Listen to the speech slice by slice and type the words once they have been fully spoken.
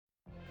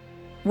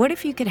What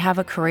if you could have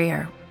a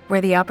career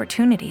where the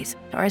opportunities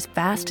are as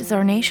vast as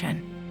our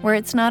nation, where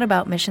it's not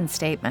about mission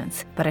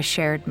statements, but a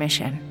shared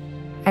mission?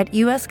 At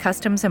U.S.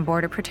 Customs and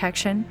Border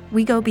Protection,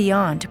 we go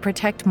beyond to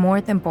protect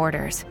more than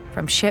borders.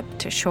 From ship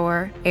to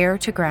shore, air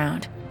to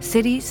ground,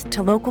 cities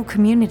to local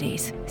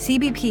communities,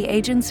 CBP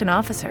agents and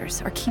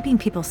officers are keeping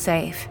people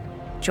safe.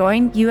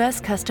 Join U.S.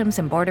 Customs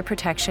and Border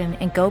Protection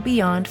and go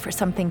beyond for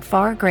something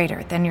far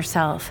greater than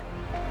yourself.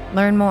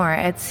 Learn more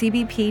at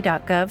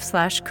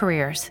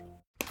cbp.gov/careers.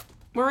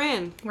 We're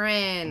in.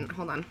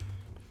 Hold on.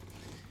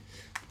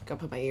 Go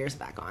put my ears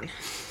back on.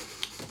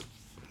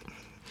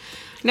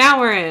 Now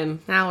we're in.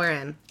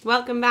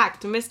 Welcome back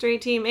to Mystery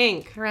Team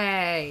Inc.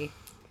 Hooray.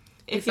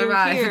 If you're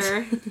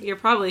here, you're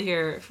probably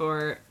here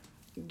for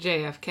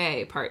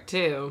JFK Part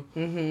 2.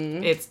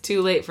 Mm-hmm. It's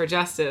too late for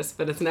justice,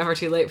 but it's never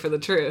too late for the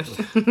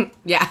truth.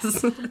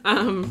 Yes.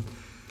 A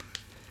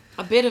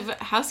bit of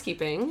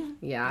housekeeping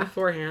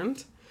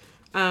beforehand.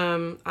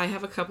 I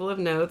have a couple of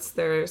notes.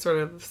 There are sort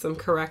of some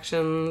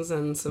corrections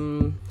and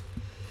some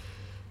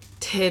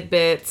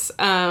tidbits.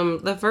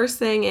 The first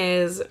thing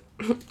is,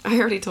 I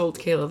already told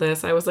Kayla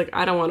this. I was like,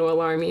 I don't want to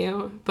alarm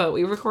you, but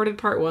we recorded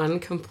part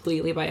 1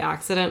 completely by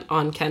accident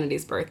on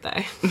Kennedy's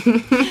birthday.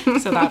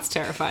 So that's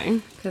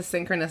terrifying. Because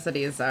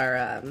synchronicities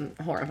are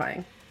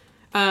horrifying.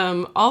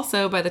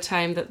 Also, by the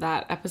time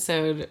that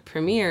episode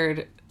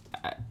premiered,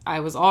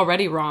 I was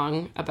already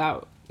wrong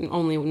about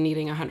only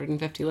needing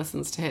 150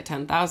 listens to hit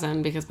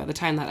 10,000, because by the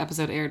time that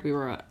episode aired, we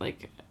were at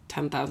like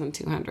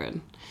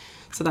 10,200.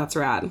 So that's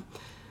rad.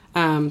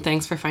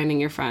 Thanks for finding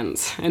your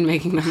friends and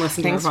making them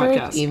listen to our podcast.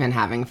 Thanks for even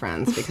having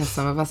friends, because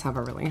some of us have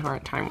a really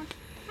hard time with it.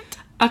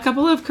 A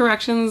couple of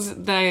corrections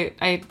that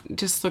I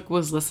just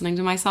was listening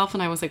to myself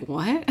and I was like,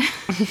 what?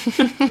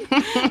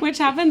 Which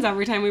happens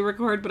every time we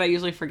record, but I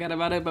usually forget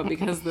about it. But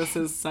because this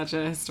is such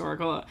a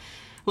historical...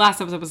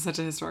 Last episode was such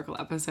a historical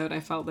episode, I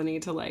felt the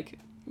need to, like,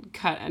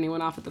 cut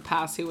anyone off at the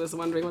pass who was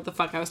wondering what the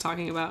fuck I was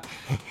talking about.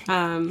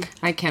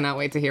 I cannot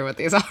wait to hear what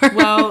these are.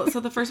 Well, so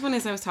the first one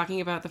is I was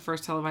talking about the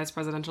first televised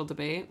presidential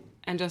debate.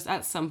 And just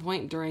at some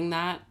point during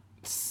that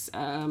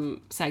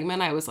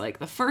segment, I was like,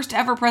 the first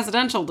ever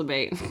presidential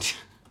debate.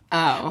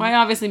 Oh. Well, I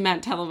obviously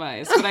meant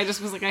televised, but I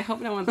just was like, I hope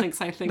no one thinks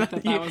I think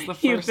that was the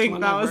first one. You think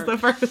that ever. was the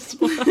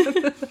first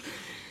one.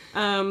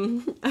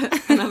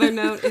 Another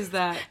note is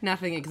that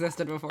nothing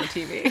existed before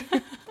TV.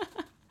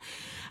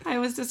 I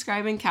was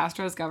describing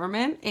Castro's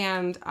government,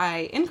 and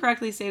I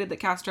incorrectly stated that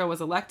Castro was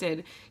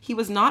elected. He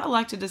was not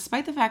elected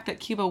despite the fact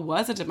that Cuba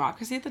was a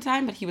democracy at the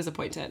time, but he was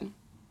appointed.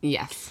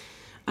 Yes.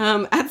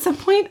 At some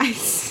point, I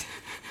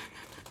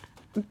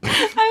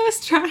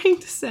was trying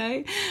to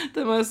say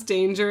the most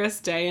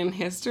dangerous day in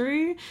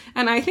history,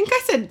 and I think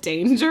I said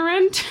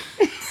dangerant.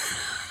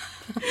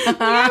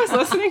 I was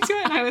listening to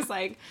it, and I was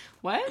like,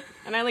 what?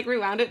 And I, like,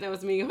 rewound it, and it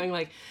was me going,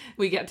 like,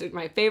 we get to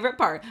my favorite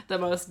part, the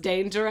most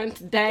dangerous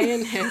day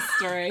in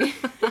history.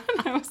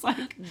 And I was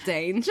like...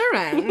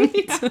 Dangerant?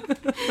 Yeah.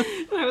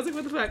 And I was like,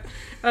 what the fuck?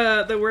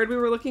 The word we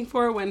were looking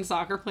for when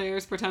soccer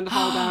players pretend to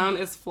fall down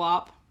is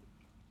flop.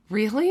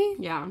 Really?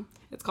 Yeah.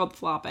 It's called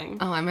flopping.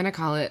 Oh, I'm gonna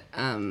call it,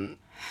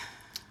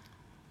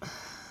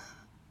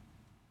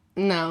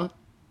 No.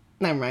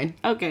 Never mind.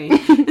 Okay.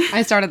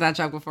 I started that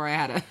joke before I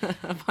had a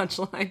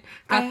punchline.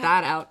 Cut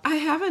that out. I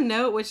have a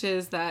note, which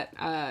is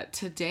that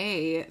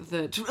today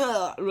the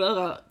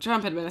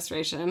Trump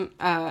administration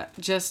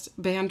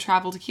just banned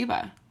travel to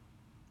Cuba.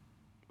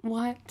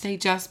 What? They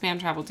just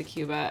banned travel to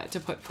Cuba to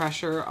put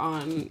pressure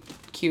on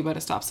Cuba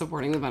to stop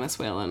supporting the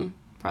Venezuelan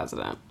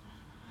president.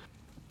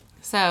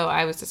 So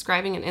I was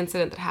describing an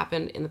incident that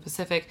happened in the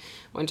Pacific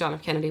when John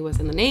F. Kennedy was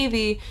in the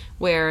Navy,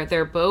 where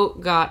their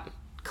boat got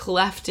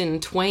cleft in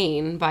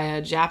twain by a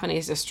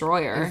Japanese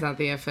destroyer. Is that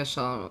the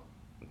official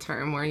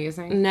term we're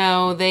using?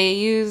 No, they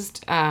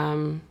used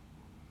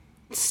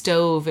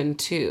stove in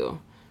two.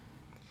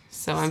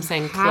 So I'm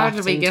saying cleft in twain. How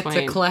did we get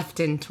to cleft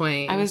in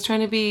twain? I was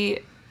trying to be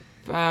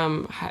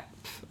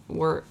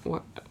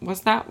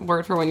what's that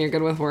word for when you're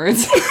good with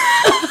words?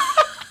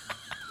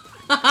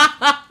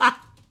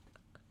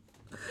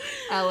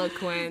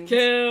 Eloquent.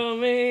 Kill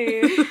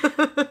me.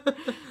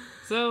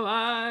 So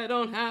I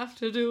don't have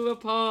to do a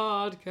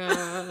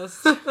podcast.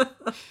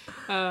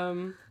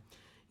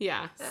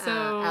 Yeah,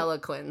 so...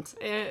 eloquent.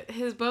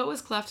 His boat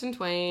was cleft in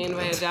twain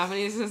by a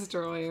Japanese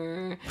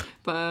destroyer,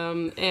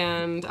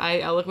 and I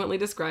eloquently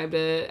described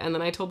it, and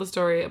then I told the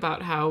story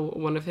about how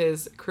one of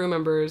his crew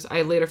members,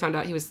 I later found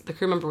out the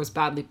crew member was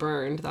badly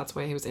burned, that's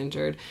why he was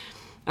injured.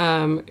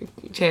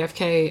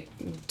 JFK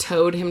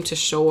towed him to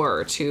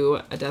shore to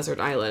a desert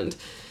island.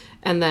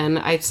 And then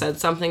I said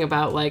something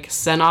about, like,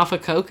 send off a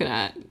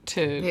coconut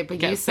to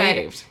get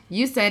saved.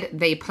 You said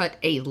they put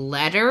a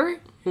letter,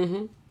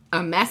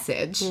 a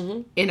message,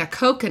 in a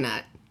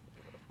coconut,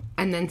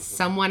 and then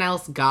someone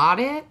else got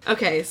it?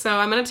 Okay, so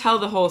I'm going to tell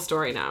the whole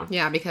story now.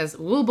 Yeah, because,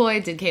 woo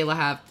boy, did Kayla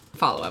have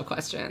follow-up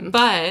questions.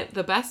 But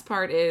the best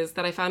part is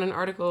that I found an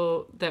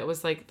article that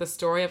was, like, the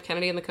story of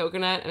Kennedy and the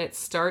coconut, and it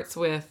starts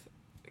with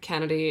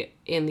Kennedy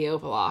in the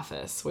Oval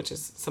Office, which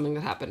is something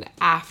that happened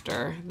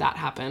after that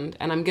happened.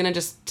 And I'm going to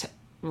just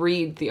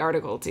read the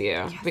article to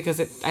you because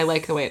I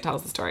like the way it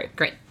tells the story.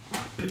 Great.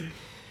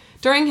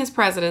 During his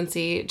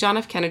presidency, John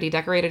F. Kennedy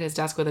decorated his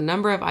desk with a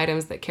number of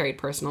items that carried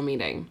personal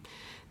meaning.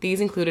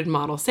 These included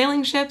model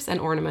sailing ships, an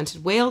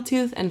ornamented whale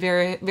tooth, and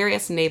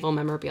various naval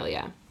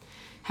memorabilia.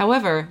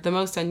 However, the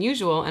most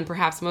unusual and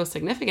perhaps most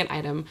significant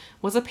item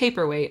was a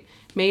paperweight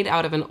made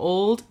out of an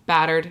old,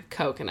 battered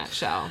coconut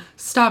shell.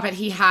 Stop it.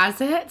 He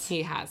has it?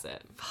 He has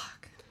it.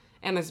 Fuck.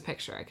 And there's a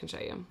picture I can show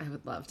you. I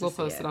would love to We'll see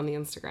post it on the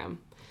Instagram.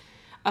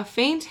 A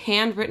faint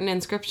handwritten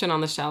inscription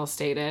on the shell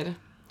stated,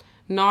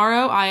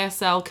 Naro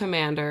ISL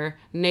Commander,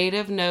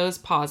 Native Nose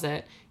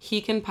Posit,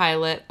 he can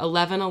pilot,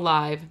 11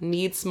 alive,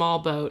 need small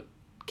boat,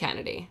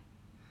 Kennedy.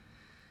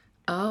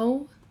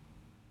 Oh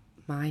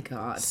my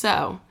God.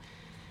 So,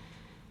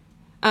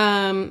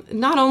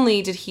 not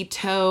only did he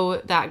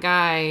tow that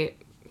guy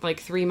like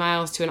 3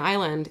 miles to an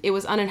island, it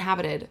was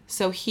uninhabited.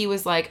 So he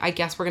was like, I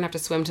guess we're going to have to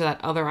swim to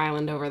that other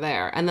island over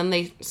there. And then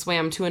they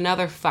swam to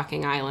another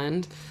fucking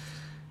island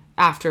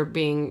after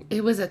being...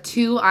 It was a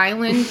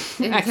 2-island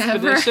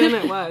expedition,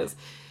 it was.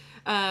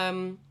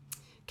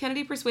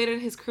 Kennedy persuaded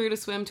his crew to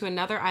swim to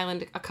another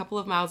island a couple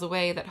of miles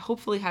away that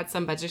hopefully had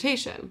some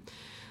vegetation.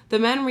 The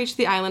men reached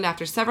the island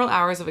after several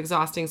hours of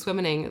exhausting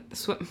swimming.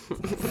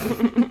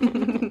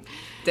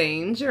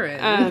 Danger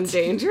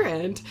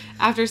end.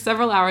 After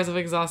several hours of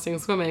exhausting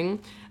swimming,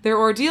 their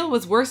ordeal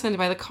was worsened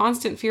by the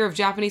constant fear of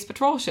Japanese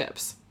patrol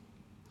ships.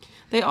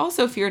 They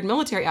also feared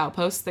military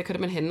outposts that could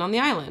have been hidden on the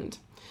island.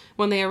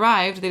 When they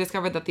arrived, they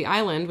discovered that the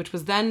island, which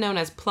was then known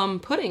as Plum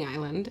Pudding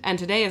Island, and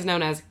today is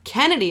known as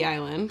Kennedy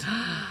Island,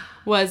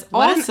 was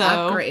an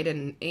upgrade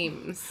in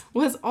names.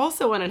 Was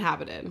also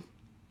uninhabited.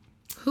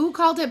 Who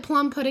called it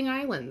Plum Pudding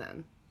Island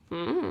then?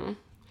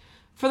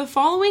 For the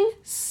following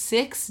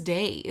 6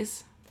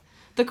 days,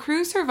 the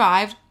crew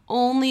survived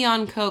only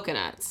on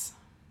coconuts.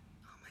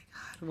 Oh my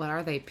God. What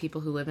are they? People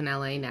who live in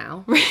LA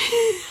now?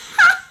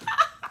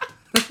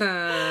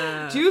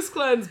 Juice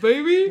cleanse,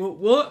 baby.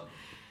 What?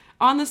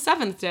 On the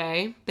 7th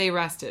day, they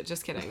rested.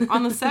 Just kidding.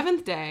 On the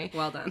 7th day,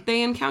 well done.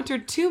 They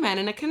encountered 2 men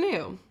in a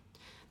canoe.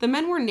 The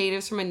men were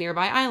natives from a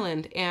nearby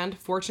island, and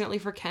fortunately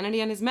for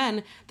Kennedy and his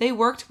men, they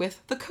worked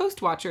with the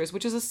Coast Watchers,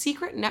 which is a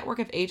secret network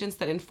of agents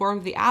that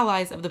informed the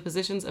Allies of the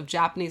positions of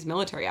Japanese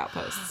military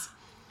outposts.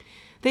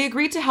 They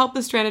agreed to help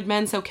the stranded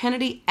men, so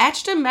Kennedy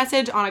etched a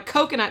message on a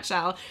coconut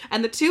shell,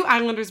 and the 2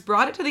 islanders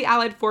brought it to the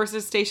Allied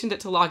forces stationed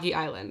at Tulagi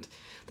Island.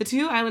 The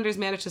 2 islanders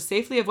managed to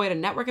safely avoid a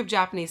network of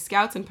Japanese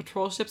scouts and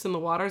patrol ships in the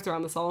waters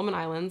around the Solomon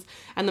Islands,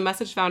 and the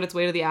message found its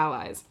way to the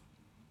Allies.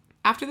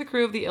 After the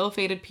crew of the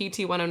ill-fated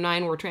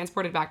PT-109 were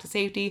transported back to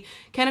safety,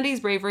 Kennedy's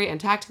bravery and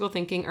tactical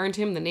thinking earned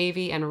him the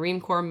Navy and Marine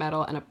Corps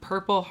Medal and a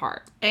Purple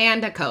Heart.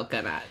 And a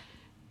coconut.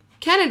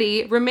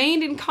 Kennedy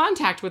remained in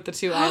contact with the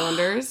 2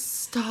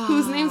 islanders,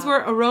 whose names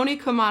were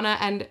Aroni Kumana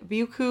and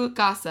Byuku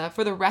Gasa,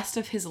 for the rest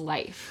of his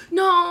life.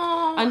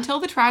 No! Until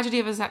the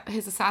tragedy of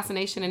his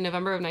assassination in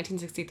November of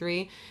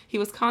 1963, he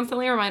was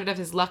constantly reminded of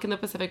his luck in the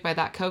Pacific by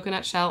that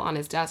coconut shell on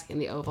his desk in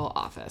the Oval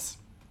Office.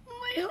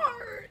 My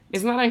heart.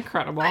 Isn't that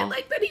incredible? I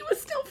like that he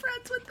was still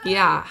friends with them.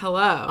 Yeah,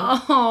 hello.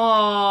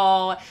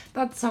 Oh,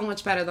 that's so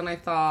much better than I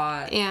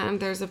thought. And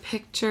there's a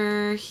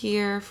picture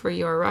here for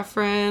your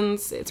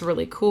reference. It's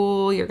really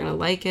cool. You're going to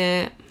like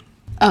it.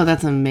 Oh,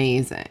 that's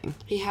amazing.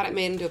 He had it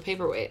made into a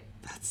paperweight.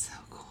 That's so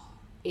cool.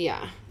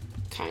 Yeah,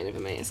 kind of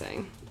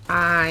amazing.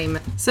 I'm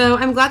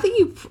glad that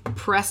you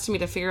pressed me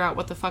to figure out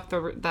what the fuck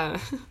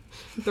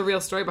the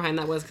real story behind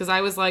that was, because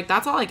I was like,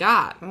 that's all I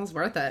got. That was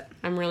worth it.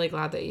 I'm really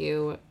glad that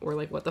you were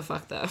like, what the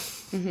fuck though?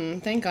 Mm-hmm.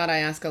 Thank God I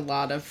ask a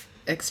lot of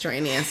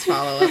extraneous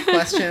follow-up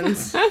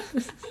questions.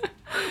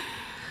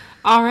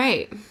 All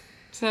right.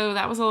 So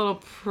that was a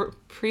little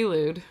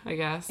prelude, I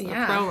guess.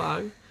 Yeah. A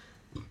prologue.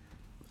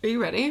 Are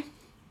you ready?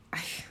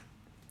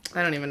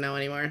 I don't even know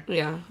anymore.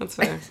 Yeah, that's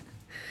fair.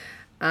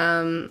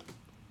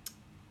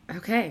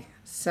 Okay.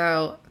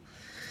 So,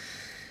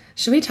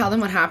 should we tell them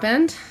what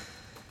happened?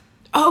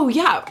 Oh,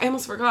 yeah. I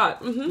almost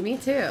forgot. Mm-hmm. Me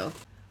too.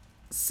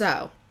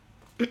 So,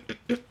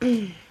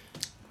 I'm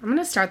going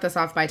to start this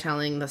off by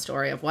telling the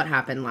story of what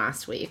happened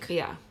last week.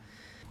 Yeah.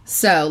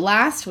 So,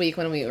 last week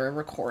when we were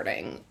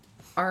recording,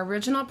 our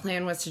original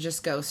plan was to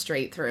just go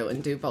straight through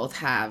and do both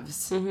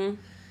halves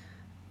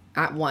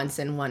at once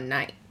in one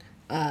night.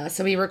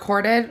 So, we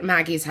recorded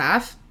Maggie's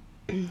half.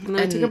 And then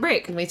we took a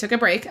break. We took a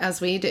break, as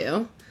we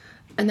do.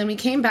 And then we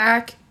came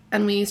back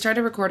and we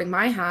started recording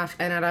my half,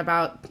 and at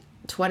about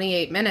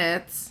 28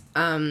 minutes,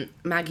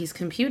 Maggie's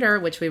computer,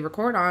 which we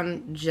record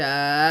on,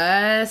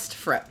 just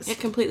froze. It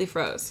completely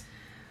froze.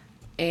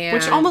 And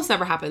which almost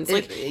never happens.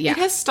 It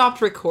has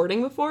stopped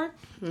recording before,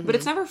 but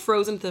it's never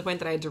frozen to the point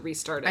that I had to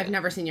restart it. I've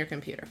never seen your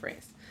computer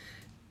freeze.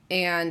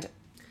 And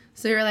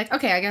so you're like,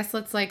 okay, I guess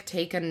let's,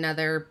 take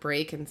another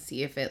break and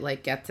see if it,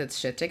 gets its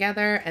shit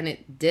together. And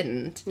it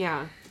didn't.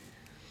 Yeah.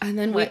 And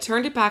then we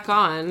turned it back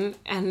on,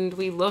 and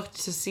we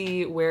looked to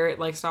see where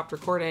it, stopped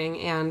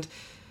recording, and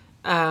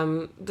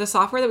the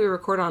software that we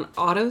record on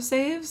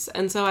auto-saves,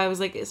 and so I was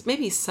like,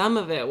 maybe some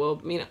of it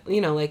will,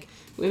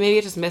 maybe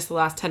it just missed the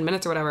last 10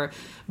 minutes or whatever,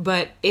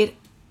 but it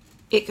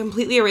it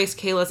completely erased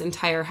Kayla's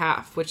entire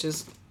half, which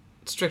is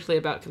strictly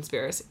about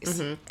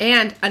conspiracies. Mm-hmm.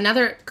 And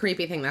another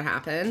creepy thing that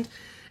happened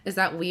is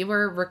that we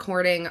were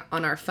recording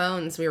on our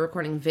phones. We were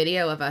recording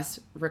video of us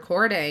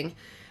recording,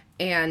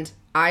 and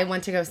I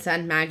went to go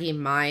send Maggie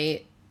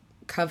my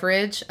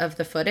coverage of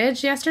the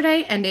footage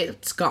yesterday, and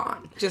it's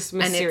gone. Just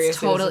mysteriously and it's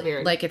totally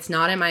disappeared. like it's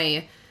not in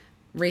my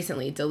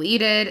recently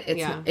deleted.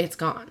 It's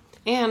gone.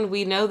 And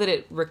we know that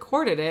it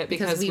recorded it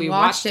because we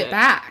watched it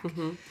back.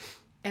 Mm-hmm.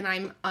 And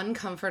I'm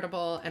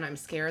uncomfortable, and I'm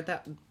scared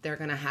that they're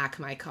gonna hack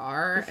my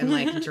car and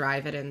like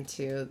drive it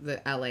into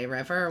the LA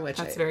River, which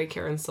that's very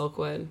Karen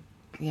Silkwood.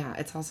 Yeah,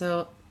 it's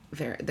also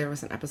there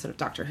was an episode of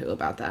Doctor Who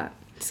about that.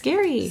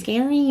 Scary.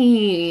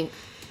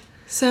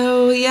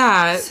 So to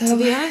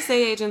the NSA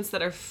agents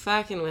that are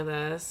fucking with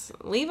us,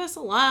 leave us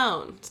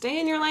alone. Stay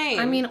in your lane.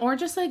 I mean, or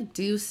just like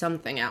do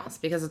something else,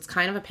 because it's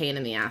kind of a pain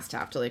in the ass to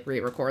have to like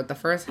re-record the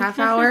first half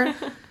hour.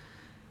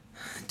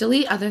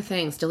 Delete other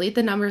things. Delete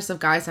the numbers of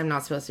guys I'm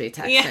not supposed to be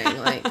texting.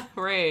 Yeah, like,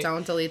 right.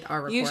 Don't delete our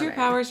recording. Use your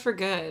powers for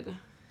good.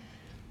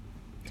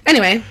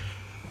 Anyway,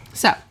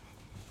 so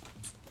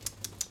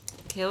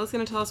Kayla's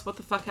going to tell us what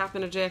the fuck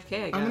happened to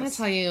JFK, I guess. I'm going to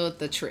tell you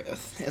the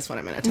truth, is what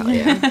I'm going to tell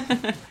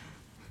you.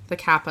 The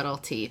capital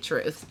T,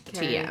 truth,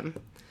 Okay. TM.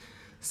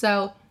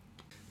 So,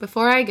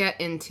 before I get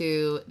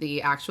into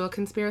the actual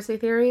conspiracy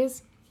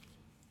theories,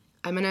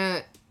 I'm going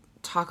to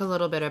talk a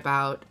little bit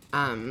about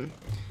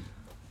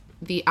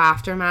the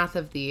aftermath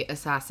of the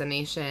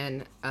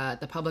assassination,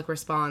 the public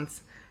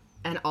response,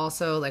 and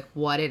also like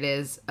what it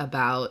is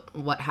about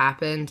what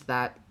happened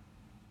that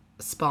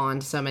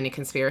spawned so many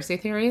conspiracy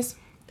theories.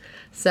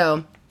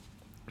 So,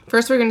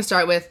 first we're going to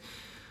start with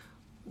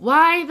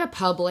why the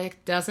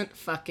public doesn't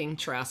fucking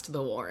trust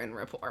the Warren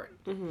report.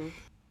 Mm-hmm.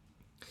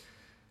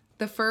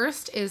 The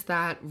first is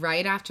that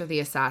right after the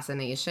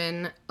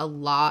assassination, a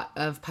lot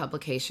of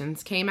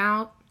publications came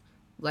out,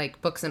 like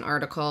books and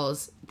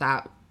articles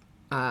that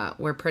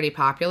were pretty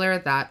popular,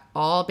 that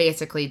all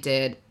basically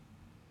did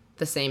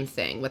the same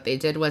thing. What they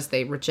did was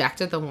they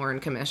rejected the Warren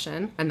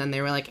Commission, and then they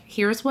were like,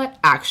 here's what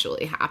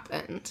actually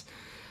happened.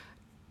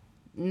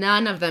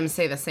 None of them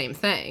say the same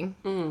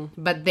thing,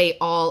 but they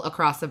all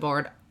across the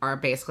board are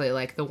basically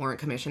like, the Warren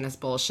Commission is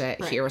bullshit,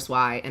 right. Here's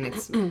why, and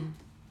it's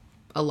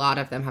a lot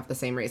of them have the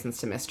same reasons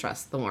to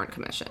mistrust the Warren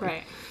Commission.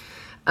 Right.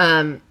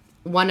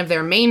 One of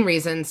their main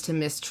reasons to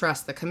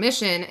mistrust the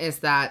commission is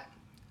that,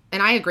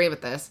 and I agree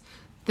with this,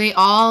 they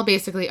all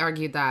basically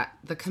argued that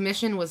the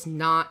commission was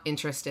not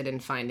interested in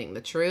finding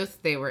the truth.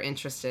 They were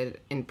interested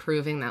in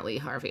proving that Lee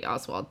Harvey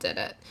Oswald did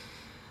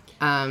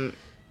it.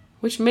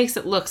 Which makes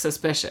it look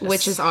suspicious.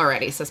 Which is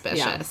already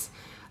suspicious.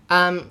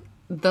 Yeah.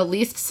 The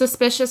least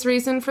suspicious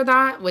reason for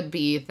that would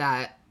be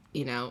that,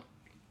 you know,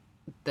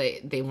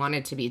 they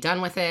wanted to be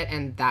done with it,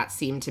 and that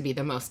seemed to be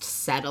the most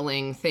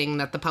settling thing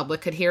that the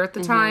public could hear at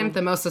the time.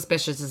 The most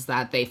suspicious is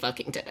that they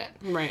fucking did it.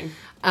 Right.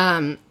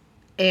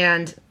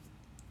 And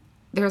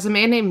there's a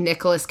man named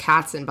Nicholas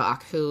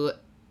Katzenbach who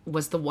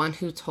was the one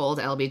who told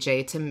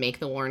LBJ to make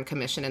the Warren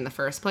Commission in the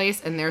first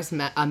place, and there's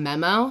a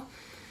memo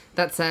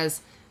that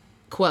says,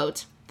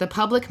 quote, "The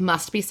public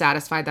must be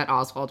satisfied that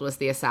Oswald was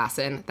the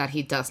assassin, that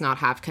he does not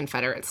have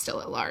Confederates still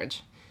at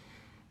large."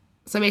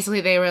 So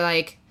basically they were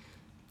like,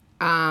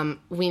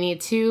 we need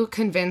to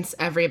convince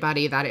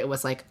everybody that it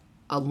was like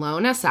a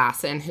lone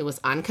assassin who was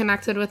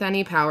unconnected with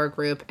any power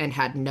group and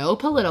had no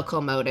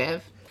political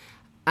motive.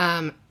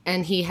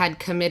 And he had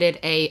committed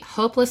a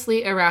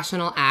hopelessly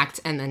irrational act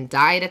and then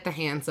died at the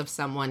hands of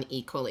someone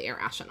equally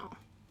irrational.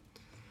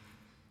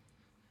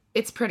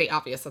 It's pretty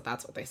obvious that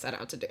that's what they set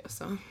out to do.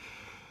 So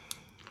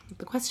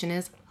the question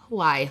is,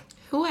 why?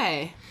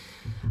 Why?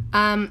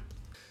 The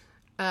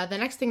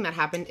next thing that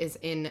happened is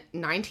in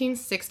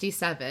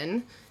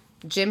 1967,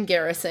 Jim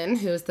Garrison,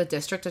 who is the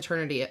district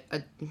attorney...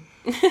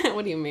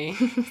 What do you mean?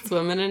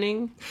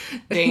 Swimming?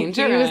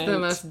 Dangerous. He was the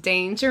most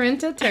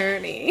dangerous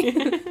attorney.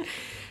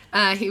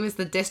 He was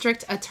the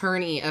district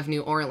attorney of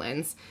New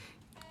Orleans.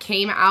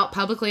 Came out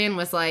publicly and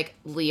was like,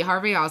 Lee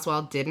Harvey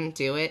Oswald didn't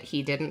do it.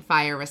 He didn't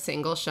fire a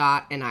single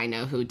shot, and I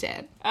know who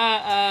did.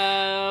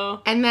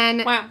 Uh-oh. And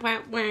then wah,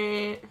 wah,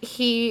 wah.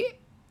 He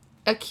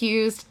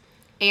accused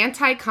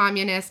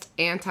anti-communist,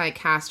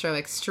 anti-Castro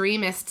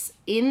extremists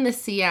in the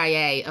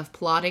CIA of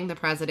plotting the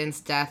president's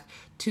death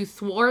to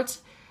thwart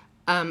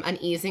an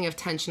easing of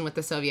tension with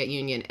the Soviet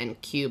Union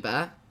and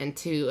Cuba, and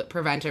to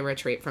prevent a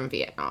retreat from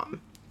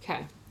Vietnam.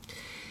 Okay.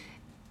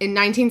 In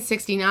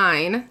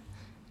 1969,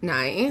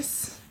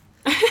 nice,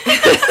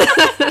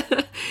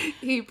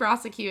 he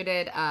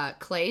prosecuted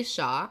Clay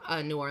Shaw,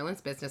 a New Orleans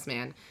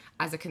businessman,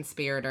 as a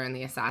conspirator in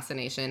the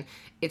assassination.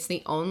 It's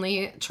the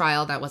only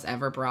trial that was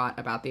ever brought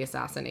about the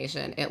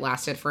assassination. It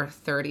lasted for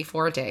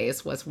 34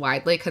 days, was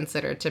widely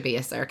considered to be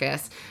a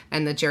circus,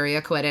 and the jury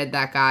acquitted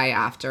that guy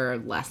after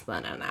less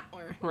than an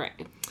hour.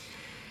 Right.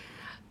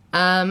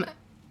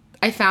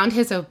 I found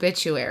his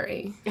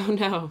obituary. Oh,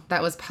 no.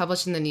 That was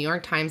published in the New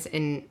York Times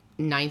in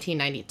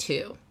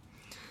 1992.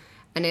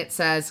 And it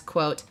says,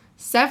 quote,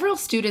 "Several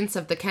students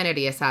of the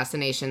Kennedy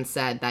assassination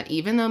said that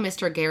even though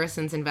Mr.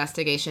 Garrison's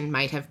investigation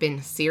might have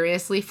been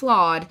seriously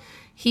flawed,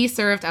 He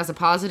served as a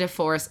positive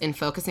force in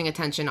focusing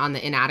attention on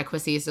the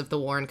inadequacies of the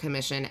Warren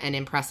Commission and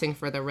in pressing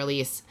for the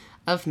release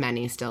of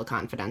many still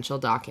confidential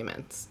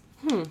documents.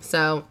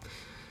 So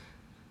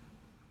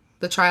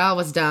the trial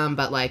was dumb,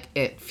 but, like,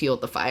 it fueled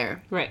the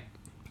fire. Right.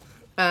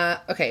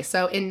 Okay,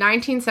 so in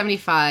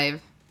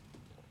 1975,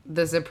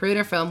 the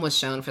Zapruder film was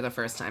shown for the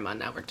first time on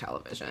network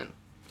television.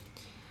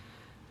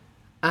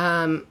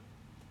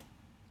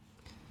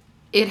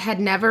 It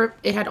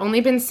had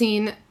only been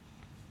seen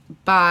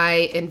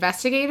by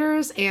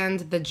investigators and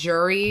the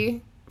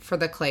jury for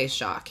the Clay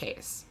Shaw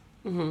case.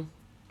 Mm-hmm.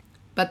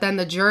 But then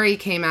the jury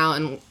came out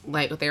and,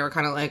 like, they were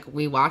kind of like,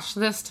 we watched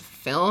this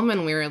film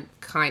and we were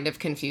kind of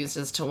confused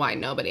as to why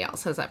nobody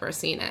else has ever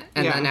seen it.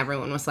 And then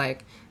everyone was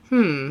like,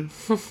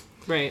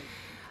 Right.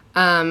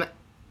 The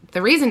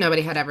reason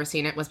nobody had ever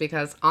seen it was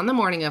because on the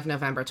morning of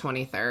November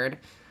 23rd,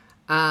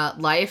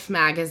 Life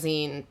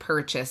magazine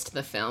purchased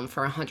the film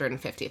for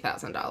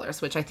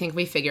 $150,000, which I think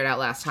we figured out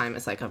last time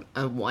is like a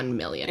 $1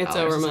 million. It's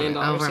over $1 million.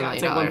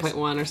 It's like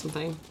 1.1 or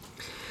something.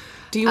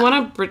 Do you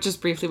want to just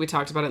briefly, we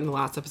talked about it in the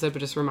last episode, but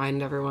just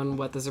remind everyone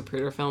what the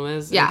Zapruder film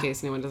is in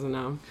case anyone doesn't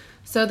know.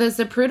 So the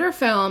Zapruder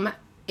film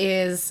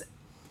is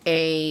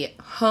a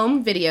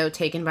home video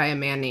taken by a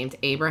man named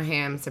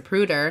Abraham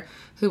Zapruder,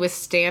 who was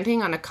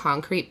standing on a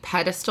concrete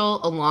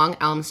pedestal along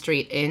Elm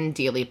Street in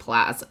Dealey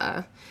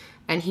Plaza.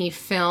 And he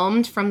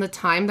filmed from the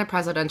time the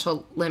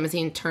presidential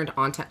limousine turned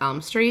onto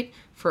Elm Street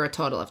for a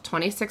total of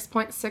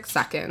 26.6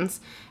 seconds.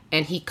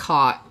 And he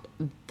caught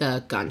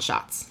the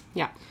gunshots.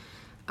 Yeah.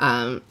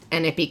 And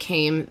it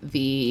became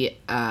the...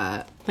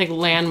 like,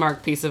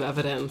 landmark piece of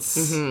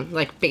evidence.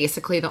 like,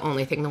 basically the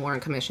only thing the Warren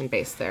Commission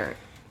based their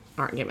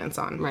arguments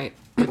on. Right.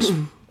 Which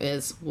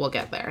is... We'll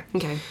get there.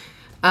 Okay.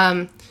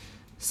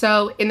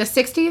 So, in the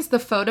 60s, the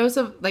photos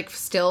of, like,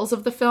 stills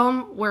of the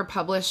film were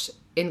published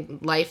in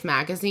Life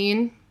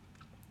magazine.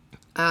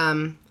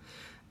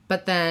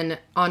 But then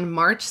on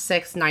March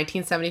 6,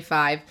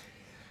 1975,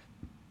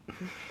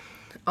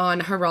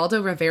 on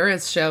Geraldo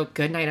Rivera's show,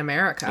 Good Night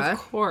America. Of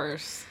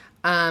course.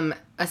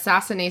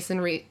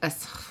 Assassination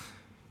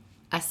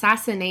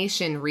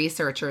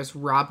researchers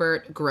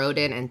Robert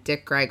Grodin and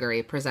Dick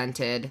Gregory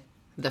presented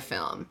the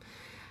film.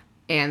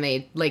 And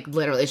they, like,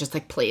 literally just,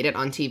 like, played it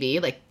on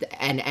TV, like,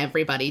 and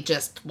everybody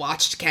just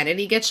watched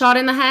Kennedy get shot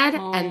in the head.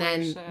 Oh, and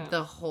then shit.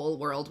 The whole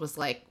world was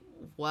like,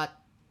 what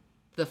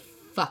the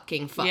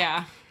fucking fuck?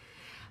 Yeah.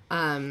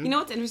 You know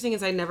what's interesting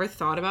is I never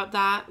thought about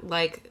that,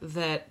 like,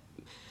 that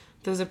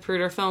the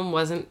Zapruder film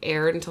wasn't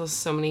aired until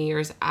so many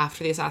years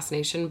after the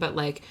assassination, but,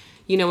 like,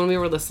 you know, when we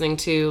were listening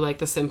to, like,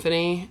 the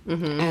symphony,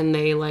 and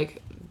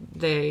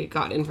they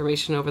got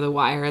information over the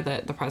wire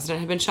that the president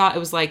had been shot, it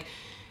was like,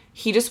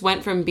 he just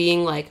went from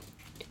being, like,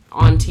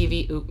 on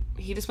TV,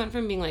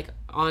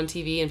 on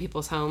TV in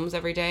people's homes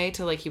every day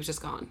to, like, he was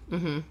just gone.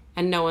 Mm-hmm.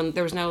 And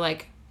there was no,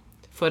 like,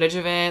 footage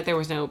of it, there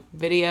was no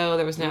video,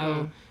 there was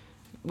no...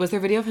 Was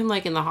there video of him,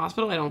 like, in the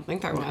hospital? I don't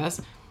think there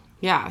was.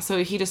 Yeah,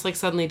 so he just, like,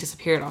 suddenly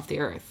disappeared off the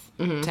earth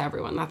to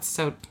everyone. That's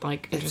so,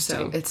 like,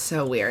 interesting. It's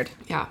so weird.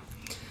 Yeah.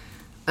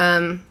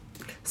 So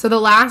the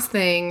last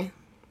thing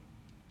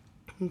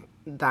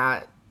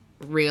that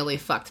really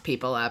fucked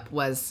people up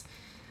was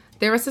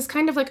there was this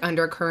kind of, like,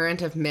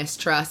 undercurrent of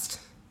mistrust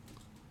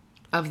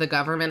of the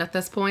government at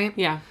this point.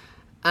 Yeah.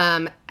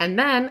 And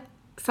then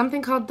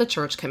something called the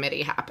Church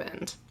Committee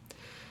happened.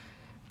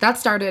 That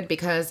started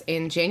because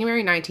in January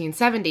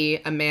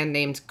 1970, a man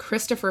named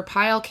Christopher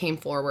Pyle came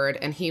forward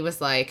and he was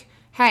like,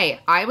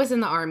 hey, I was in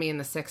the Army in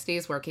the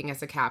 60s working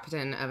as a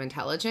captain of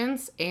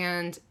intelligence,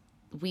 and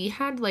we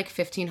had like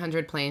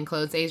 1,500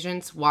 plainclothes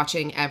agents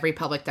watching every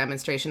public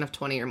demonstration of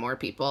 20 or more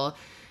people,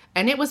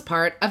 and it was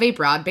part of a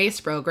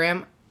broad-based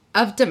program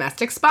of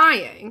domestic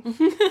spying.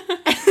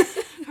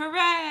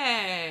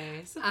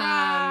 Hooray!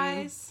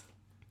 Surprise!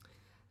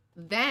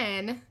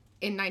 Then...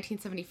 in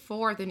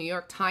 1974, the New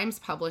York Times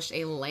published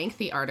a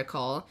lengthy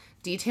article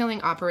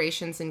detailing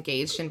operations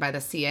engaged in by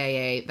the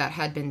CIA that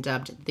had been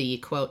dubbed the,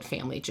 quote,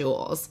 Family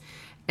Jewels.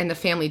 And the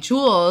Family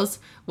Jewels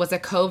was a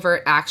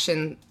covert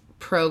action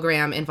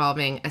program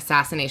involving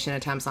assassination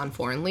attempts on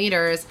foreign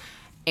leaders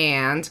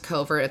and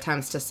covert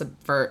attempts to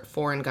subvert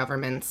foreign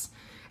governments.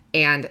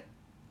 And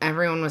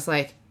everyone was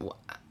like,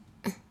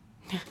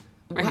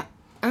 what?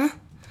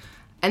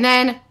 And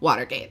then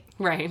Watergate.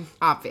 Right.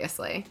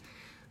 Obviously.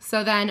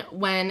 So then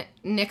when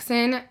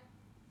Nixon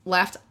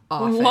left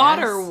office...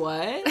 Water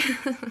what?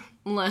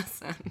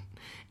 Listen.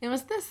 It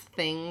was this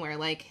thing where,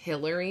 like,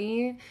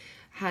 Hillary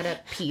had a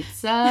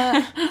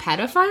pizza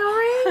pedophile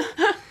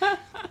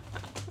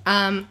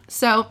ring.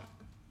 So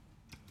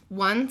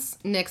once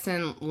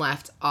Nixon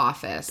left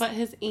office... But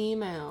his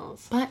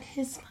emails. But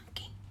his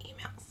fucking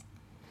emails.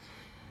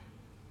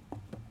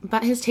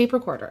 But his tape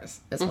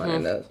recorders is what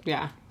it is.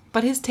 Yeah.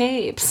 But his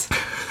tapes.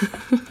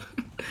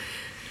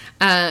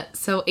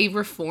 So a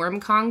reform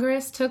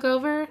Congress took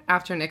over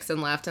after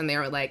Nixon left, and they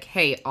were like,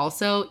 hey,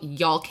 also,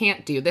 y'all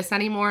can't do this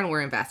anymore, and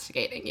we're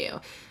investigating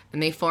you.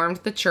 And they formed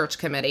the Church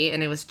Committee,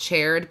 and it was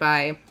chaired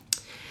by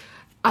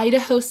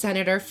Idaho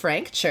Senator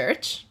Frank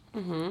Church.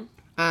 Mm-hmm.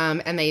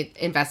 And they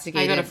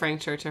investigated. I go to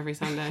Frank Church every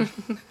Sunday.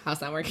 How's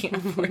that working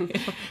out for you?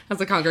 How's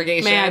the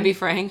congregation? May I be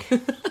frank?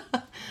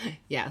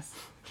 Yes.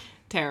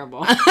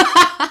 Terrible.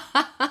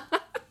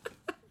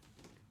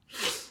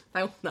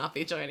 I will not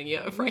be joining you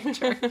at Frank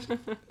Church.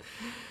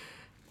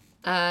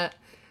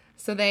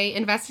 So they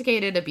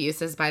investigated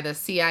abuses by the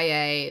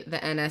CIA, the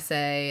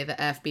NSA, the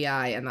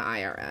FBI, and the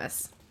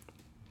IRS.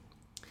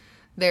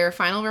 Their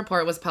final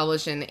report was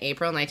published in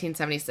April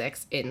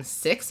 1976 in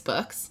 6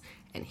 books,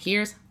 and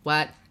here's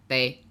what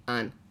they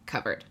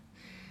uncovered.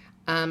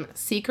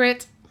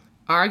 Secret,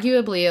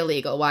 arguably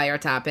illegal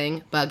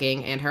wiretapping,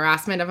 bugging, and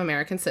harassment of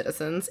American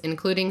citizens,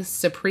 including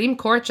Supreme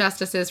Court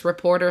justices,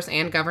 reporters,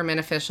 and government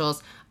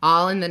officials,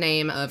 all in the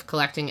name of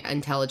collecting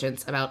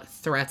intelligence about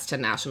threats to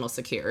national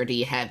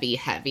security,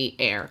 heavy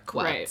air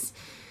quotes.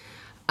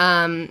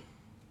 Right.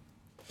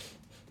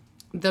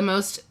 The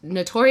most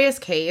notorious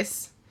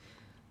case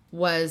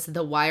was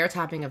the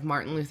wiretapping of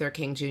Martin Luther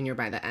King Jr.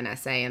 by the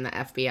NSA and the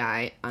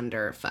FBI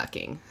under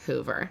fucking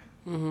Hoover.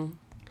 Mm-hmm.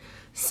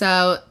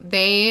 So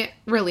they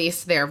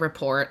released their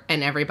report,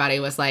 and everybody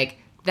was like,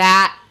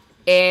 that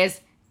is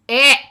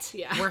it.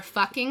 Yeah. We're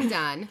fucking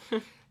done.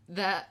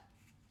 The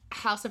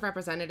House of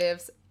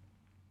Representatives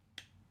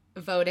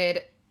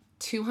voted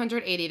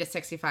 280 to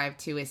 65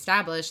 to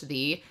establish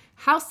the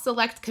House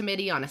Select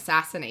Committee on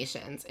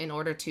Assassinations in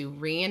order to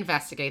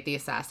reinvestigate the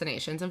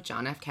assassinations of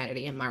John F.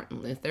 Kennedy and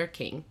Martin Luther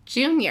King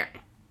Jr.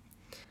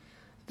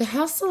 The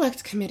House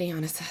Select Committee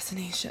on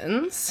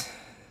Assassinations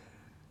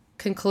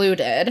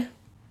concluded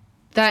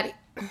that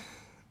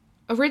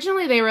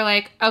originally they were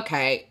like,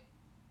 okay,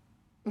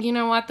 you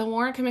know what? The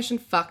Warren Commission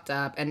fucked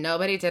up and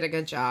nobody did a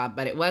good job,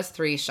 but it was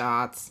 3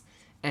 shots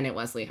and it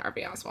was Lee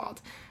Harvey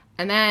Oswald.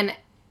 And then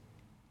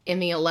in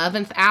the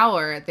 11th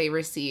hour, they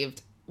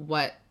received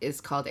what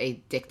is called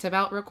a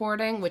dictabelt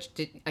recording, which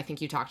I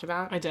think you talked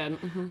about. I did.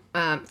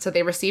 Mm-hmm. So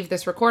they received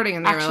this recording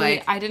and they were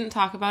like... I didn't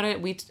talk about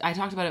it. I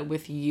talked about it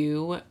with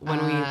you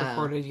when we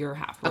recorded your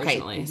half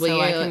originally. Okay. So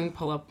I can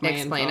pull up my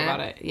info about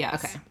it.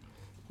 Yes. Okay.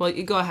 Well,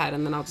 you go ahead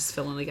and then I'll just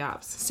fill in the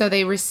gaps. So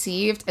they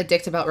received a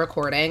dictabelt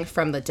recording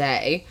from the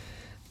day.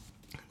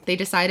 They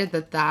decided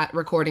that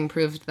recording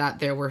proved that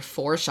there were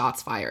 4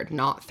 shots fired,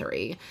 not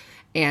 3.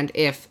 And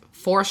if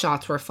 4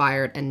 shots were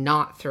fired and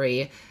not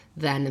 3,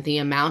 then the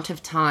amount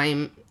of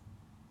time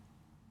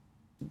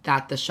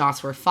that the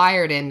shots were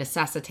fired in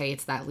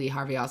necessitates that Lee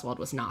Harvey Oswald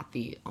was not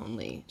the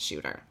only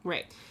shooter.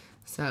 Right.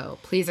 So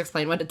please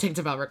explain what a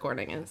dictabelt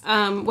recording is.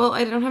 Well,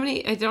 I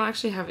don't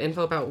actually have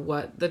info about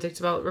what the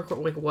dictabelt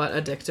what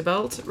a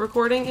dictabelt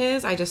recording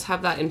is. I just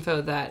have that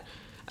info that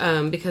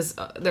because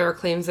there are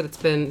claims that it's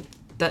been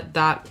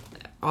that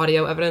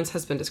audio evidence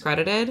has been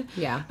discredited.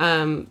 Yeah.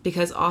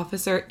 Because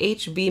Officer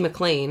H.B.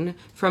 McLean,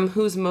 from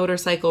whose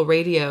motorcycle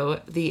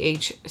radio the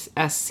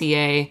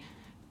HSCA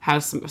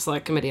House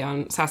Select Committee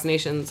on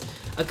Assassinations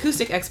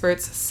acoustic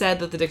experts said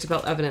that the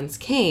dictabelt evidence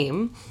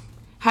came,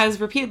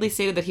 has repeatedly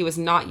stated that he was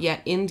not yet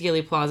in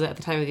Dealey Plaza at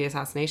the time of the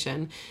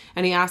assassination,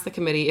 and he asked the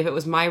committee, if it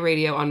was my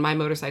radio on my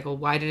motorcycle,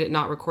 why did it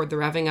not record the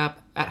revving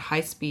up at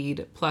high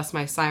speed plus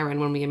my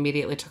siren when we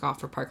immediately took off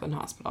for Parkland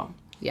Hospital?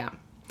 Yeah.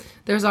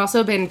 There's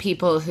also been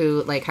people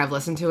who, like, have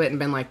listened to it and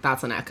been like,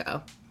 that's an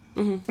echo.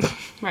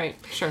 Mm-hmm. Right,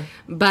 sure.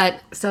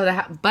 But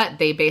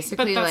they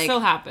basically, but that still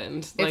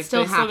happened. They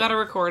still got a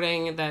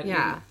recording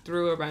that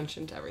threw a wrench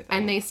into everything.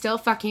 And they still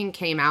fucking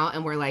came out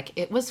and were like,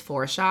 it was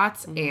 4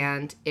 shots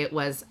and it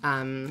was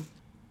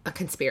a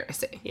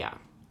conspiracy. Yeah.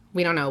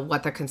 We don't know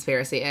what the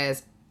conspiracy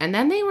is. And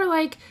then they were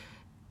like,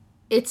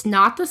 it's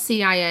not the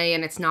CIA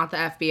and it's not the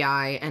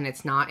FBI and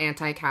it's not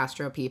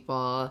anti-Castro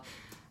people,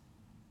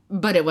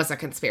 but it was a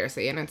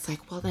conspiracy. And it's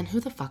like, well, then who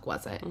the fuck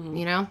was it?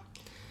 You know?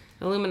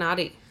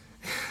 Illuminati.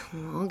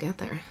 We'll get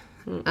there.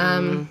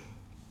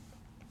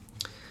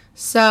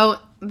 So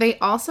they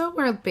also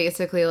were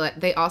basically like,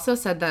 they also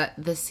said that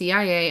the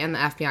CIA and the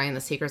FBI and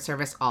the Secret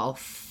Service all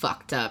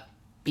fucked up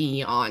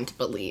beyond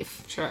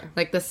belief. Sure.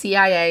 Like the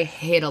CIA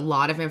hid a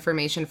lot of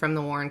information from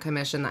the Warren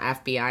Commission. The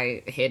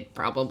FBI hid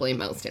probably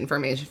most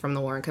information from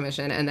the Warren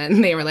Commission. And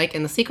then they were like,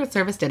 and the Secret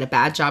Service did a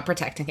bad job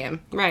protecting him.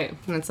 Right.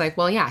 And it's like,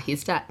 well, yeah,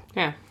 he's dead.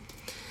 Yeah.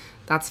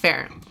 That's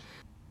fair.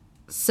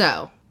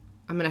 So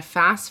I'm going to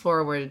fast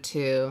forward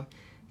to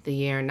the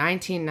year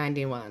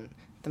 1991,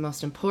 the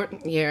most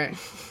important year,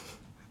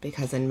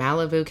 because in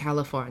Malibu,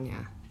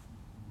 California,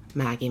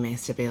 Maggie Mae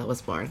Stabile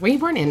was born. Were you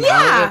born in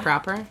Malibu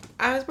proper?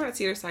 I was born at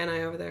Cedar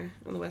Sinai over there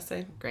on the west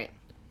side. Great.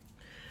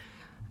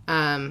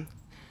 Yeah,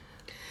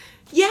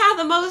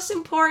 the most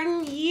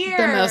important year.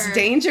 The most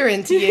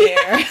dangerous year.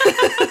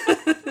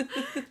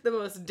 The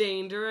most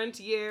dangerous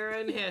year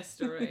in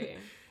history.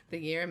 The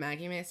year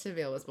Maggie Mae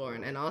Stabile was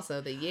born, and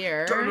also the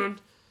year... The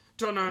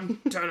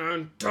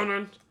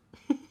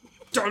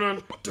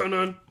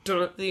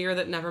year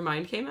that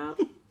Nevermind came out?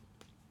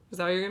 Is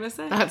that what you're going to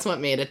say? That's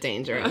what made it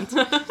dangerous.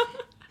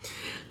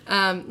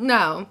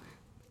 No.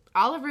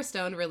 Oliver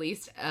Stone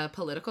released a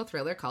political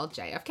thriller called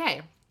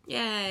JFK.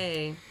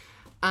 Yay.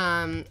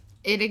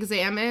 It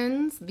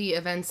examines the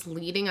events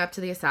leading up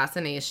to the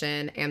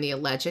assassination and the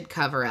alleged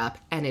cover-up,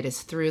 and it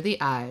is through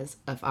the eyes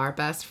of our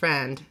best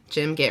friend,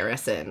 Jim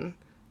Garrison.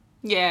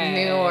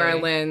 Yay. New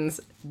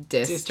Orleans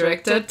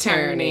District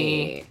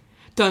Attorney.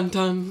 Dun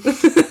dun.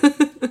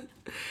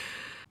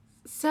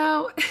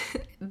 So,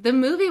 the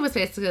movie was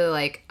basically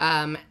like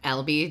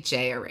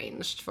LBJ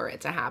arranged for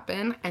it to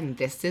happen, and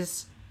this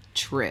is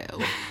true.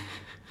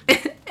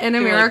 And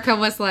America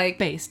was like...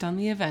 Based on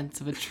the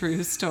events of a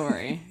true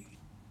story.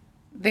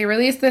 They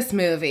released this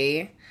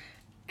movie,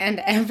 and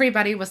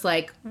everybody was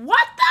like,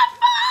 what the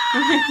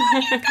fuck?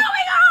 What is going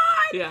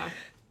on? Yeah.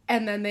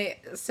 And then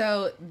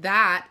so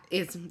that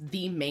is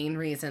the main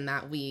reason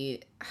that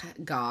we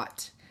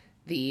got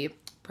the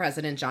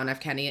President John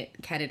F.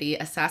 Kennedy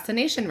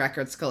Assassination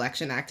Records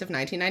Collection Act of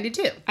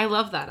 1992. I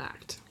love that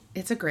act.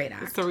 It's a great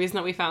act. It's the reason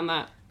that we found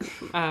that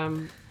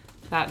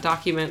that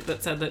document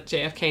that said that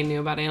JFK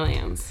knew about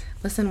aliens.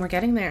 Listen, we're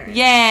getting there.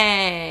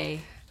 Yay!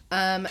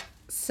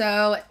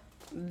 So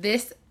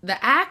the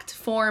act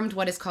formed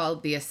what is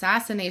called the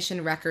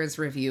Assassination Records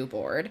Review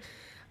Board,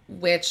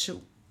 which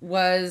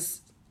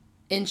was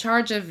in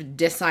charge of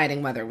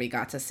deciding whether we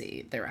got to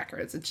see the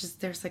records. It's just,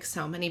 there's like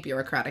so many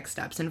bureaucratic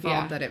steps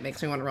involved that it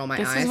makes me want to roll my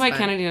eyes. This is why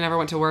Kennedy never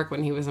went to work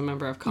when he was a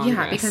member of Congress.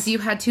 Yeah, because you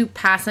had to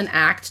pass an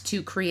act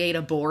to create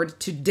a board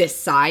to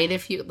decide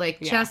if you,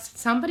 just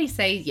somebody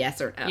say yes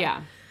or no.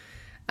 Yeah.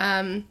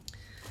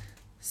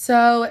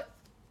 So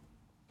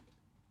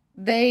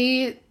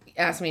they,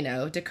 as we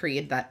know,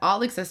 decreed that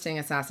all existing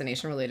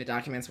assassination-related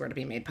documents were to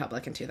be made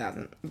public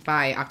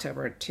by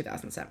October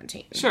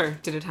 2017. Sure.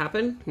 Did it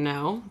happen?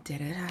 No.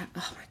 Did it?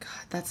 Oh my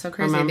God, that's so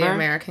crazy. Remember? The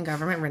American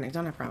government reneged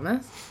on a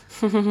promise.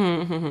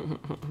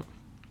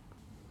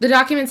 The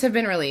documents have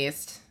been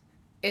released.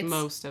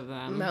 Most of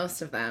them.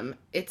 Most of them.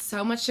 It's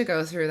so much to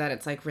go through that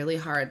it's like really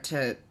hard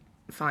to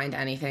find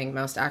anything.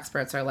 Most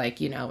experts are like,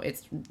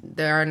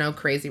 there are no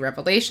crazy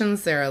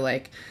revelations. There are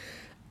like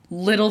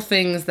little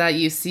things that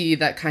you see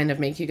that kind of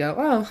make you go,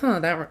 oh,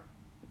 that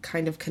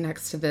kind of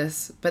connects to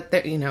this. But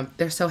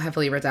they're so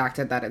heavily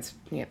redacted that it's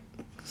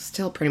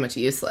still pretty much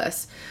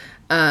useless.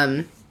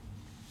 Some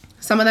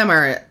of them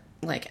are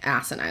like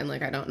asinine.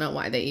 Like, I don't know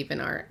why they even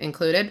are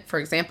included. For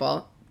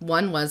example,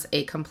 one was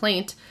a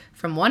complaint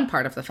from one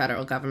part of the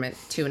federal government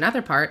to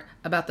another part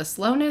about the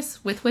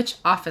slowness with which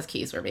office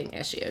keys were being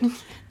issued.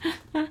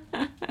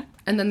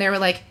 And then they were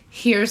like,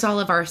 here's all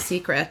of our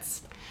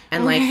secrets.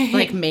 And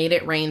like made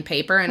it rain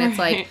paper. And it's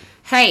like,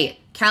 hey,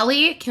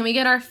 Kelly, can we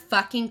get our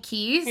fucking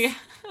keys? Yeah.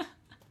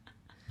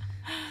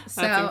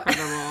 That's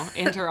incredible.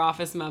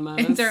 Inter-office memos.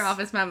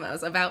 Inter-office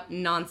memos about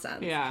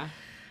nonsense. Yeah.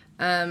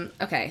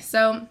 Okay,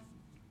 so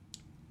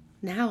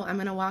now I'm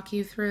going to walk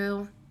you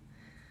through.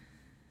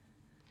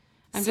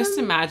 I'm just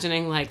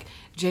imagining like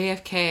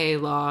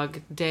JFK log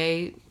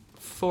day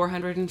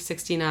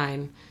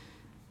 469.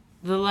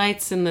 The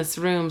lights in this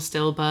room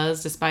still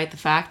buzz despite the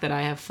fact that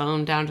I have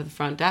phoned down to the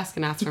front desk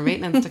and asked for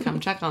maintenance to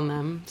come check on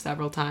them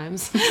several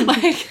times.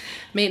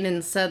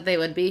 Maintenance said they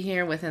would be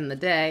here within the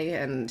day,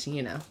 and,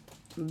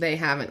 they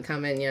haven't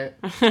come in yet.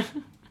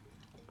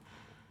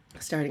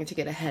 Starting to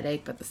get a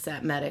headache, but the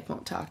sat medic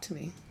won't talk to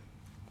me.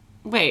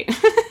 Wait.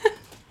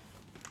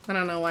 I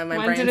don't know why my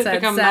when brain did it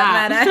said become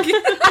sat that? medic.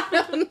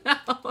 I don't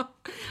know.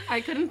 I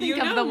couldn't think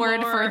of the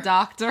word for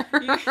doctor.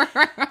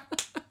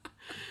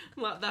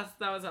 Well, that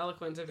was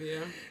eloquent of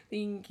you.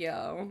 Thank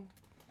you.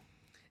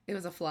 It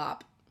was a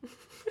flop.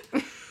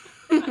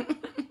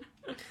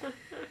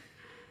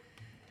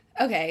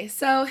 Okay,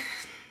 so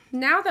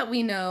now that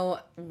we know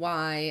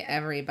why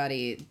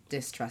everybody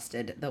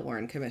distrusted the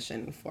Warren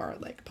Commission for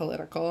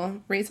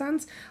political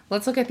reasons,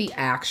 let's look at the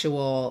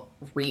actual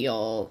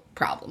real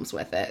problems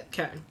with it.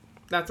 Okay.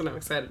 That's what I'm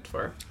excited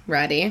for.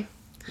 Ready?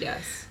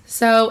 Yes.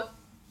 So,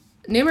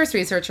 numerous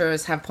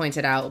researchers have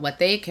pointed out what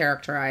they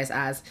characterize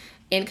as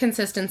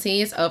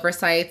inconsistencies,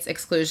 oversights,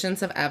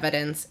 exclusions of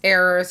evidence,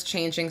 errors,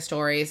 changing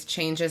stories,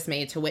 changes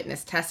made to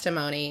witness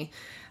testimony,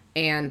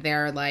 and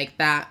they're like,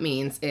 that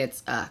means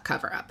it's a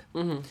cover-up.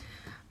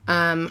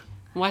 Mm-hmm.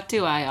 What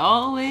do I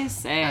always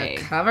say? A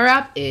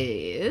cover-up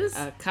is...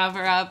 A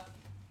cover-up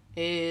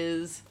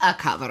is... A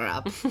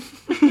cover-up.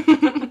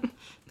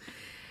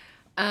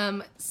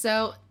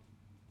 So...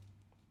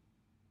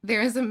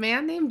 There is a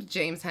man named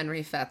James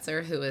Henry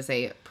Fetzer who is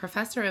a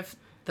professor of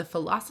the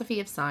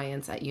philosophy of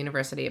science at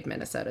University of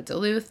Minnesota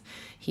Duluth.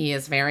 He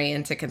is very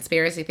into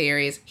conspiracy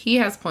theories. He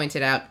has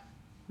pointed out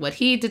what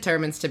he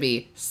determines to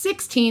be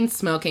 16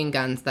 smoking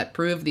guns that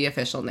prove the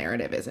official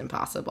narrative is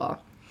impossible.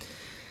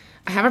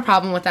 I have a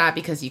problem with that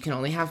because you can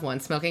only have one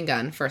smoking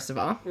gun, first of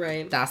all.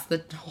 Right. That's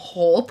the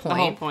whole point.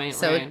 The whole point,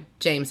 so, right.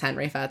 James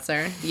Henry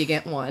Fetzer, you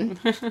get one.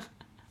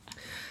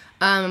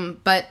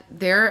 But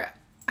there...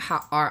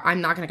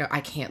 I'm not going to go,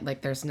 I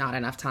can't, there's not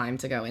enough time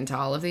to go into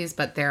all of these,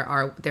 but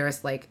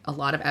there's a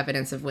lot of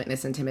evidence of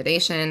witness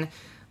intimidation,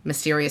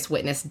 mysterious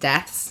witness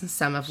deaths,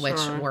 some of which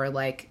were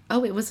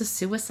oh, it was a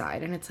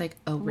suicide. And it's like,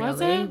 oh,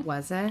 really?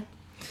 Was it?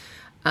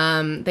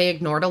 They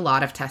ignored a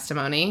lot of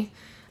testimony.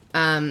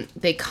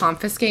 They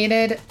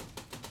confiscated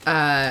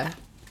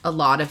a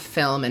lot of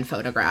film and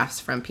photographs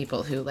from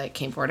people who like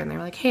came forward and they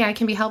were like, hey, I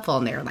can be helpful.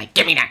 And they were like,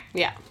 give me that.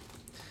 Yeah.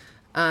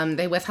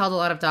 They withheld a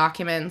lot of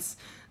documents.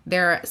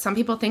 Some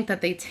people think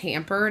that they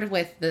tampered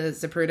with the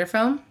Zapruder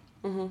film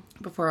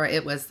before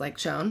it was like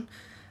shown.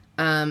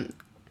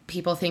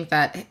 People think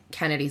that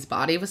Kennedy's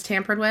body was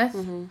tampered with.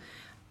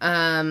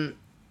 But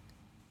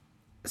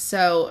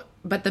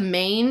the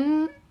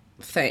main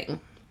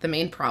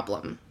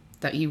problem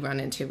that you run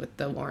into with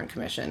the Warren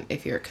Commission,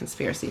 if you're a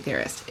conspiracy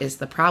theorist, is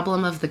the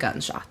problem of the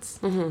gunshots.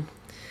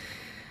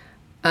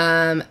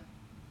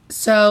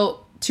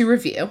 So, to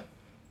review,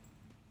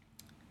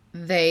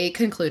 they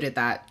concluded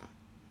that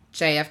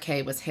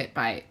JFK was hit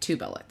by 2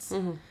 bullets.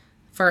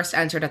 First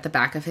entered at the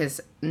back of his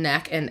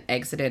neck and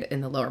exited in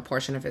the lower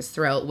portion of his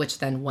throat, which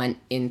then went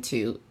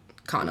into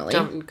Connolly.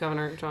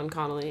 Governor John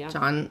Connolly,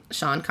 yeah.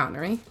 Sean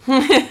Connery.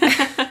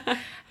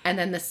 And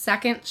then the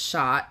second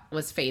shot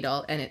was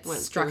fatal, and it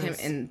struck him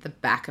in the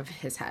back of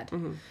his head.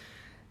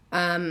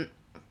 The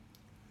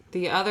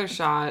other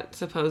shot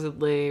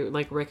supposedly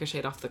like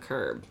ricocheted off the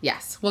curb.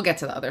 Yes, we'll get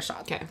to the other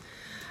shot. Okay.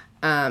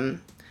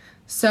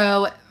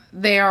 So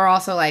they are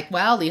also like,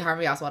 well, Lee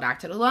Harvey Oswald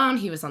acted alone.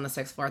 He was on the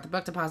 6th floor at the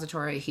book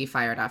depository. He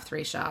fired off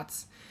 3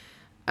 shots.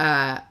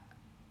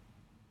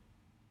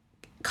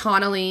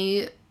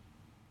 Connolly,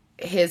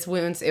 his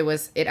wounds,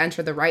 it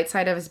entered the right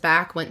side of his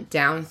back, went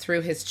down through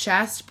his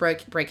chest,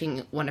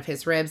 breaking one of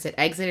his ribs. It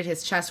exited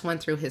his chest,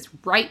 went through his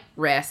right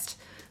wrist,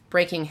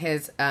 breaking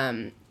his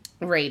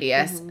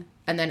radius,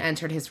 and then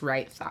entered his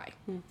right thigh.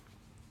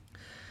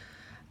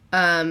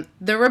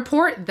 The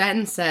report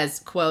then says,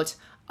 quote,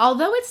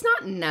 although it's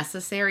not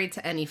necessary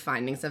to any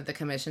findings of the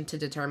commission to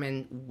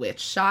determine which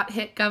shot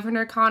hit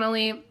Governor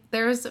Connolly,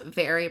 there's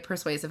very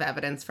persuasive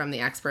evidence from the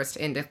experts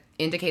to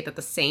indicate that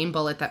the same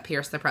bullet that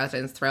pierced the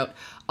president's throat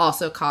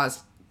also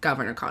caused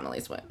Governor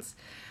Connolly's wounds,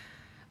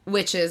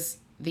 which is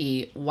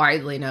the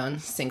widely known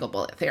single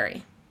bullet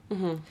theory.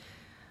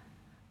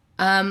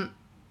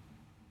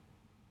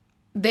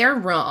 They're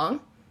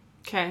wrong.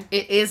 Okay.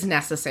 It is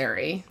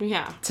necessary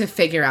Yeah. to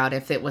figure out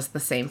if it was the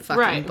same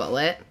fucking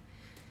bullet.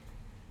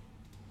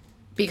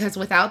 Because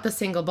without the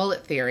single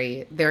bullet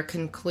theory, their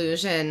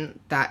conclusion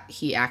that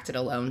he acted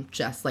alone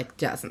just, like,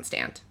 doesn't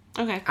stand.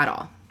 Okay. At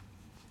all.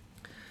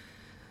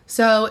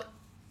 So,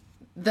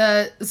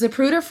 the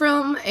Zapruder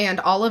film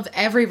and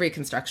every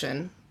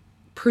reconstruction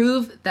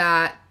prove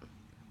that...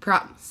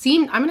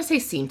 I'm going to say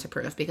seem to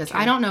prove, because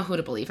I don't know who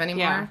to believe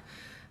anymore.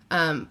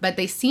 Yeah. But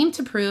they seem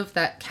to prove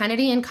that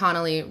Kennedy and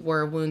Connolly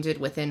were wounded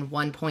within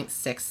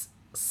 1.6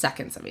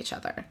 seconds of each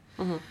other.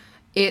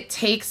 It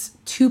takes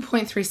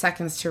 2.3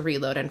 seconds to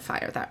reload and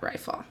fire that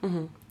rifle.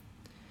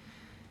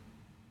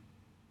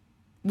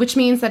 Which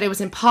means that it was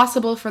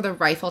impossible for the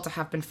rifle to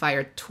have been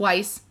fired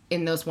twice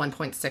in those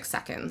 1.6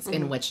 seconds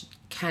in which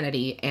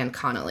Kennedy and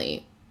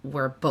Connolly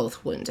were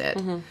both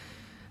wounded.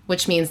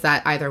 Which means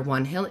that either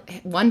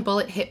one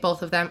bullet hit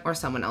both of them or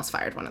someone else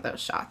fired one of those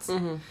shots.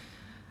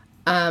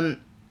 Very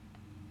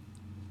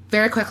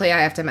quickly,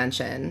 I have to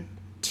mention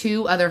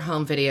 2 other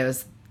home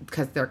videos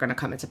because they're going to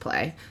come into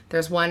play.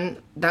 There's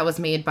one that was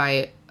made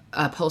by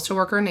a postal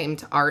worker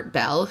named Art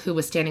Bell, who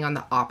was standing on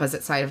the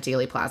opposite side of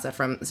Dealey Plaza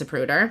from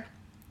Zapruder.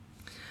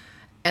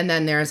 And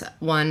then there's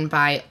one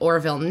by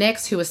Orville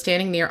Nix, who was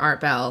standing near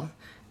Art Bell,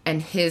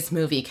 and his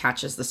movie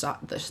catches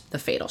the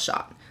fatal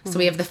shot. So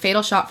we have the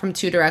fatal shot from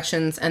 2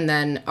 directions, and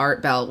then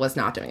Art Bell was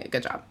not doing a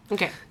good job.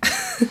 Okay.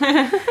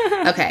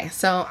 Okay,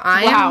 so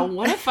Wow,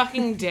 what a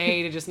fucking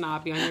day to just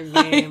not be on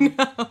your game.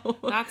 I know.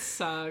 That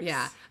sucks.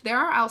 Yeah. There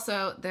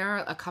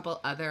are a couple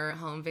other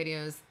home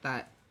videos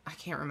that I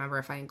can't remember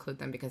if I include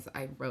them because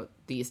I wrote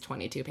these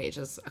 22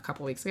 pages a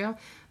couple weeks ago.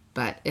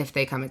 But if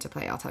they come into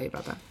play, I'll tell you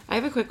about them. I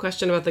have a quick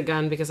question about the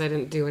gun because I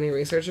didn't do any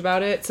research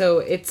about it. So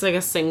it's like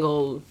a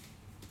single,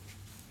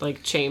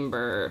 like,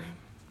 chamber.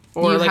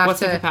 Or, like, what's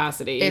the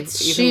capacity?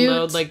 It's you shoot, can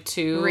load, like,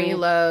 2...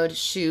 reload,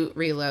 shoot,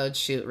 reload,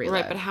 shoot, reload.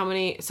 Right, but how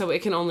many... So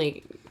it can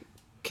only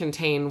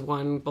contain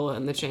 1 bullet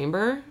in the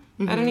chamber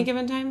at any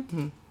given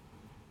time?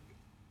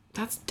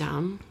 That's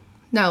dumb.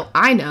 No,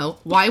 I know.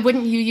 Why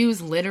wouldn't you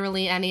use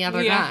literally any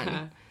other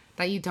gun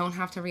that you don't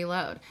have to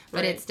reload?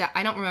 But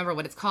I don't remember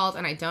what it's called,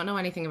 and I don't know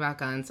anything about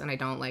guns, and I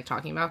don't like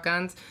talking about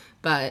guns,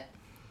 but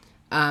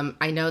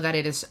I know that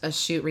it is a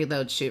shoot,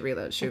 reload, shoot,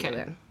 reload, shoot,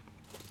 reload.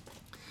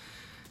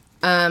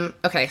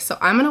 Okay, so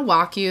I'm going to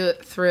walk you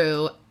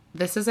through,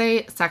 this is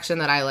a section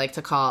that I like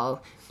to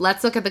call,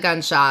 let's look at the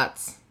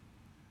gunshots,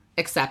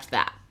 except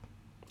that.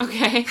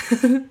 Okay.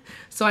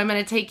 So I'm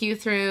going to take you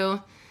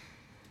through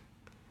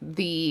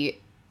the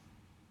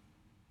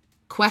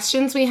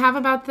questions we have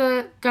about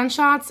the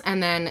gunshots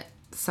and then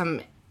some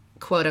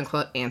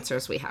quote-unquote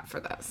answers we have for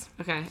those.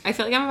 Okay. I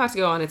feel like I'm about to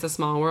go on It's a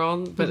Small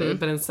World, but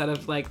instead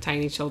of, like,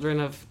 tiny children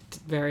of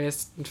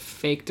various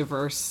fake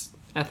diverse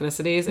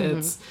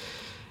ethnicities,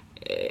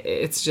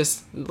 it's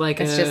just like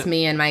It's just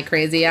me and my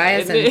crazy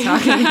eyes and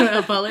talking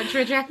about a bullet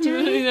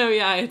trajectory.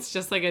 Yeah, it's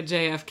just like a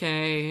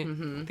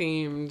JFK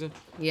themed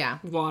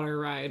water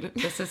ride.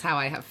 This is how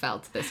I have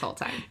felt this whole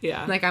time.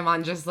 Yeah. Like I'm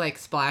on just like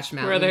Splash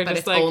Mountain, Where they're but just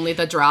it's like, only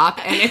the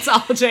drop and it's all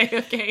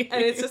JFK.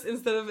 And it's just,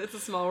 instead of It's a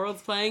Small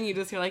World's playing, you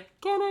just hear like,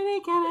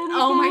 Kennedy,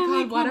 oh my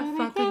god, what a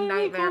fucking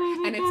nightmare.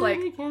 And it's like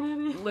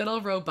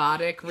little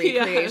robotic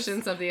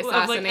recreations of the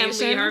assassination. Of like, and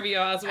Lee Harvey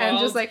Oswald. And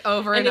just like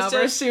over and over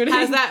just shooting.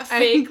 Has that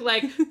fake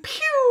like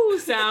pew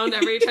sound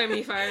every time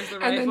he fires the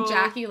rifle. And then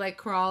Jackie like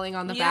crawling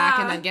on the back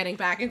and then getting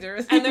back into her.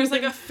 And there's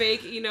like a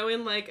fake,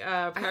 in like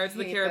Pirates of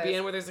the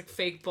Caribbean where there's like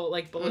fake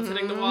bullets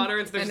hitting the water,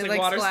 and so there's like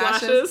water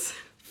splashes.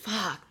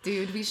 Fuck,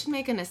 dude, we should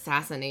make an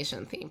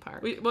assassination theme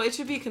park. Well, it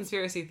should be a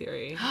conspiracy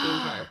theory theme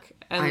park.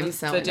 And I'm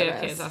so the into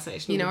JFK this.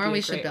 assassination. You know would where be we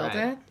a should great build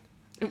ride.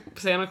 it?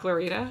 Santa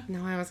Clarita?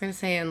 No, I was going to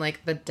say in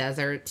like the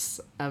deserts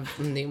of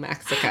New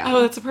Mexico.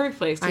 Oh, that's a perfect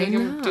place. I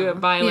can know. do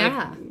it by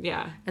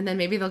And then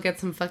maybe they'll get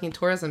some fucking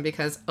tourism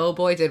because, oh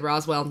boy, did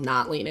Roswell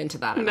not lean into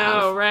that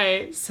enough. No,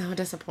 right. So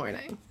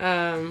disappointing.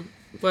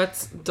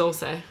 What's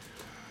Dulce?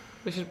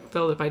 We should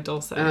build it by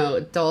Dulce.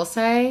 Oh,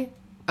 Dulce?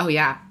 Oh,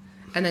 yeah.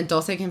 And then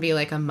Dulce can be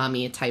like a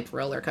mummy type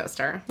roller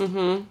coaster.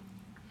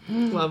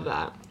 Love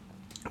that.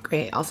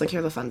 Great. I'll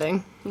secure the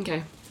funding.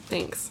 Okay.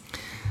 Thanks.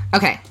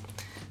 Okay.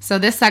 So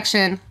this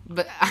section,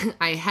 but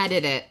I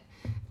headed it,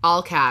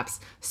 all caps.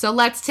 So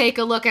let's take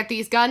a look at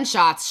these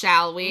gunshots,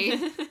 shall we?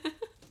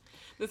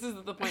 This is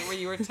the point where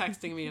you were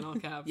texting me in all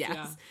caps. Yes.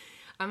 Yeah.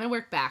 I'm going to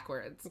work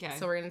backwards. Okay.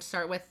 So we're going to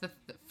start with the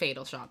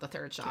fatal shot, the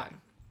third shot. Okay.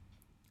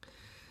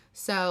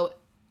 So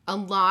a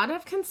lot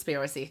of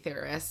conspiracy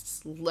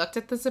theorists looked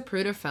at the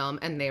Zapruder film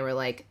and they were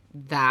like,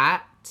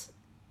 that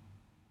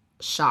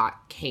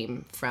shot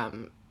came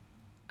from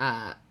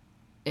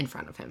in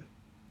front of him.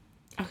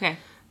 Okay.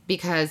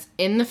 Because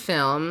in the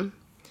film,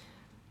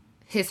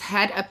 his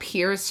head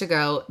appears to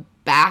go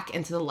back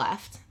into the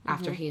left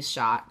after he's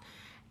shot.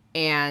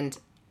 And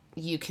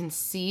you can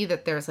see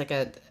that there's like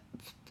a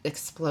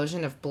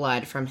explosion of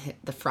blood from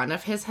the front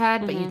of his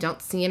head, but you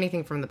don't see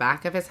anything from the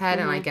back of his head.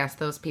 And I guess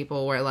those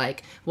people were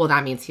like, well,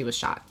 that means he was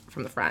shot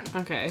from the front.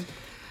 Okay.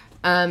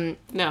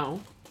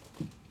 No.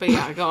 But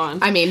yeah, go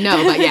on. I mean,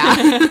 no, but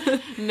yeah.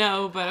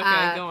 No, but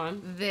okay, go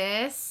on.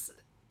 This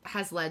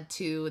has led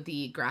to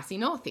the grassy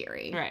knoll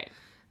theory. Right.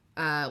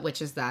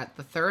 Which is that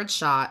the third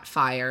shot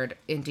fired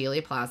in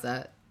Dealey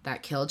Plaza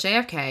that killed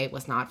JFK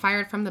was not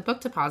fired from the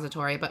book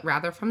depository, but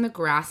rather from the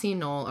grassy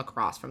knoll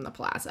across from the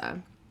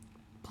plaza.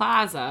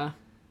 Plaza.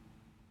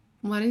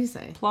 What did you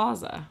say?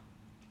 Plaza.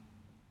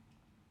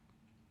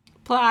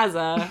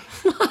 Plaza.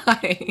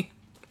 Why?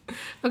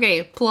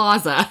 Okay,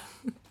 plaza.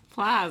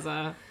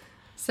 Plaza.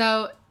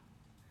 So,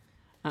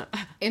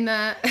 in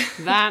the...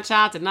 That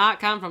shot did not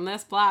come from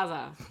this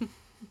plaza.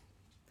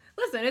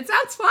 Listen, it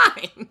sounds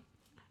fine.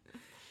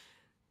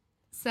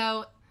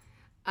 So,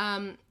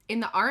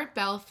 in the Art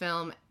Bell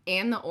film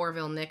and the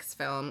Orville Nix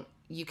film,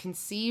 you can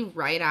see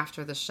right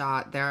after the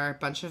shot, there are a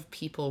bunch of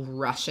people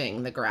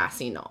rushing the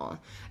grassy knoll.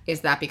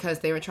 Is that because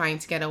they were trying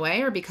to get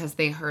away or because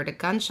they heard a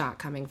gunshot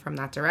coming from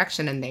that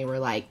direction and they were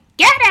like,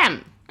 get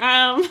him!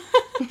 I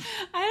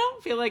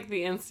don't feel like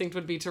the instinct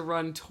would be to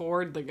run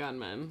toward the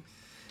gunman.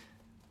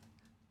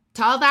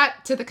 Tell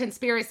that to the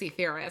conspiracy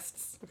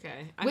theorists.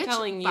 Okay. I'm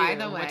telling you, by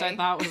the way, which I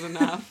thought was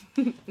enough.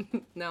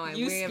 No,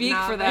 you speak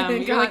for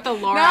them. You're like the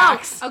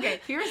Lorax. No. Okay,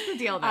 here's the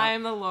deal, though.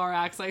 I'm the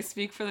Lorax. I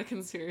speak for the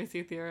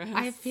conspiracy theorists.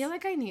 I feel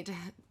like I need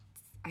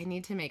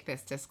to make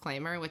this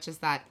disclaimer, which is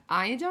that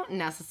I don't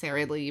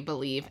necessarily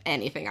believe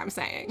anything I'm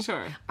saying.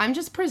 Sure. I'm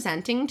just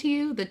presenting to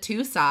you the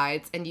two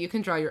sides, and you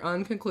can draw your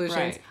own conclusions.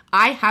 Right.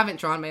 I haven't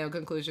drawn my own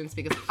conclusions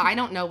because I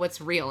don't know what's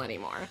real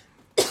anymore.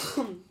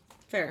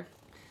 Fair.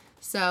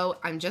 So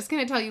I'm just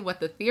going to tell you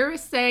what the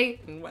theorists say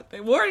and what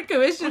the Warren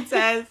Commission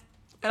says.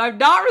 And I'm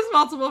not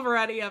responsible for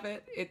any of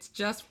it. It's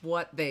just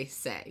what they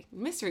say.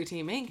 Mystery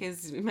Team Inc.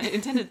 is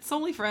intended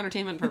solely for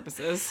entertainment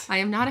purposes. I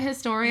am not a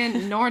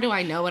historian, nor do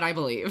I know what I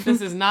believe. This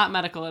is not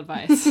medical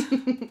advice.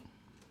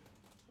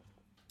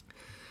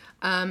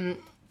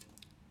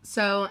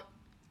 So,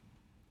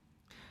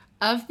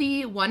 of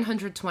the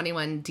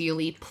 121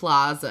 Dealey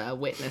Plaza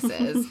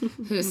witnesses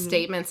whose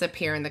statements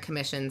appear in the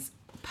commission's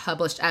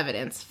published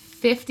evidence,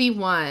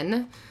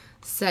 51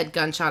 said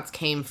gunshots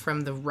came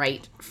from the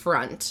right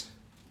front,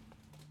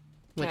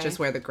 which is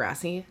where the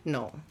grassy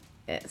knoll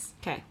is.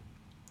 Okay.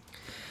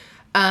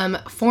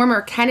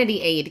 Former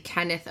Kennedy aide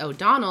Kenneth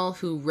O'Donnell,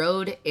 who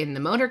rode in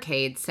the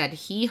motorcade, said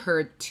he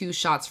heard 2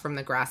 shots from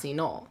the grassy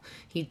knoll.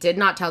 He did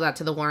not tell that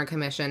to the Warren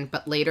Commission,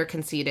 but later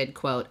conceded,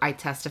 quote, I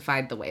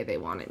testified the way they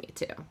wanted me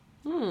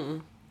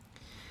to.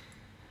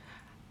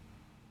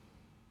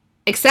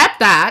 Except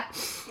that...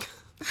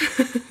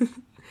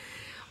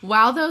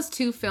 While those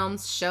 2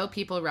 films show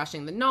people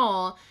rushing the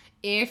knoll,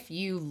 if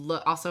you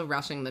look, also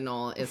rushing the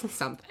knoll is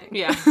something.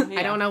 Yeah.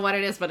 I don't know what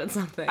it is, but it's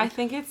something. I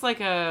think it's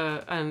like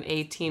an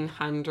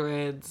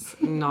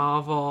 1800s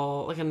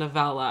novel, like a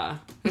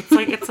novella. It's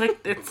like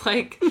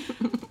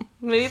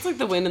maybe it's like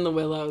The Wind in the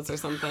Willows or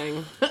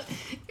something.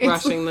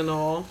 rushing the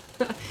knoll.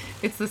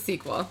 It's the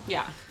sequel.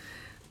 Yeah.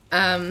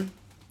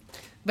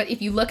 But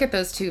if you look at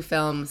those two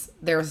films,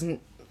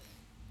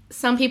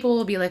 some people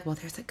will be like, well,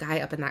 there's a guy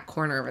up in that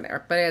corner over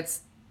there. But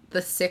it's the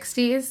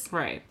 60s.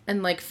 Right.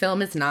 And, like,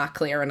 film is not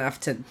clear enough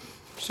to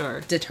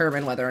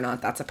determine whether or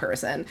not that's a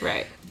person.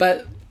 Right.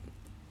 But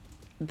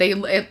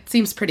it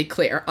seems pretty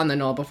clear on the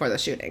knoll before the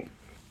shooting.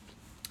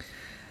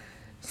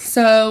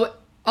 So,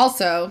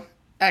 also,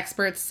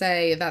 experts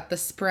say that the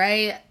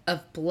spray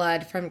of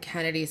blood from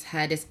Kennedy's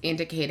head is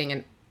indicating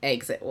an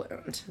exit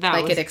wound.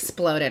 It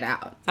exploded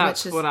out.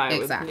 That's which is, what I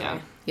would... Exactly.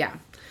 Yeah.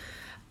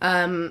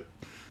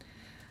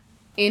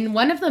 In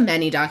one of the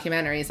many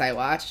documentaries I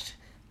watched,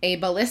 a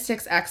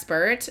ballistics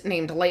expert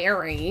named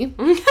Larry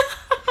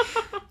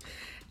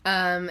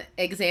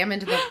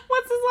examined the...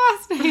 What's his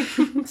last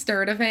name?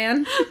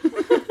 Sturtevant.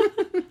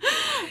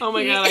 Oh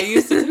my god, I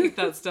used to take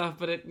that stuff,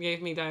 but it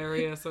gave me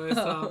diarrhea, so I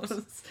stopped.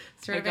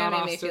 Sturtevant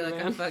made me feel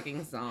like a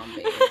fucking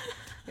zombie.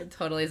 It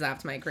totally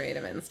zapped my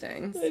creative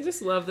instincts. I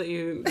just love that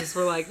you just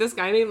were like, this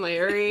guy named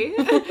Larry.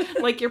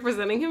 Like, you're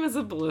presenting him as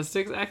a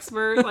ballistics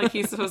expert. Like,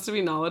 he's supposed to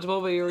be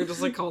knowledgeable, but you were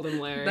just, like, called him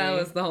Larry. That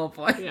was the whole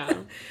point.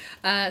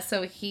 Yeah.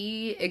 So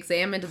he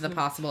examined the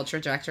possible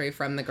trajectory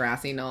from the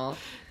grassy knoll.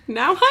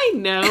 Now I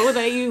know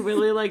that you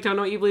really, like, don't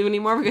know what you believe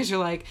anymore because you're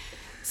like,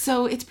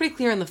 so it's pretty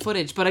clear in the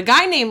footage, but a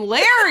guy named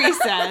Larry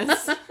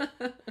says...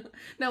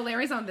 No,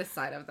 Larry's on this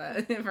side of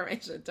the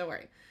information. Don't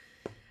worry.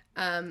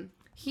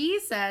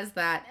 He says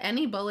that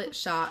any bullet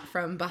shot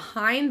from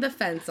behind the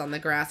fence on the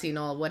grassy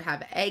knoll would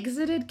have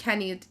exited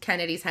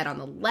Kennedy's head on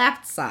the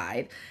left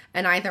side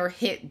and either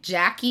hit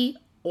Jackie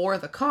or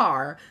the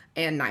car,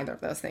 and neither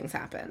of those things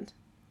happened.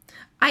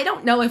 I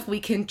don't know if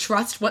we can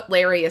trust what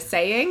Larry is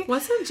saying.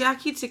 Wasn't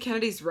Jackie to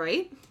Kennedy's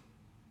right?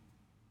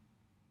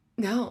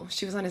 No,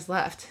 she was on his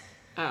left.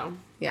 Oh.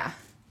 Yeah.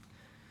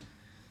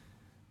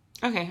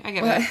 Okay, I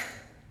get it.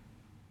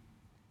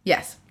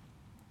 Yes.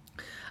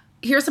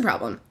 Here's the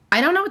problem. I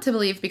don't know what to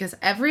believe because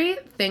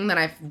everything that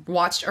I've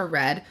watched or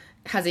read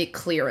has a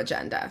clear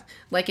agenda.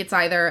 Like, it's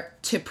either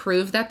to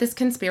prove that this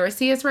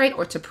conspiracy is right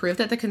or to prove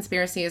that the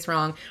conspiracy is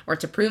wrong or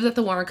to prove that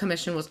the Warren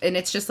Commission was... And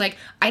it's just like,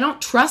 I don't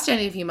trust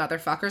any of you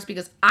motherfuckers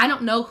because I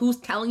don't know who's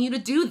telling you to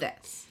do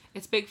this.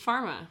 It's Big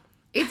Pharma.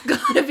 It's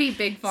gotta be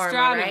Big Pharma,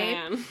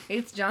 Stradaman. right?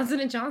 It's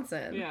Johnson &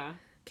 Johnson. Yeah.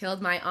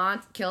 Killed my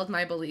aunt, killed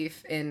my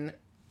belief in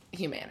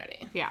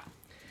humanity. Yeah.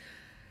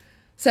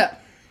 So,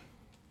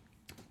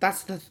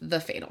 that's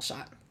the fatal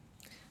shot.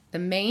 The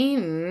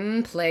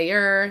main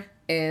player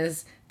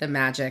is the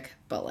magic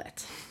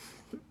bullet.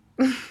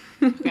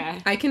 Okay.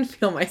 I can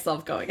feel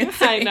myself going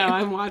insane. I know.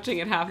 I'm watching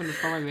it happen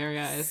before my very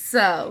eyes.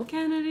 So.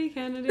 Kennedy.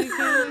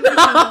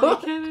 No.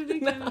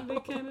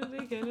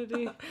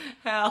 Kennedy.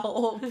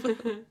 Help.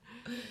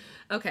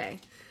 Okay.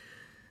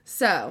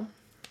 So,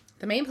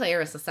 the main player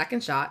is the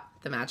second shot,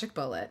 the magic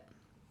bullet.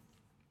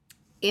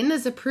 In the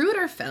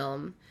Zapruder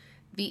film,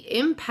 the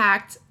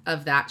impact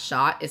of that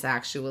shot is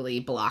actually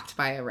blocked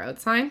by a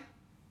road sign.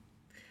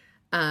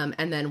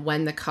 And then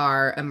when the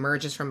car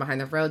emerges from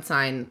behind the road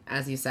sign,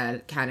 as you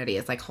said, Kennedy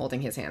is like holding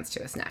his hands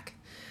to his neck.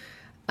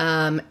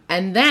 And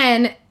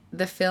then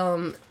the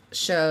film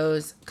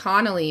shows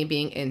Connolly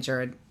being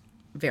injured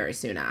very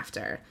soon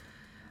after.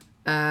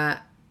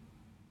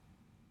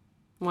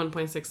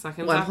 1.6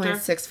 seconds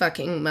 1.6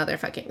 fucking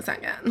motherfucking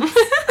seconds.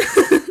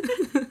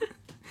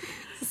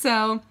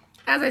 So,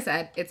 as I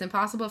said, it's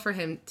impossible for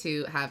him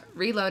to have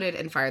reloaded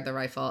and fired the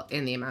rifle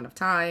in the amount of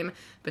time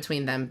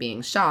between them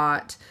being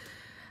shot.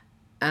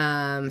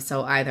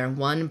 So either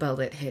one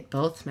bullet hit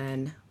both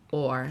men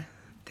or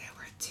there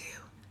were two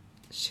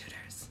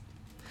shooters.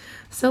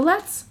 So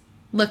let's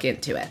look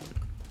into it.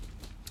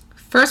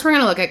 First, we're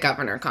going to look at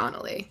Governor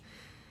Connolly,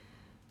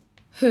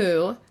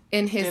 who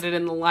in his... Did it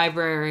in the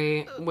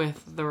library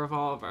with the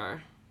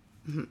revolver.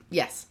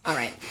 Yes. All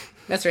right.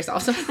 That's very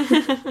awesome.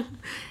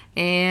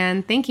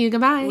 And thank you.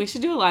 Goodbye. We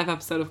should do a live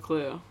episode of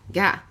Clue.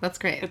 Yeah, that's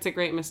great. It's a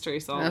great mystery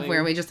solving. Of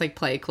where we just like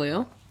play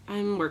Clue.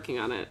 I'm working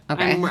on it.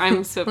 Okay.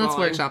 I'm so Let's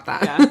workshop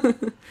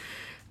that.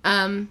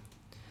 Yeah.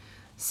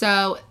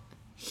 So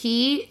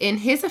he, in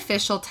his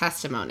official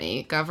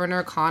testimony,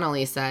 Governor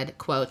Connolly said,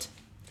 quote,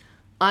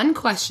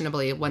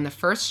 "Unquestionably, when the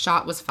first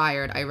shot was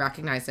fired, I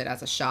recognized it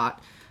as a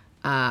shot.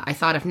 I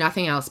thought of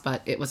nothing else,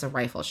 but it was a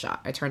rifle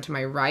shot. I turned to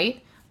my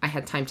right. I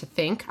had time to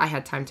think. I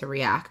had time to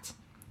react.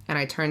 And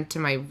I turned to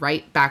my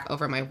right back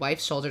over my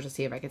wife's shoulder to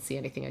see if I could see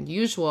anything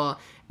unusual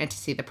and to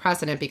see the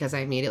president because I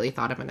immediately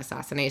thought of an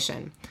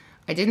assassination.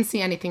 I didn't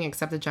see anything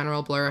except the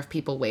general blur of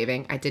people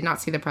waving. I did not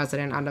see the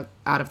president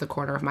out of the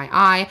corner of my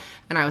eye,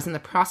 and I was in the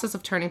process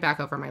of turning back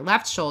over my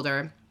left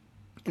shoulder.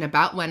 And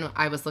about when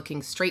I was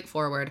looking straight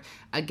forward,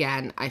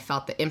 again, I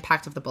felt the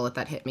impact of the bullet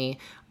that hit me.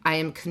 I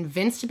am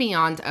convinced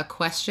beyond a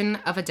question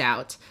of a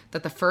doubt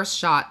that the first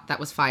shot that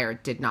was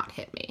fired did not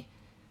hit me.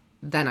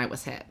 Then I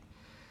was hit."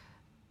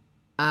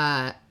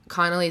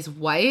 Connolly's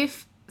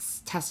wife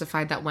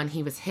testified that when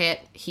he was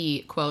hit,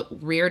 he, quote,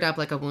 reared up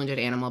like a wounded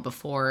animal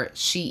before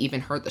she even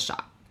heard the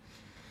shot.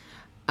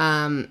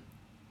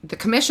 The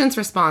commission's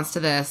response to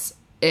this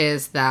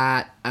is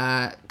that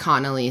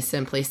Connolly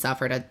simply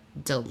suffered a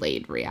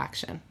delayed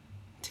reaction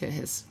to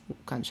his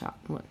gunshot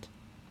wound.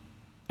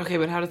 Okay,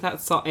 but how does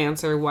that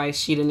answer why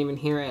she didn't even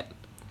hear it?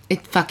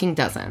 It fucking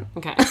doesn't.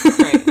 Okay,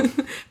 great.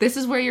 This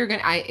is where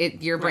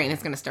your brain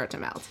is gonna start to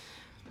melt.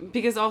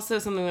 Because also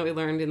something that we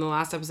learned in the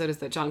last episode is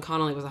that John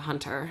Connolly was a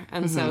hunter.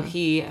 And so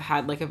he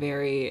had, like, a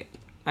very,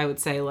 I would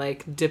say,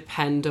 like,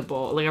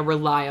 dependable, like, a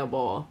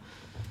reliable...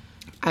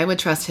 I would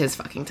trust his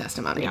fucking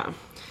testimony. Yeah.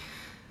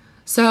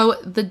 So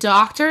the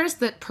doctors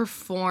that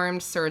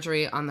performed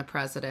surgery on the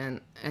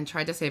president and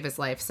tried to save his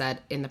life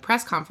said in the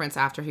press conference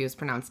after he was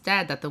pronounced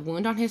dead that the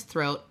wound on his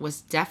throat was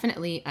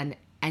definitely an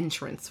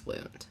entrance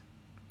wound.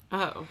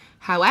 Oh.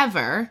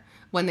 However,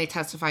 when they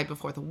testified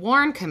before the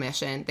Warren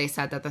Commission, they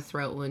said that the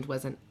throat wound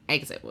was an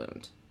exit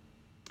wound.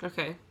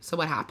 Okay. So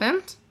what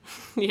happened?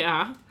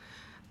 Yeah.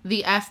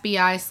 The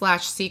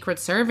FBI/Secret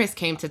Service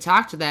came to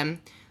talk to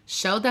them,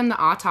 showed them the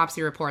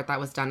autopsy report that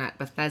was done at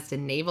Bethesda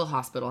Naval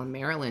Hospital in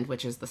Maryland,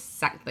 which is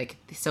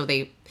so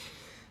they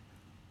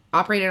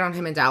operated on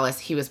him in Dallas.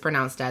 He was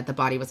pronounced dead. The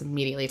body was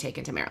immediately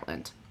taken to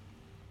Maryland.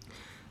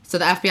 So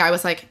the FBI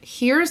was like,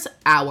 here's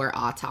our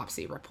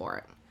autopsy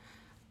report.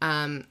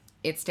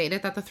 It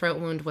stated that the throat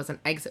wound was an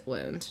exit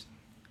wound.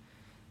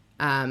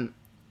 When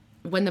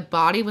the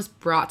body was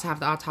brought to have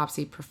the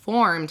autopsy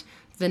performed,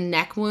 the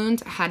neck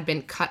wound had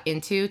been cut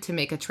into to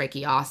make a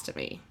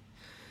tracheostomy.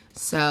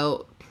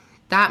 So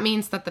that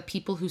means that the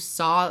people who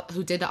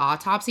did the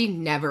autopsy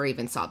never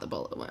even saw the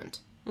bullet wound.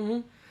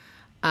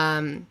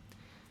 Mm-hmm.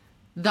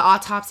 The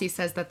autopsy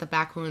says that the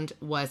back wound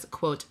was,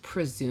 quote,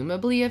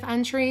 presumably of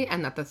entry,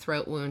 and that the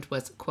throat wound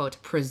was, quote,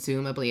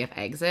 presumably of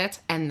exit.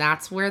 And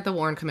that's where the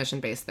Warren Commission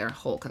based their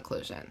whole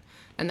conclusion.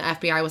 And the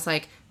FBI was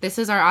like, this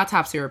is our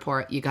autopsy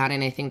report. You got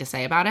anything to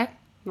say about it?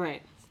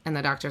 Right. And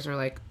the doctors were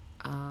like,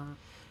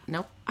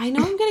 nope. I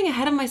know I'm getting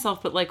ahead of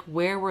myself, but, like,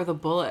 where were the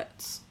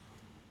bullets?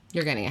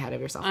 You're getting ahead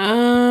of yourself.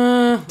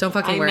 Don't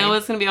fucking worry. I know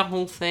it's going to be a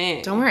whole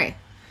thing. Don't worry.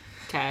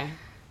 Okay.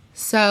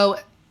 So,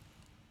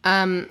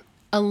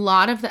 a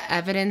lot of the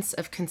evidence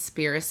of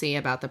conspiracy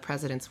about the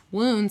president's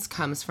wounds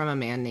comes from a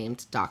man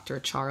named Dr.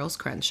 Charles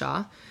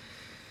Crenshaw,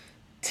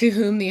 to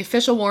whom the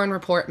official Warren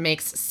report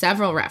makes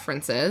several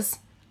references.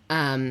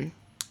 And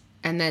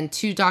then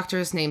two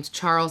doctors named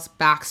Charles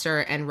Baxter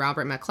and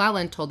Robert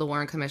McClellan told the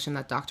Warren Commission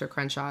that Dr.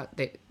 Crenshaw,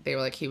 they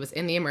were like, he was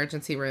in the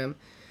emergency room.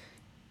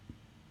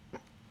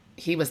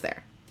 He was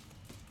there.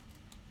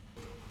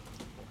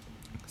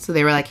 So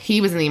they were like,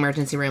 he was in the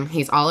emergency room.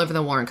 He's all over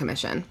the Warren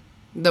Commission,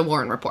 the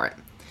Warren report.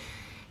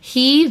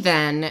 He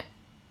then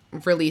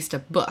released a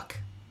book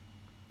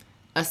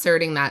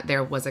asserting that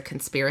there was a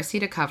conspiracy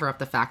to cover up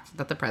the fact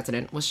that the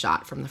president was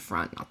shot from the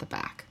front, not the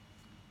back.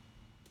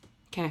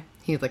 Okay.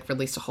 He, like,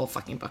 released a whole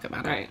fucking book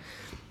about it. Right.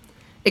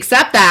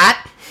 Except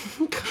that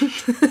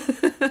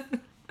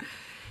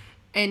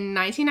in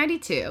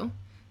 1992,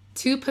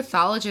 two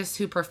pathologists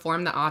who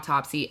performed the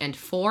autopsy and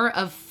 4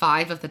 of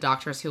 5 of the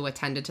doctors who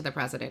attended to the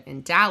president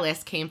in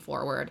Dallas came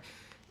forward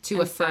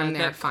to affirm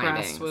their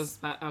findings.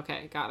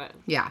 Okay, got it.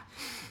 Yeah.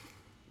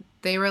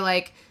 They were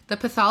like, the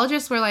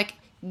pathologists were like,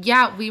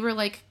 yeah, we were,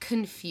 like,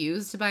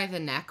 confused by the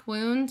neck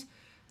wound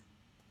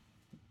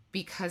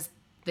because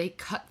they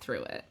cut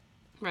through it.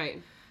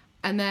 Right.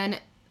 And then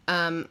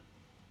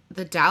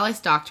the Dallas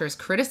doctors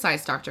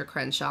criticized Dr.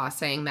 Crenshaw,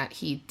 saying that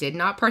he did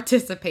not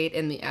participate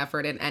in the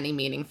effort in any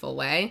meaningful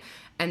way,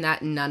 and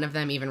that none of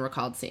them even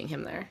recalled seeing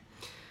him there.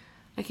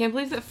 I can't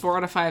believe that 4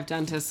 out of 5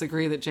 dentists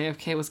agree that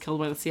JFK was killed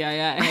by the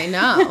CIA. I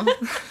know.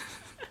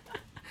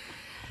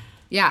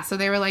 Yeah, so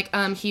they were like,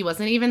 he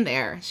wasn't even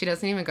there. She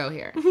doesn't even go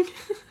here.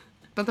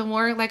 But the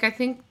Warren, like, I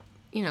think,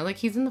 you know, like,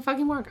 he's in the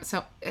fucking Warren.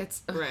 So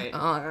it's... Right.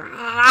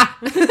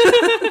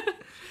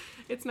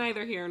 It's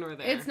neither here nor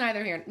there. It's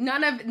neither here.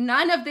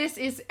 None of this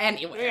is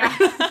anywhere.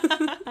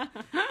 Yeah.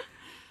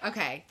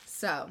 Okay,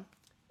 so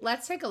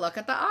let's take a look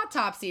at the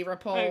autopsy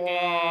report.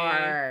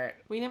 Okay.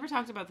 We never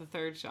talked about the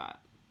third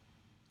shot.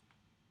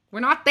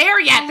 We're not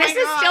there yet. Oh this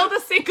is God. still the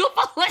single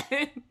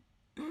bullet.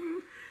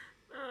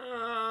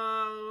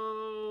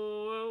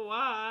 Oh,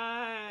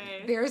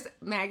 why? There's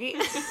Maggie.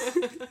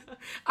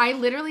 I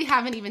literally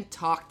haven't even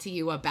talked to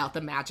you about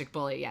the magic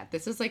bullet yet.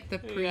 This is like the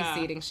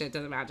preceding shit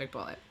to the magic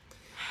bullet.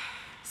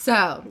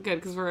 So good,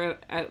 because we're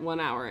at 1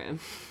 hour in.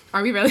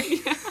 Are we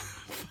really? Yeah.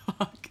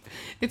 Fuck.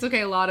 It's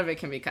okay. A lot of it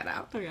can be cut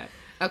out. Okay.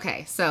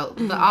 Okay, so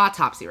the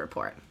autopsy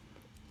report.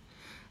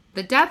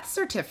 The death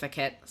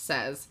certificate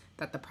says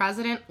that the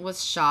president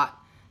was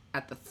shot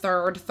at the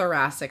 3rd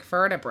thoracic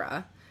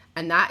vertebra,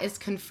 and that is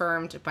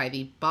confirmed by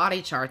the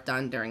body chart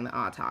done during the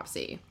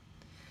autopsy.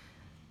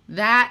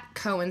 That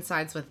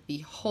coincides with the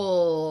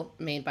hole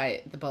made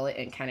by the bullet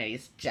in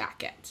Kennedy's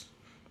jacket.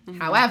 Mm-hmm.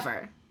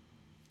 However,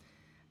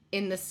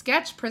 in the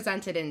sketch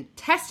presented in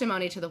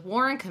testimony to the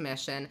Warren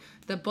Commission,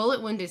 the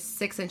bullet wound is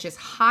 6 inches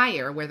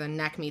higher where the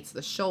neck meets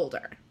the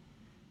shoulder.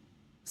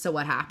 So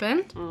what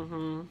happened?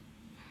 Mm-hmm.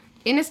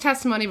 In his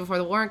testimony before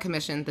the Warren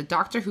Commission, the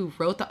doctor who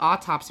wrote the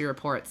autopsy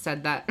report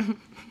said that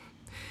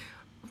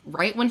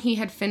right when he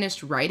had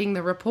finished writing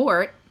the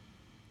report,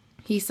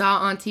 He saw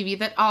on TV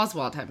that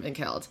Oswald had been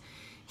killed.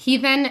 He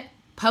then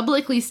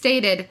publicly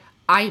stated,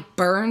 I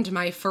burned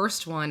my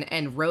first one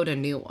and wrote a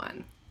new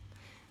one.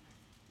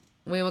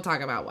 We will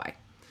talk about why.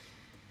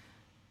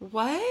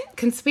 What?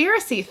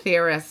 Conspiracy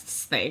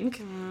theorists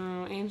think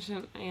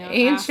Ancient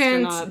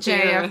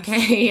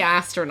JFK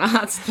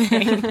astronauts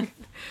think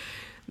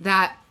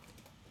that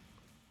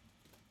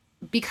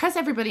because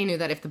everybody knew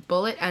that if the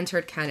bullet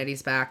entered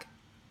Kennedy's back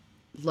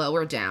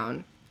lower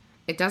down,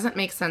 it doesn't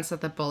make sense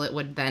that the bullet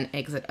would then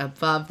exit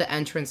above the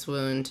entrance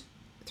wound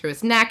through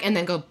his neck and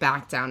then go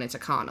back down into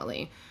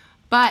Connolly.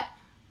 But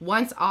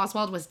once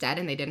Oswald was dead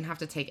and they didn't have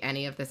to take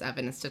any of this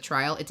evidence to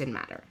trial, it didn't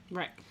matter.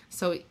 Right.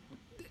 So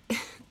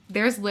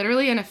there's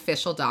literally an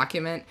official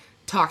document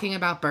talking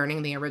about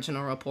burning the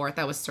original report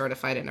that was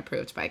certified and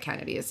approved by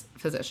Kennedy's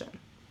physician.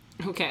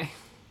 Okay.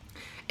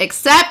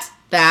 Except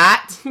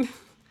that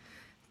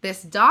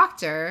this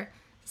doctor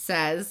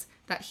says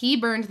that he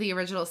burned the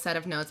original set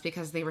of notes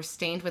because they were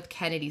stained with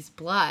Kennedy's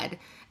blood,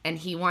 and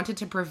he wanted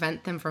to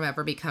prevent them from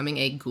ever becoming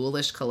a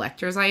ghoulish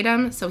collector's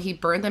item. So he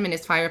burned them in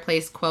his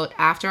fireplace, quote,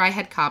 after I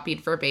had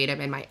copied verbatim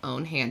in my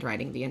own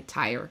handwriting the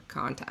entire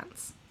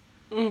contents.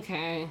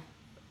 Okay.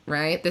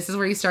 Right? This is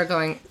where you start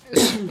going,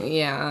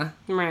 yeah.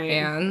 Right.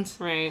 And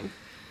right.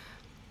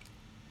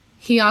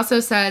 He also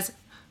says,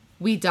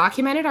 we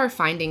documented our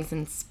findings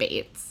in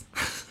spades.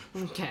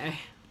 Okay.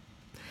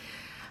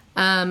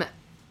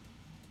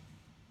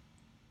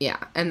 Yeah,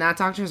 and that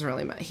doctor's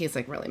really mad. He's,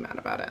 like, really mad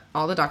about it.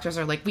 All the doctors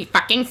are like, we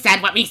fucking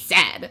said what we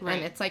said. Right.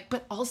 And it's like,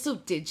 but also,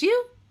 did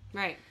you?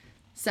 Right.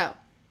 So,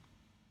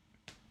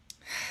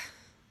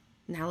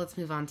 now let's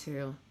move on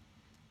to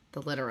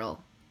the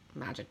literal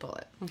magic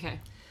bullet. Okay.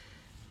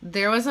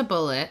 There was a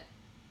bullet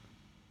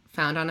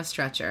found on a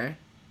stretcher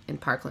in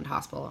Parkland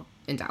Hospital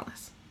in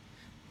Dallas.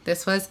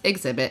 This was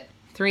Exhibit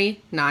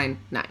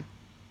 399.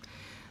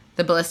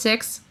 The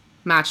ballistics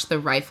matched the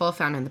rifle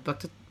found in the book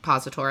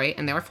depository,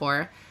 and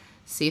therefore,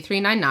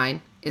 C399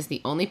 is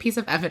the only piece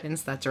of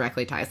evidence that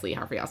directly ties Lee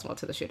Harvey Oswald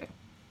to the shooting.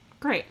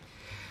 Great.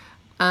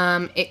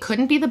 It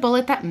couldn't be the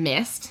bullet that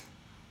missed,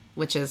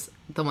 which is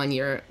the one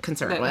you're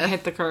concerned That with.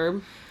 hit the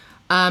curb.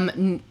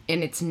 And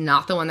it's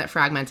not the one that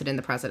fragmented in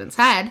the president's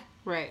head.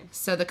 Right.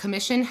 So the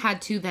commission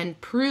had to then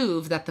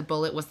prove that the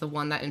bullet was the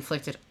one that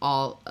inflicted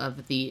all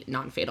of the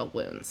non-fatal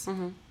wounds.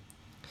 Mm-hmm.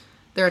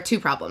 There are two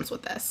problems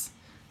with this.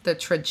 The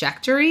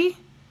trajectory,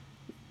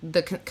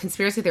 the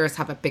conspiracy theorists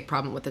have a big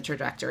problem with the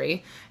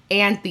trajectory,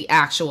 and the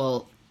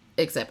actual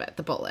exhibit,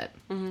 the bullet.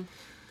 Mm-hmm.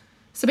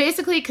 So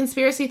basically,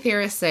 conspiracy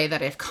theorists say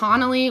that if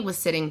Connolly was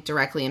sitting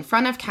directly in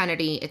front of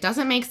Kennedy, it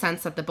doesn't make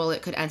sense that the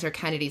bullet could enter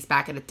Kennedy's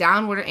back at a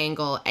downward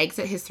angle,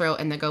 exit his throat,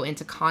 and then go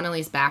into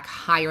Connolly's back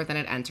higher than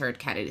it entered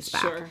Kennedy's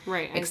back. Sure,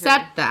 right.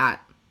 Except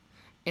that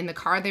in the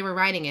car they were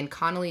riding in,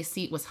 Connolly's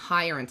seat was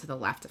higher and to the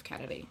left of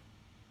Kennedy.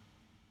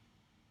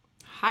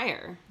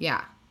 Higher?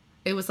 Yeah.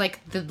 It was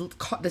like the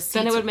seats.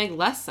 Then it would make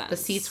less sense. The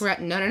seats were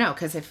at, no,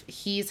 because if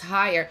he's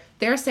higher,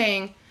 they're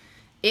saying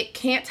it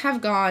can't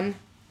have gone.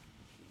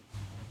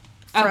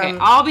 Okay,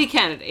 I'll be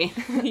Kennedy.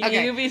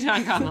 Okay. You be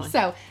John Connolly.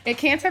 So, it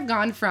can't have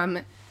gone from,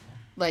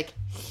 like,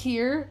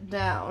 here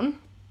down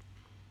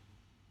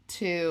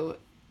to...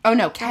 Oh,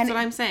 no, That's what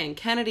I'm saying.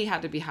 Kennedy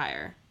had to be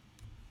higher.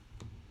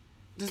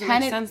 Does it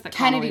make sense that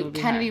Connolly would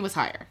be Kennedy higher? was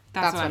higher.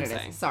 That's what what I'm it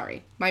saying. is.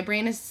 Sorry. My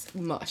brain is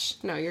mush.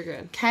 No, you're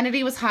good.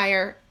 Kennedy was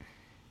higher.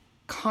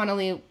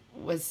 Connolly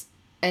was...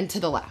 And to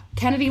the left.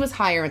 Kennedy was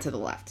higher and to the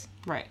left.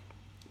 Right.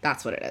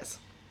 That's what it is.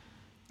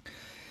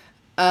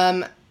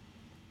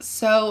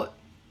 So...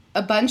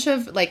 A bunch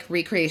of, like,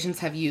 recreations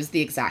have used the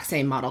exact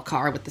same model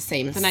car with the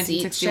same seat. The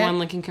 1961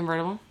 Lincoln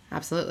convertible?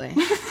 Absolutely.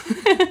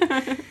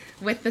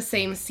 With the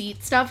same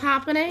seat stuff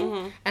happening.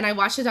 Mm-hmm. And I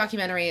watched a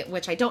documentary,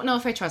 which I don't know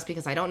if I trust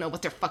because I don't know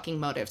what their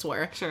fucking motives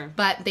were. Sure.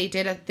 But they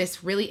did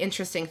this really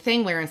interesting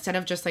thing where instead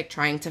of just, like,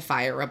 trying to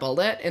fire a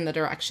bullet in the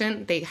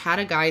direction, they had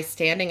a guy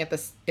standing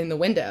in the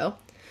window,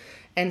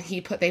 and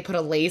they put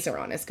a laser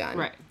on his gun.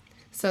 Right.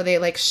 So they,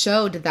 like,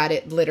 showed that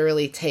it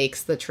literally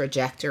takes the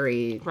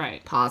trajectory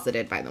right.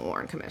 posited by the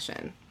Warren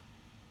Commission.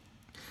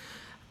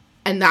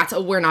 And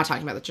we're not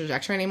talking about the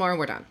trajectory anymore.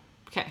 We're done.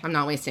 Okay. I'm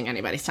not wasting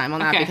anybody's time on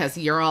that because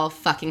you're all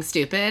fucking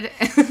stupid.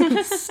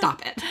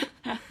 Stop it.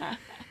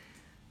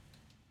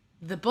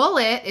 The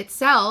bullet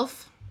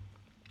itself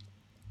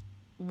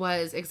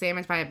was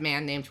examined by a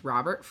man named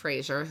Robert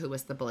Frazier, who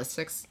was the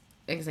ballistics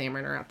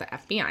examiner at the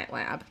FBI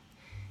lab.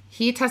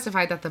 He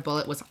testified that the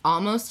bullet was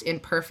almost in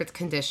perfect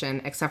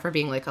condition, except for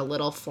being, like, a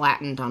little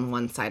flattened on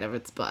one side of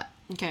its butt.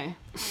 Okay.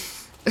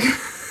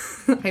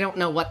 I don't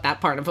know what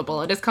that part of a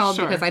bullet is called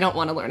because I don't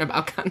want to learn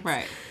about guns.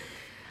 Right.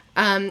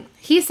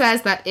 He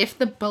says that if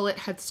the bullet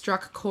had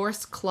struck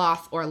coarse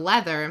cloth or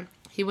leather,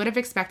 he would have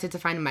expected to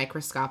find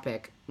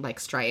microscopic, like,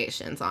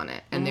 striations on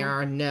it. And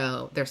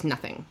there's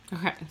nothing.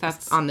 Okay.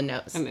 That's on the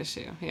nose. An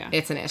issue, yeah.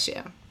 It's an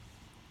issue.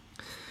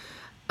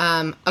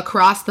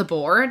 Across the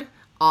board...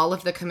 All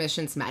of the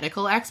commission's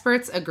medical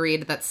experts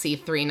agreed that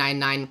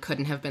C399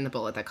 couldn't have been the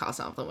bullet that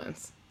caused all of the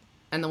wounds.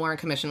 And the Warren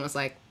Commission was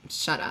like,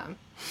 shut up.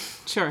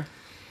 Sure.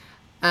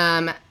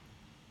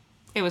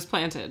 It was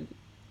planted.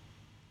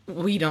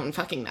 We don't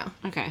fucking know.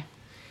 Okay.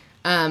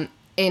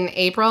 In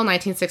April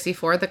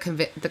 1964,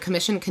 the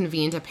commission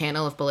convened a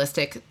panel of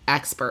ballistic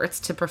experts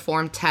to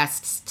perform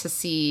tests to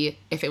see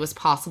if it was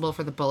possible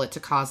for the bullet to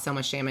cause so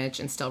much damage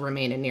and still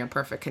remain in near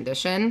perfect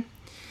condition.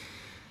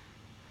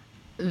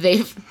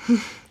 They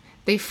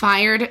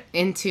fired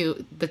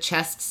into the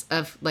chests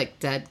of like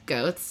dead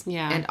goats,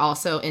 and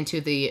also into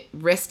the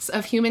wrists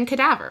of human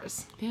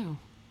cadavers. Ew.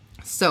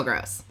 So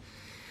gross.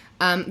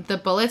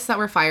 The bullets that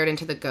were fired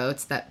into the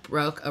goats that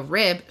broke a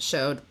rib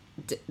showed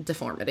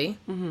deformity.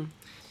 Mm-hmm.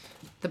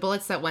 The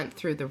bullets that went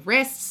through the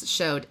wrists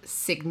showed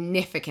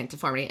significant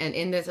deformity. And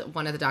in this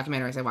one of the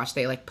documentaries I watched,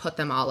 they like put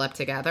them all up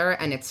together,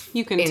 and it's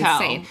insane.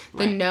 Tell.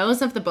 The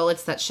nose of the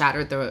bullets that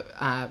shattered the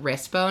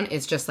wrist bone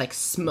is just like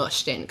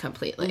smushed in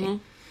completely.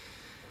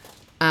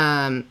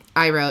 Mm-hmm.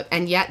 I wrote,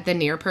 and yet the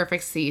near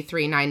perfect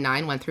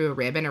C399 went through a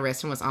rib and a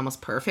wrist and was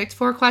almost perfect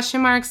for ?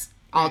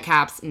 All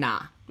caps,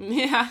 nah.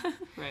 Yeah.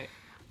 Right.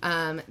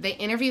 They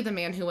interviewed the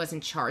man who was in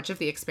charge of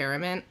the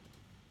experiment.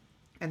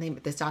 And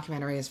this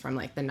documentary is from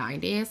like the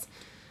 90s.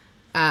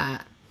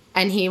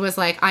 And he was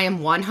like, I am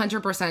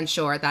 100%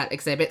 sure that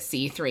exhibit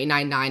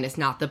C399 is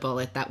not the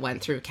bullet that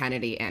went through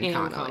Kennedy and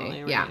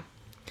Connolly. Right. Yeah.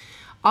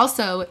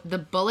 Also, the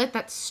bullet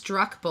that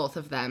struck both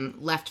of them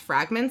left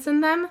fragments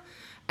in them,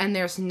 and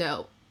there's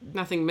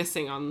nothing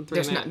missing on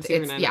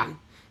 399.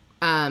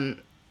 Yeah.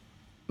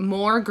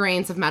 More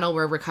grains of metal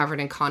were recovered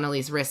in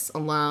Connolly's wrists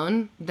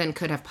alone than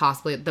could have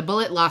possibly. The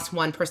bullet lost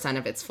 1%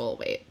 of its full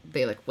weight.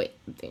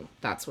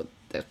 That's what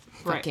the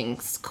fucking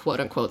quote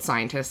unquote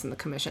scientists in the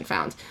commission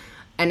found.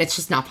 And it's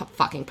just not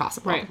fucking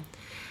possible. Right.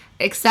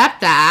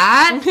 Except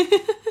that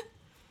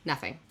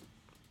nothing.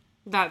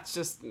 That's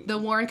just... The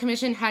Warren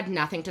Commission had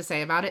nothing to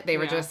say about it. They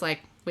were just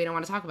like, we don't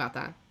want to talk about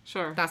that.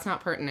 Sure. That's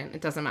not pertinent.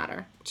 It doesn't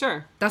matter.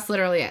 Sure. That's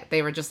literally it.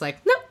 They were just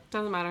like, nope.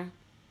 Doesn't matter.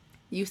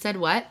 You said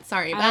what?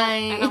 Sorry,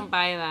 bye. I don't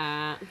buy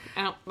that.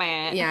 I don't buy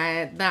it.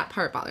 Yeah, that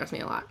part bothers me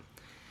a lot.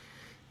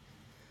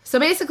 So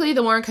basically,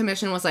 the Warren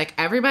Commission was like,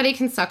 everybody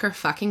can suck her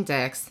fucking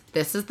dicks.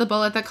 This is the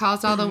bullet that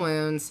caused all the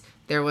wounds.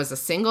 There was a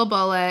single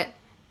bullet.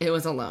 It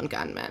was a lone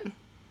gunman.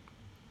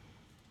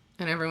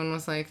 And everyone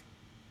was like,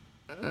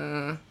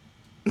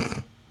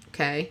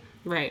 okay.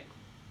 Right.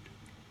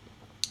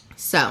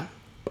 So,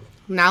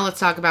 now let's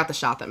talk about the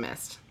shot that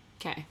missed.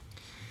 Okay.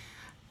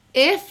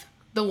 If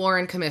the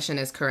Warren Commission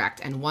is correct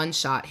and one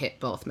shot hit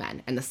both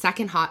men and the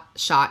second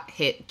shot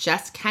hit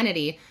just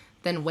Kennedy,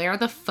 then where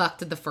the fuck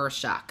did the first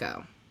shot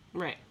go?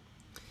 Right.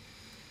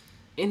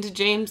 Into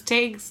James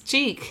Tagg's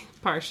cheek,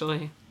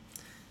 partially.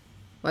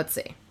 Let's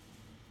see.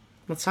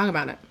 Let's talk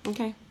about it.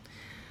 Okay.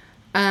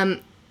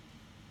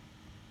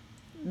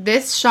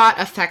 This shot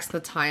affects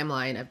the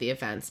timeline of the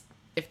events.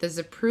 If the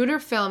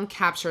Zapruder film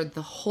captured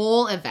the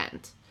whole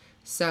event,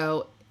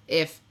 so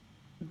if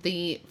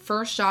the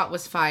first shot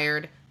was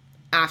fired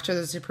after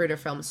the Zapruder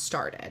film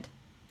started,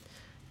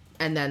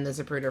 and then the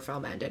Zapruder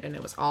film ended, and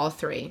it was all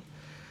three,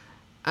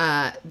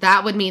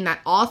 that would mean that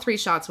all three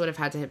shots would have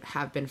had to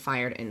have been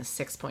fired in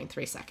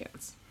 6.3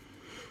 seconds.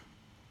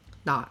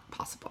 Not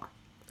possible.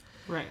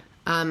 Right.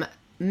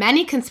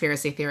 Many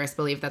conspiracy theorists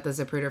believe that the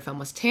Zapruder film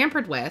was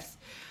tampered with,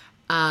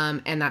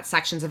 and that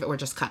sections of it were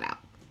just cut out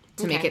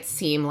to make it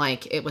seem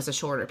like it was a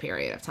shorter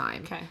period of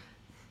time. Okay.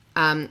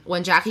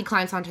 When Jackie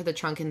climbs onto the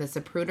trunk in the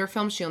Zapruder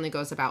film, she only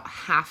goes about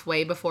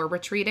halfway before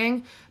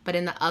retreating. But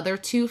in the other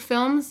two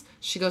films,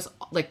 she goes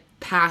like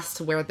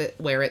past where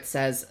it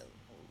says,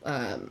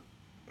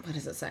 what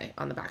does it say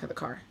on the back of the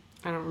car?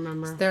 I don't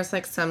remember. There's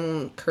like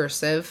some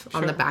cursive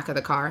on the back of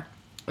the car.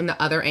 In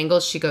the other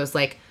angles, she goes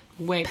like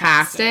way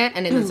past it.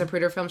 And in the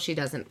Zapruder film, she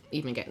doesn't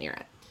even get near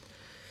it.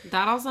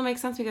 That also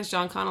makes sense because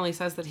John Connolly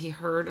says that he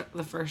heard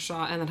the first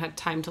shot and then had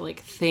time to like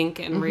think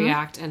and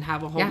react and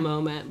have a whole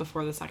moment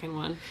before the second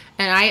one.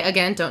 And I,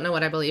 again, don't know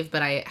what I believe,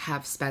 but I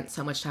have spent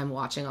so much time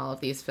watching all of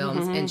these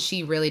films, and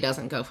she really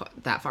doesn't go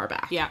that far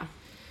back. Yeah.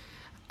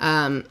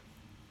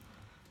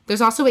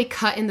 There's also a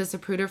cut in the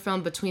Zapruder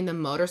film between the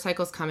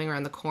motorcycles coming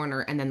around the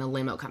corner and then the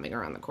limo coming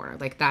around the corner.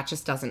 Like, that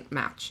just doesn't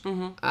match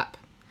up.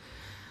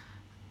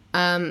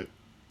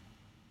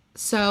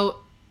 So,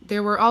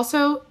 there were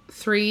also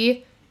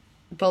 3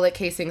 bullet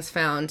casings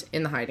found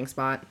in the hiding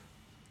spot.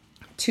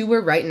 2 were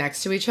right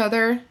next to each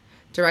other,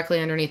 directly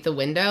underneath the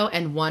window,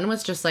 and 1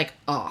 was just like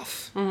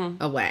off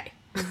away.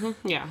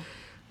 Yeah.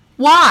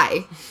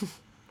 Why?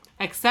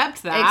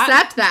 Except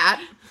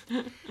that.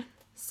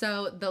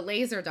 So the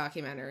laser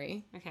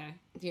documentary. Okay.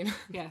 Do you know?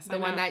 Yes. The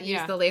one that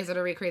used the laser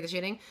to recreate the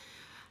shooting.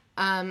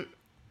 The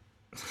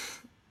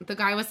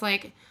guy was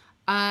like,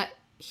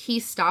 he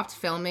stopped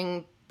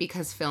filming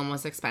because film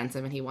was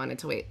expensive and he wanted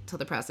to wait till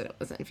the president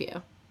was in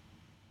view.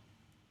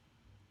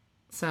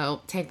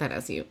 So take that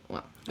as you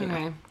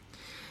Okay.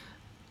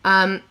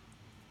 know.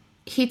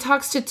 He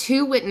talks to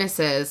 2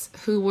 witnesses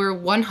who were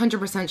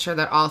 100% sure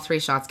that all 3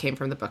 shots came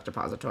from the book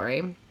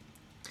depository.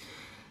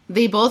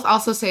 They both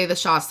also say the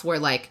shots were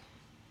like,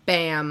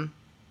 bam,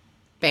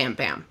 bam,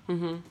 bam.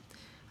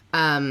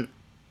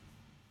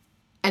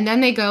 And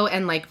then they go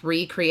and, like,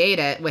 recreate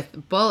it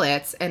with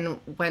bullets. And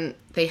when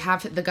they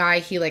have the guy,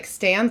 he, like,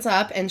 stands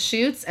up and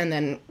shoots and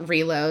then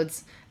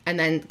reloads and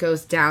then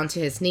goes down to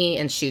his knee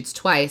and shoots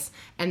twice.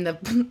 And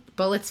the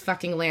bullets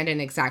fucking land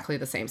in exactly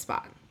the same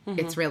spot.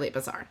 It's really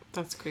bizarre.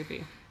 That's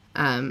creepy.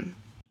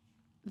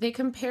 They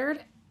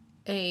compared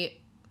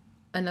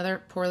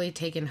another poorly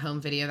taken home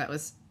video that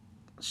was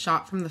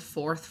shot from the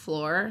 4th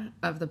floor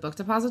of the book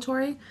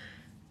depository,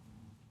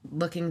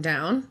 looking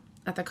down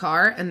at the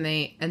car, and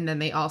then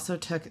they also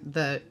took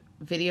the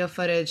video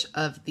footage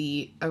of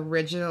the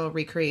original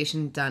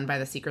recreation done by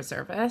the Secret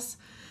Service.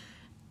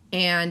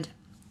 And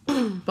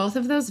both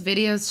of those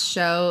videos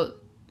show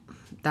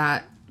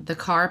that the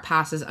car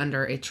passes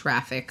under a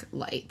traffic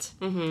light.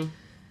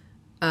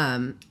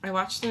 I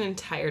watched an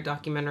entire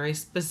documentary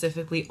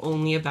specifically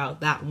only about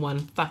that one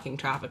fucking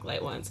traffic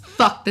light once.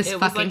 Fuck this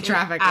fucking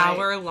traffic light. It was like an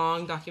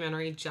hour-long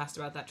documentary just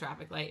about that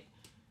traffic light.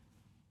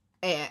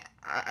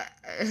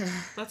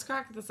 Let's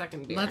crack the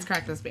second beer. Let's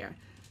crack this beer.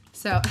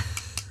 So,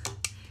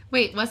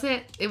 wait,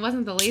 it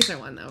wasn't the laser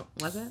one, though,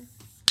 was it?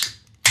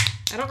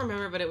 I don't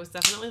remember, but it was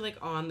definitely, like,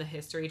 on the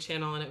History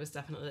Channel, and it was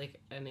definitely, like,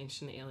 an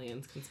Ancient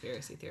Aliens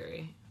conspiracy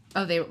theory.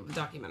 Oh,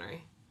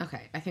 documentary.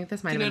 Okay, I think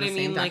this might have been the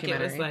same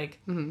documentary. Like,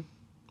 it was, like,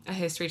 a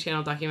History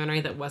Channel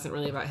documentary that wasn't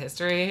really about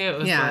history. It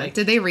was like...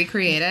 Did they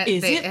recreate it?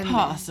 Is it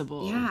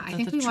possible? Yeah, I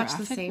think we watched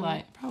the same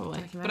light?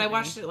 Probably. But I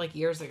watched it, like,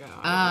 years ago.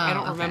 I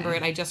don't remember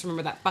it. I just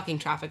remember that fucking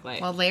traffic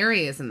light. Well,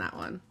 Larry is in that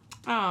one.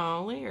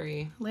 Oh,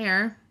 Larry.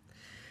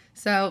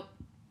 So,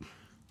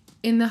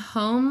 in the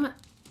home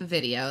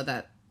video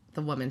that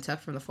the woman took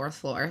from the 4th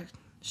floor,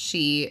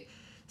 she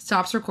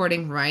stops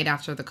recording right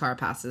after the car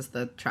passes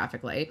the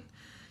traffic light.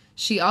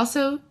 She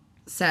also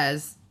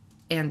says...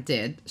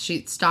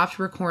 she stopped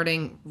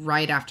recording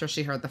right after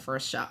she heard the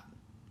first shot.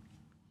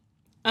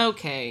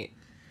 Okay.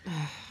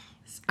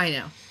 I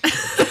know.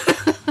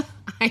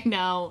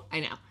 I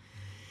know.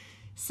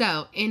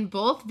 So, in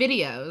both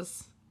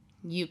videos,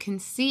 you can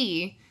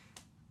see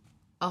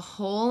a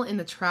hole in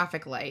the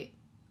traffic light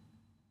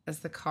as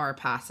the car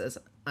passes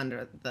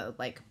under the,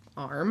 like,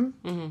 arm.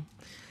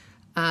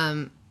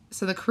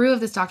 So the crew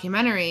of this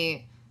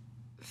documentary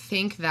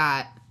think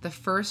that the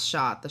first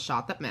shot, the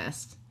shot that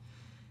missed,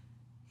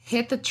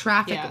 hit the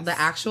traffic, the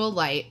actual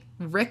light,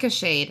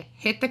 ricocheted,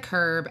 hit the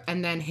curb,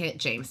 and then hit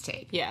James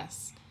Tate.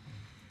 Yes.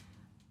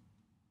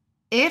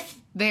 If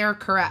they're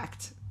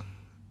correct,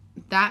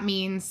 that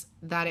means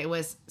that it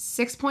was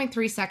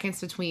 6.3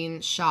 seconds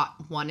between shot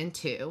 1 and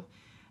 2,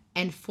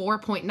 and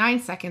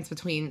 4.9 seconds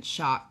between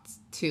shots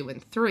 2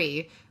 and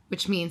 3,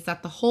 which means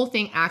that the whole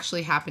thing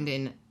actually happened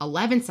in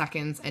 11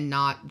 seconds and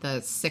not the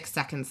 6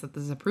 seconds that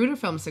the Zapruder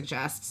film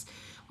suggests,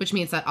 which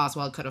means that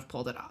Oswald could have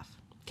pulled it off.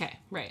 Okay,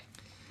 right.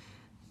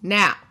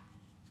 Now,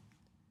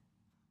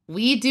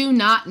 we do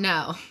not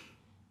know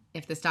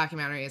if this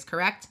documentary is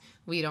correct.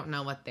 We don't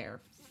know what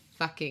their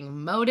fucking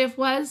motive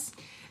was.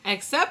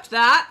 Except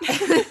that.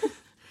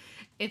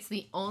 It's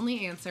the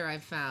only answer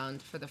I've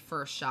found for the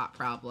first shot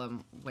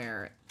problem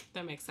where...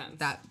 That makes sense.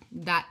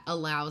 That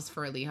allows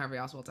for Lee Harvey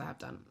Oswald to have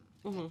done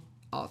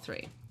all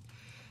 3.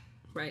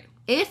 Right.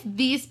 If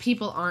these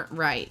people aren't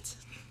right,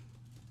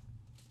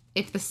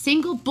 if the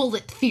single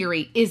bullet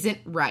theory isn't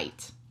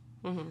right,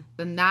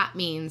 then that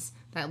means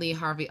that Lee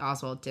Harvey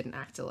Oswald didn't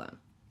act alone.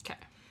 Okay.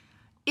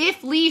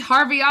 If Lee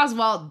Harvey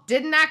Oswald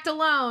didn't act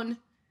alone,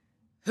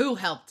 who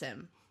helped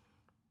him?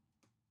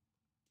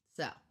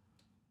 So,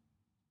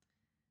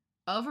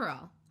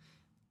 overall,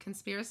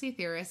 conspiracy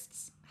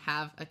theorists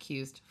have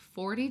accused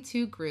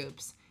 42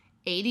 groups,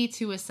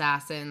 82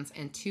 assassins,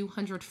 and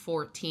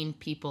 214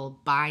 people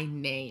by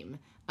name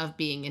of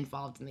being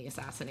involved in the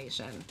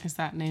assassination. Is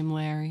that name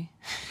Larry?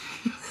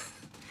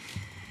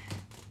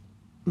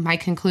 My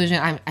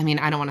conclusion, I mean,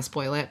 I don't want to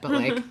spoil it, but,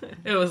 like...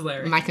 It was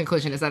Larry. My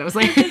conclusion is that it was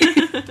Larry.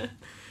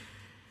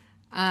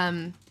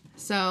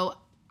 So,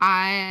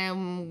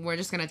 we're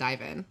just going to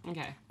dive in.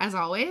 Okay. As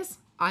always,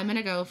 I'm going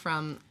to go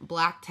from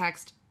black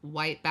text,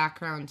 white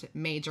background,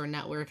 major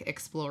network,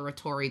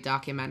 exploratory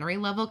documentary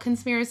level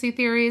conspiracy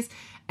theories,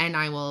 and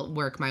I will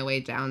work my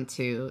way down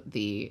to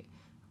the...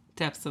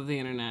 depths of the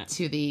internet.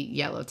 To the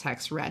yellow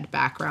text, red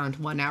background,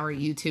 1-hour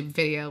YouTube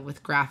video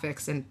with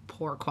graphics and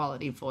poor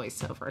quality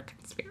voiceover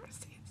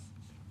conspiracies.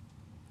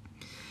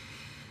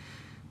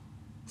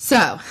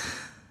 So,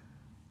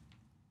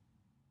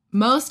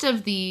 most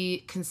of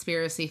the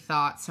conspiracy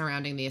thought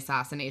surrounding the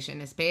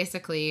assassination is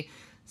basically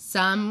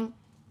some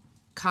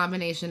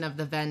combination of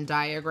the Venn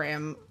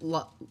diagram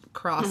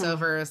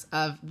crossovers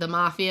of the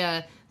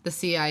mafia, the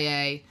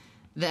CIA,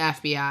 the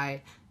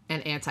FBI,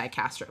 and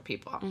anti-Castro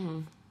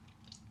people.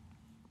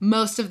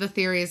 Most of the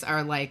theories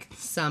are like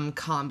some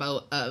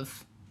combo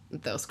of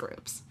those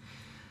groups.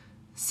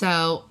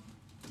 So,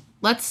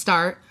 let's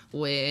start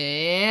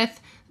with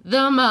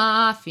the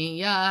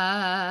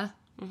mafia.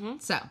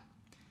 So,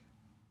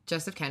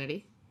 Joseph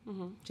Kennedy,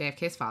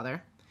 JFK's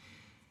father,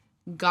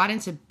 got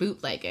into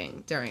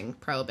bootlegging during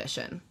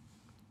Prohibition.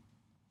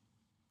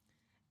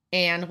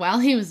 And while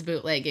he was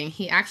bootlegging,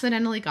 he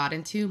accidentally got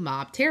into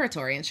mob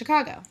territory in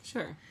Chicago.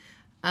 Sure.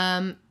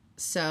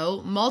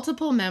 So,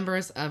 multiple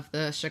members of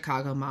the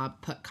Chicago mob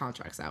put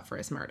contracts out for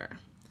his murder.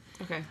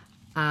 Okay.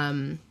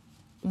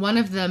 One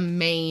of the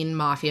main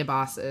mafia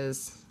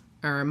bosses,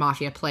 or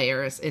mafia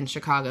players in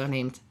Chicago,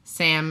 named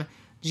Sam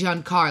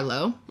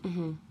Giancarlo,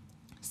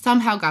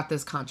 somehow got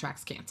those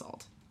contracts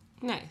canceled.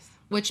 Nice.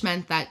 Which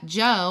meant that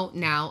Joe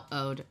now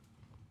owed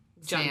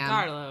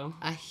Giancarlo Sam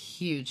a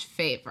huge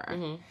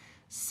favor.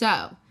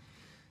 So,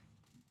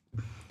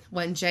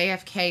 when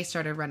JFK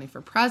started running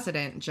for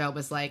president, Joe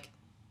was like,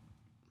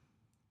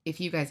 if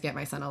you guys get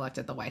my son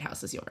elected, the White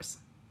House is yours.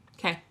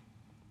 Okay.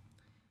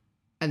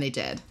 And they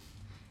did.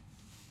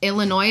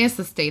 Illinois is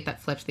the state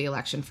that flipped the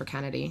election for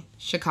Kennedy.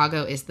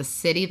 Chicago is the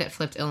city that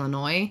flipped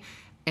Illinois.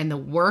 And the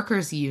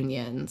workers'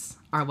 unions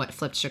are what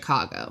flipped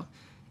Chicago.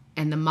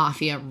 And the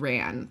mafia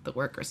ran the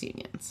workers'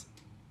 unions.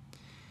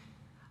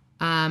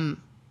 Prior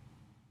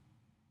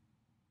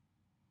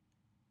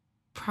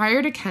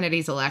to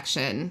Kennedy's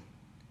election,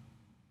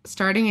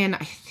 starting in,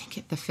 I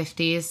think, the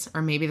 50s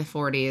or maybe the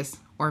 40s,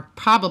 or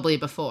probably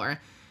before,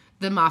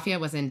 the mafia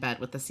was in bed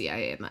with the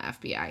CIA and the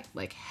FBI,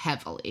 like,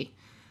 heavily.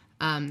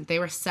 They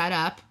were set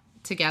up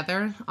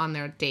together on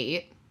their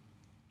date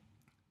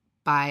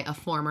by a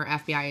former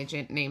FBI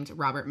agent named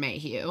Robert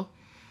Mayhew.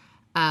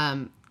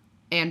 And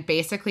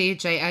basically,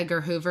 J.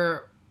 Edgar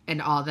Hoover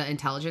and all the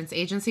intelligence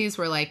agencies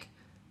were like,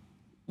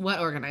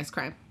 what organized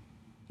crime?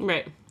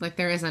 Right. Like,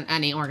 there isn't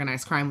any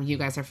organized crime when you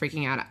guys are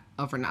freaking out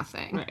over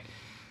nothing. Right.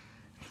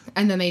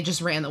 And then they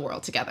just ran the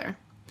world together.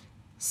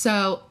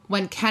 So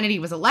when Kennedy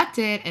was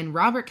elected and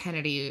Robert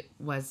Kennedy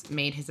was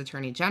made his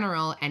attorney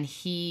general, and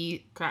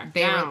they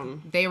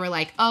were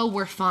like, oh,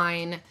 we're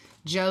fine.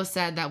 Joe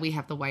said that we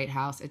have the White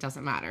House. It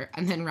doesn't matter.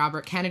 And then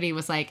Robert Kennedy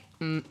was like,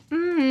 Right.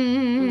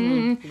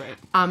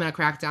 I'm going to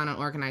crack down on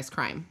organized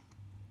crime.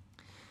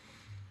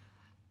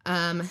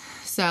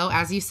 So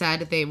as you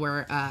said, they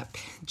were,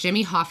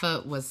 Jimmy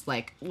Hoffa was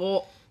like,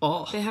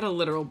 They had a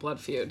literal blood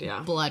feud, yeah.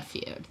 Blood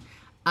feud.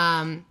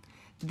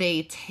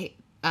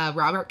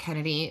 Robert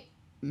Kennedy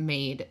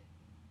made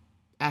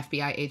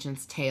FBI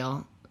agents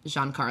tail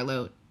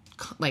Giancarlo,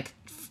 like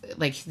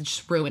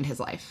just ruined his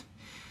life.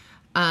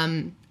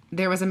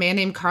 There was a man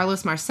named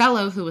Carlos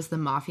Marcello who was the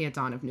mafia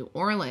don of New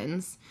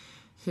Orleans,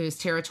 whose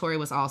territory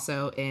was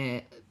also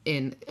it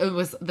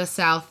was the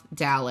South,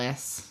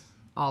 Dallas,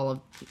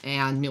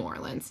 and New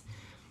Orleans.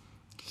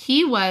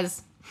 He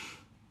was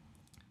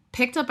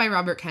picked up by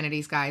Robert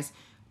Kennedy's guys,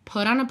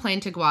 put on a plane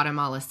to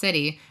Guatemala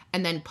City,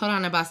 and then put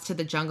on a bus to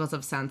the jungles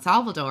of San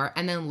Salvador,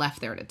 and then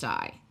left there to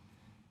die.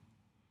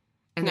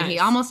 And then he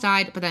almost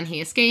died, but then he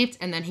escaped,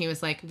 and then he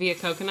was like... Via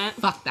coconut?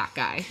 Fuck that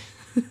guy.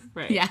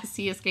 Right. Yes,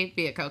 he escaped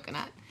via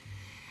coconut.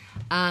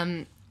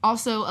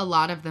 Also, a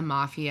lot of the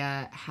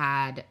mafia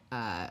had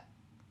a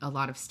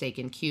lot of stake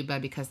in Cuba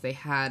because they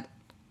had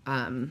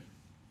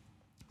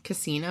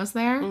casinos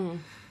there.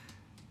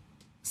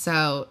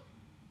 So...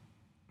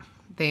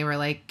 they were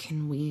like,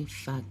 can we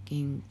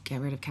fucking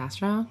get rid of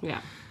Castro?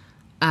 Yeah.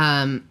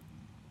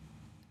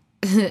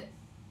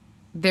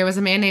 There was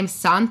a man named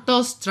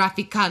Santos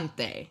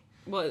Traficante.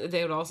 Well,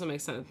 they would also make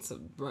sense of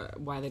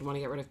why they'd want to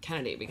get rid of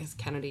Kennedy, because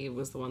Kennedy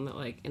was the one that,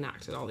 like,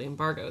 enacted all the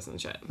embargoes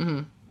and shit.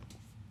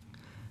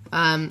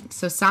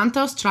 So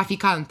Santos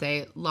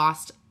Traficante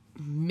lost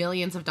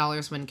millions of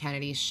dollars when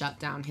Kennedy shut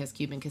down his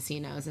Cuban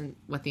casinos and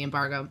with the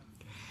embargo.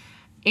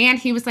 And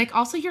he was like,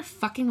 also, you're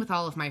fucking with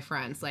all of my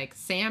friends. Like,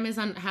 Sam is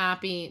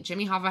unhappy.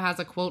 Jimmy Hoffa has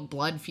a, quote,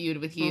 blood feud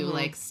with you.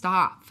 Like,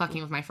 stop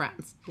fucking with my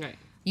friends. Right.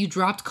 You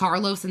dropped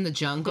Carlos in the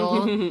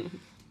jungle.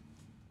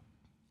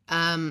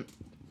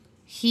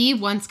 He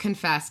once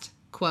confessed,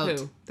 quote...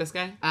 Who? This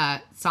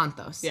guy?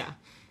 Santos. Yeah.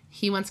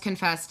 He once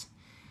confessed,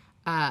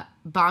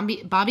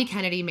 Bobby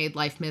Kennedy made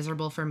life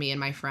miserable for me and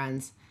my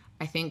friends.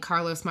 I think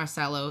Carlos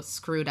Marcello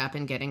screwed up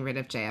in getting rid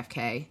of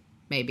JFK.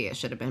 Maybe it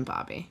should have been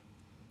Bobby.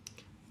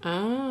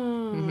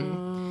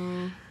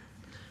 Oh.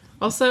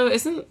 Also,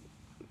 isn't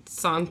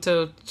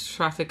Santo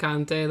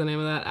Traficante the name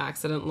of that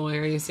accident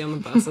lawyer you see on the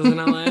buses in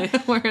LA?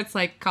 Where it's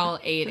like, call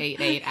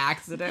 888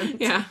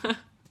 accident. Yeah.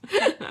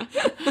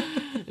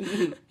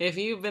 If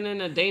you've been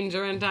in a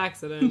dangerous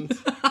accident,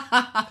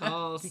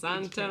 call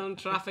Santo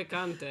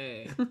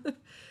Traficante.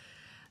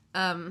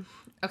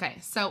 Okay,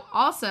 so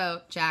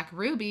also Jack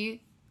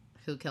Ruby,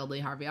 who killed Lee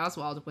Harvey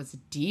Oswald, was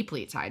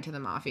deeply tied to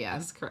the mafia.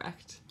 That's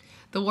correct.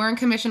 The Warren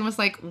Commission was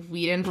like,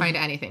 we didn't find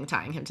anything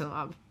tying him to the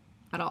mob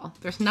at all.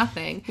 There's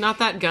nothing. Not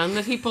that gun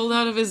that he pulled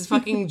out of his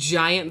fucking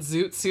giant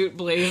zoot suit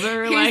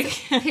blazer.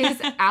 His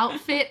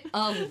outfit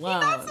alone.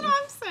 That's what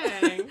I'm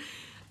saying.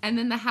 And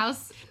then the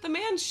house... The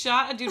man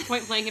shot a dude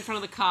point blank in front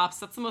of the cops.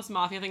 That's the most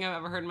mafia thing I've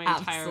ever heard in my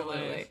entire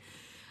life.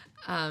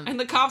 And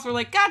the cops were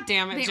like, God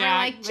damn it,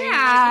 Jack.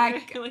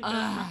 They were like, Jack. Like,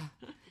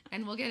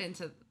 and we'll get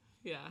into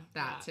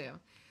that too.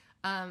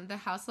 The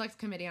House Select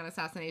Committee on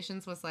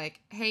Assassinations was like,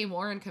 hey,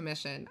 Warren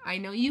Commission, I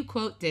know you,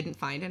 quote, didn't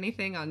find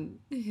anything on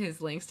his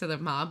links to the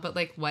mob, but,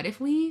 like, what if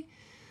we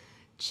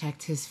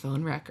checked his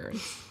phone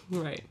records?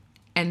 Right.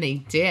 And they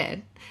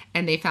did.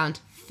 And they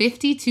found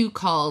 52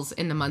 calls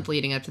in the month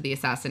leading up to the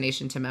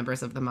assassination to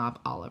members of the mob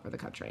all over the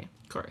country.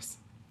 Of course.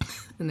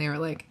 And they were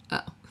like, oh.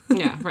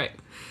 Yeah, right.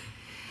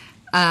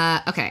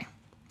 Okay.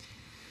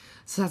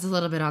 So that's a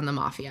little bit on the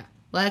mafia.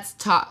 Let's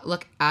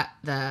look at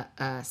the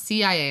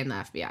CIA and the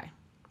FBI.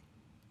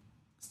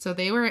 So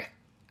they were,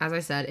 as I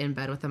said, in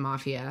bed with the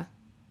mafia.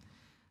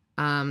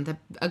 The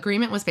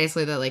agreement was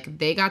basically that, like,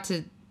 they got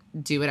to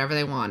do whatever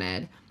they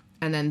wanted,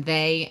 and then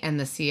they and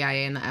the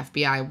CIA and the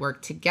FBI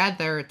worked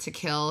together to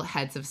kill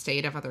heads of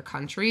state of other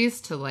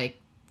countries to,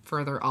 like,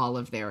 further all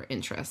of their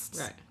interests.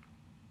 Right.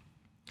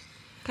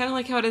 Kind of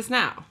like how it is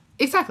now.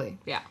 Exactly.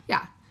 Yeah.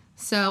 Yeah.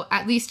 So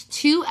at least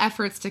 2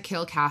 efforts to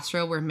kill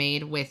Castro were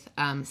made with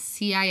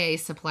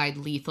CIA-supplied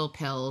lethal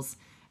pills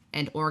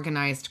and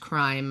organized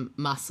crime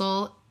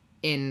muscle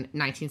in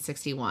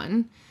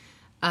 1961.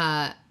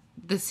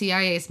 The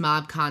CIA's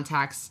mob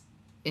contacts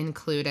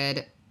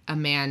included a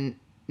man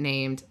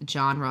named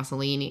John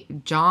Rossellini,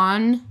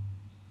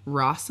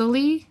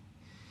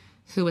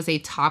 who was a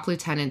top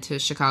lieutenant to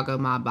Chicago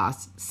mob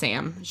boss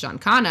Sam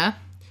Giancana,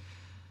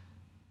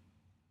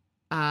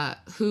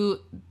 who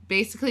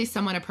basically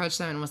someone approached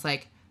them and was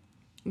like,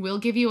 "We'll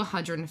give you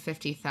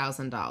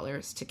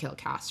 $150,000 to kill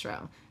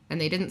Castro." And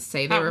they didn't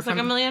say they were from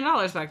like $1 million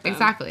back then.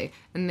 Exactly.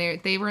 And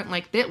they weren't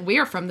like,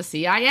 we're from the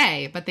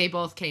CIA, but they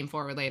both came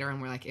forward later and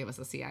were like, it was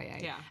the CIA.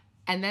 Yeah.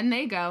 And then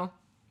they go,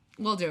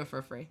 "We'll do it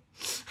for free."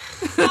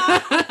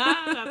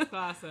 That's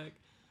classic.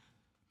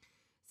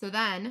 So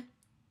then,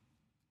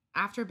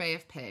 after Bay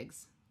of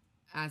Pigs,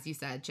 as you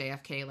said,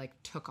 JFK, like,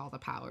 took all the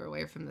power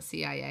away from the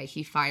CIA.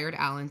 He fired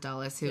Allen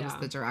Dulles, who was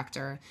the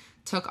director,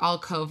 took all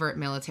covert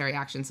military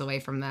actions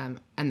away from them,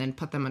 and then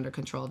put them under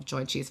control of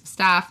Joint Chiefs of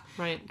Staff.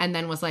 Right. And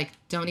then was like,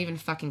 don't even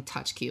fucking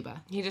touch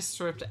Cuba. He just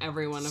stripped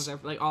everyone of their,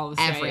 like, all the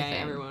CIA, Everything.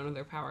 everyone of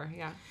their power.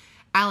 Yeah.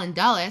 Allen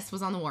Dulles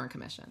was on the Warren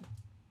Commission.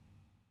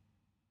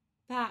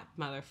 That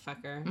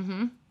motherfucker.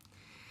 Mm-hmm.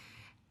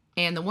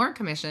 And the Warren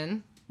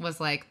Commission was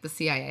like, the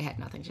CIA had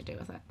nothing to do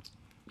with it.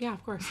 Yeah,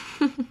 of course.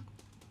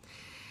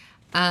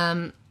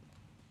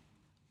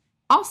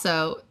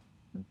 Also,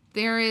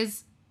 there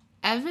is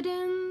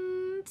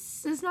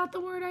evidence is not the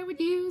word I would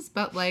use,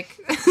 but, like,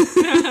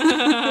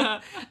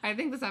 I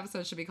think this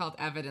episode should be called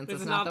Evidence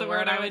is not the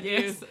word I would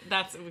use.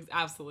 That's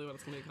absolutely what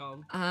it's going to be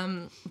called.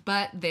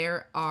 But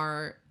there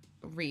are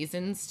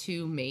reasons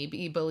to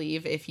maybe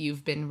believe, if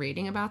you've been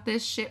reading about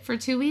this shit for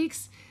 2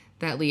 weeks,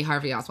 that Lee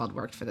Harvey Oswald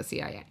worked for the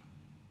CIA.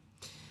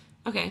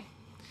 Okay.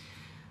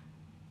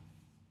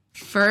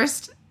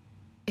 First,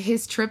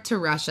 his trip to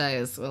Russia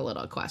is a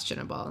little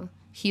questionable.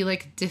 He,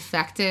 like,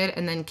 defected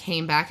and then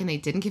came back and they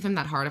didn't give him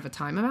that hard of a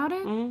time about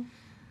it. Mm-hmm.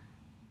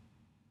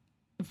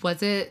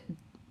 Was it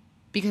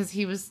because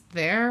he was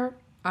there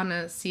on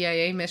a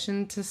CIA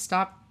mission to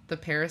stop the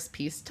Paris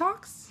peace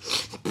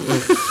talks?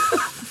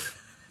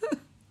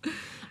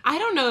 I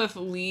don't know if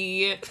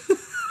Lee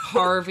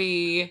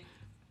Harvey,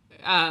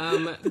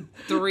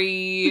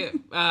 3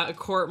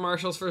 court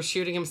martials for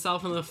shooting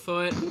himself in the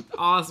foot,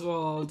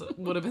 Oswald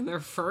would have been their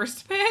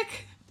first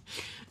pick.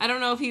 I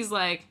don't know if he's,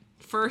 like,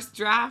 first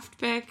draft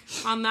pick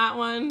on that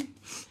one.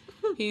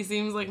 He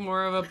seems like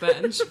more of a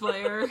bench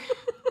player.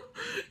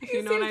 He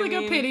seems like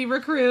a pity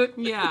recruit.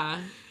 Yeah.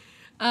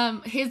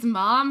 His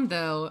mom,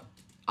 though,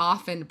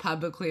 often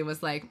publicly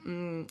was like,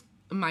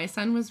 my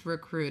son was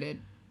recruited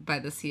by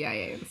the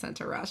CIA and sent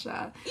to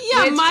Russia.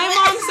 Yeah,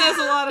 my mom says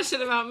a lot of shit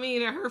about me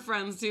to her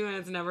friends, too, and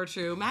it's never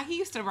true. Maggie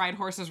used to ride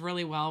horses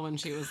really well when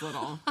she was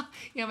little.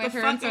 Yeah, my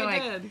parents are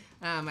like,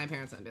 my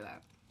parents don't do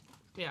that.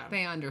 Yeah.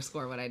 They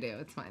underscore what I do.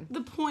 It's fine.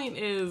 The point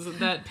is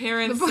that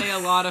parents say a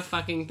lot of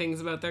fucking things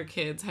about their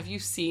kids. Have you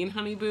seen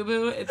Honey Boo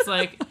Boo? It's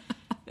like,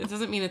 it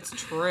doesn't mean it's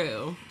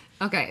true.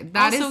 Okay,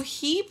 also,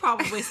 he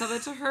probably said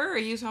that to her.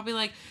 He was probably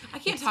like, I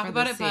can't talk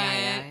about it,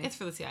 CIA. but it's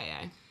for the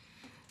CIA.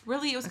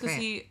 Really, it was because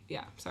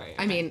yeah, sorry.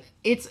 Okay. I mean,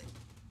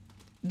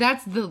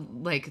 that's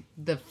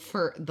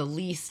the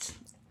least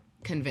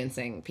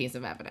convincing piece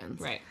of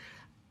evidence. Right.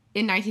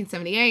 In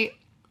 1978,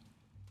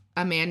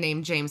 a man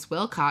named James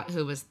Wilcott,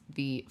 who was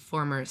the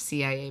former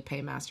CIA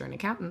paymaster and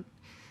accountant,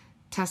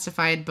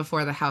 testified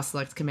before the House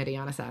Select Committee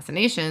on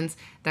Assassinations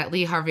that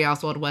Lee Harvey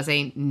Oswald was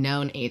a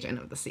known agent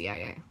of the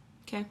CIA.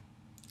 Okay.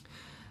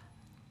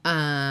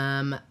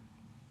 A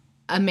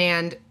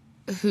man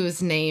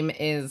whose name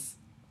is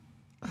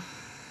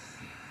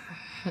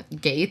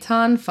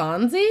Gaetan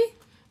Fonzi?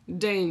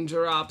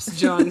 Danger Ops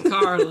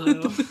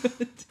Giancarlo.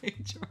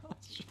 Danger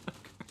Ops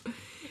Giancarlo.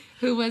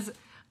 Who was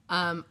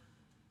an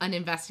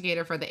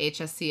investigator for the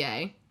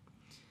HSCA,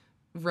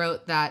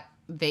 wrote that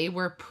they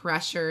were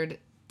pressured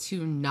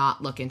to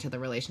not look into the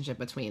relationship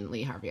between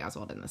Lee Harvey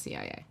Oswald and the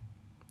CIA.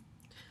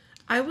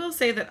 I will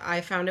say that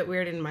I found it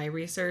weird in my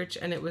research,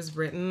 and it was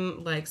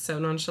written, like, so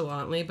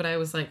nonchalantly, but I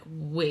was like,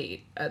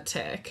 wait a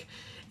tick.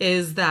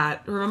 Is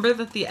that, remember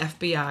that the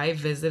FBI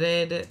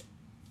visited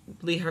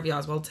Lee Harvey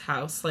Oswald's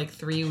house, like,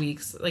 3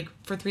 weeks, like,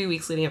 for 3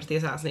 weeks leading up to the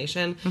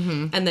assassination,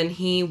 and then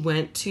he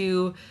went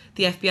to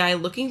the FBI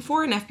looking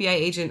for an FBI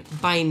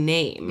agent by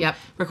name,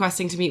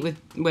 requesting to meet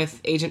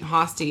with Agent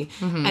Hosty,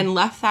 and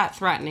left that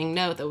threatening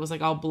note that was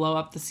like, I'll blow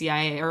up the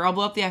CIA, or I'll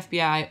blow up the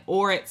FBI,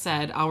 or it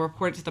said, I'll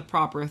report it to the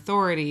proper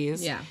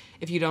authorities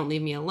if you don't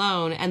leave me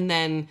alone. And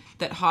then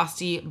that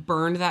Hosty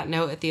burned that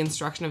note at the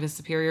instruction of his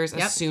superiors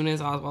as soon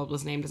as Oswald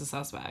was named as a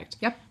suspect.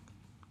 Yep.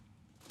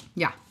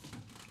 Yeah.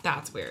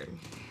 That's weird.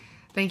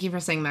 Thank you for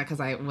saying that, because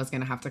I was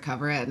going to have to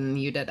cover it,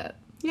 and you did it.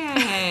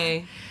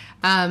 Yay.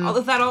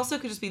 Although that also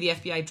could just be the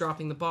FBI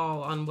dropping the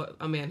ball on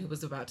a man who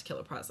was about to kill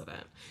a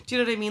president. Do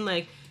you know what I mean?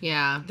 Like,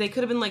 yeah, they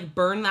could have been like,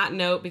 burn that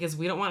note because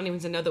we don't want anyone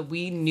to know that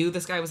we knew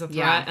this guy was a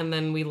threat, and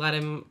then we let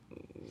him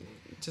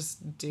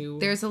just do.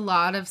 There's a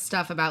lot of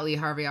stuff about Lee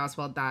Harvey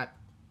Oswald that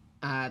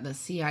the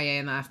CIA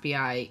and the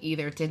FBI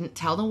either didn't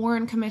tell the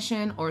Warren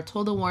Commission or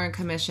told the Warren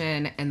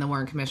Commission, and the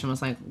Warren Commission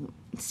was like,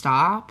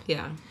 stop.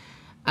 Yeah.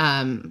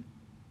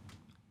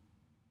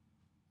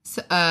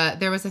 So,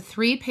 there was a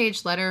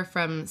 3-page letter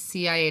from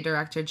CIA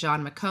Director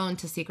John McCone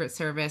to Secret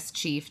Service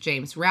Chief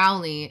James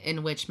Rowley,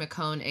 in which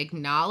McCone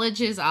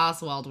acknowledges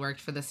Oswald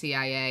worked for the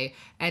CIA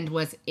and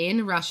was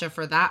in Russia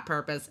for that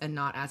purpose and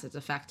not as a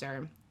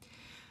defector.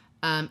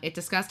 It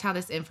discussed how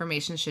this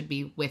information should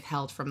be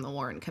withheld from the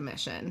Warren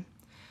Commission.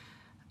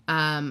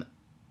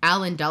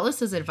 Alan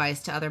Dulles'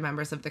 advice to other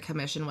members of the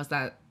commission was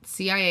that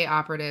CIA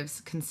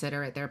operatives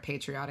consider it their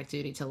patriotic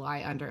duty to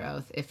lie under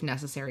oath if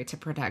necessary to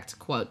protect,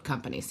 quote,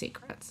 company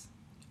secrets.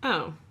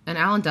 Oh. And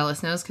Alan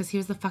Dulles knows because he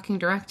was the fucking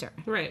director.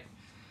 Right.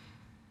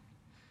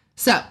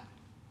 So,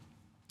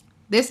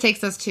 this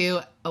takes us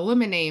to a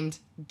woman named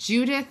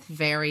Judith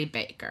Very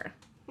Baker.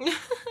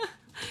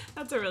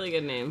 That's a really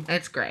good name.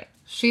 It's great.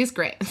 She's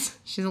great.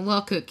 She's a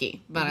little kooky,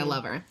 but I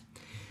love her.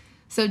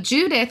 So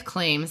Judith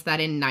claims that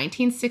in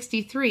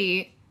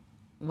 1963,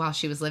 while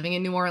she was living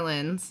in New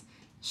Orleans,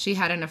 she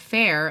had an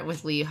affair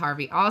with Lee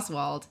Harvey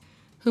Oswald,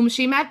 whom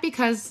she met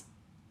because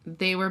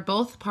they were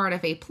both part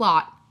of a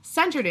plot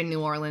centered in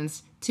New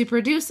Orleans to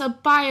produce a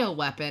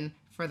bioweapon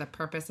for the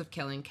purpose of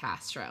killing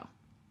Castro.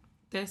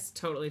 This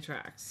totally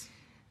tracks.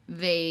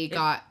 It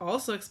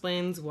also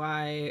explains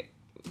why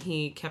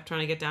he kept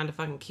trying to get down to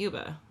fucking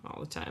Cuba all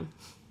the time.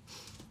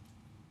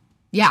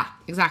 Yeah,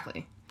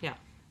 exactly. Yeah.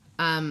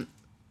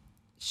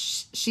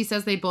 She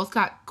says they both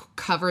got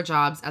cover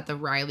jobs at the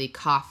Riley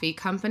Coffee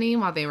Company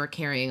while they were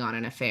carrying on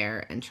an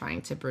affair and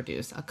trying to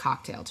produce a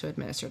cocktail to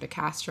administer to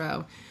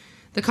Castro.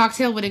 The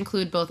cocktail would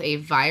include both a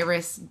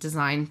virus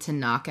designed to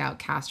knock out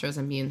Castro's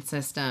immune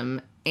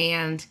system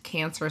and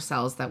cancer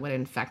cells that would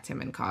infect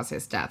him and cause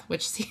his death,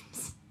 which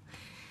seems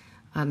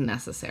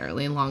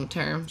unnecessarily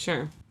long-term.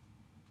 Sure.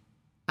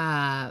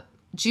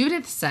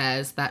 Judith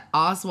says that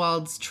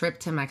Oswald's trip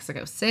to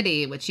Mexico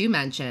City, which you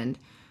mentioned,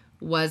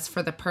 was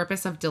for the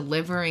purpose of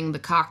delivering the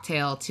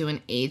cocktail to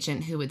an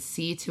agent who would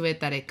see to it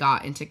that it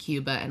got into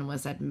Cuba and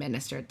was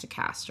administered to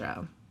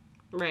Castro.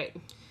 Right.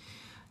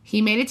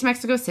 He made it to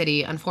Mexico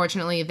City.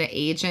 Unfortunately, the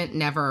agent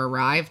never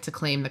arrived to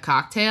claim the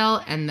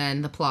cocktail, and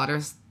then the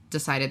plotters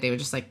decided they would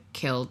just,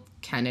 kill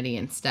Kennedy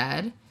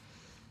instead.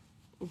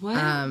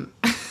 What?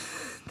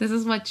 This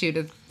is what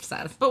Judith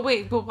says. But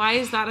why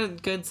is that a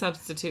good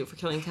substitute for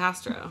killing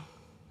Castro?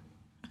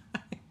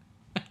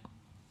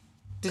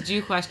 Did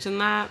you question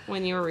that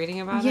when you were reading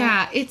about it?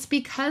 Yeah, it's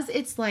because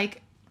it's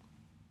like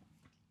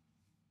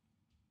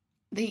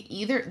they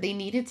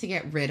needed to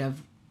get rid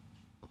of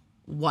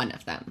one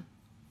of them.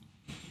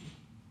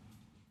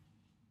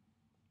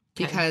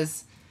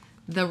 Because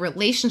the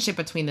relationship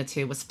between the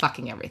two was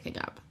fucking everything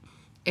up.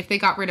 If they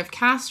got rid of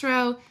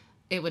Castro,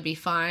 it would be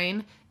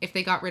fine. If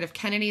they got rid of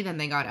Kennedy, then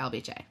they got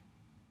LBJ.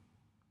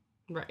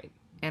 Right.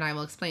 And I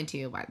will explain to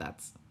you why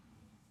that's...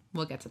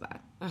 We'll get to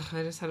that. Ugh,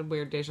 I just had a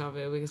weird deja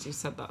vu because you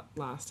said that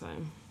last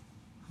time.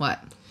 What?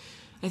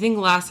 I think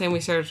last time we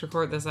started to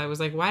record this, I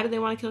was like, why did they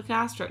want to kill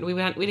Castro? We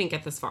didn't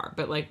get this far,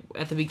 but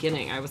at the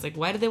beginning, I was like,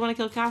 why did they want to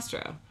kill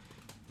Castro?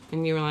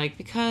 And you were like,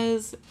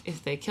 because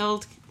if they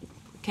killed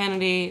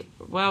Kennedy,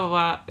 blah,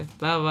 blah, blah,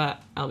 blah, blah,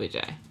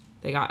 LBJ.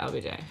 They got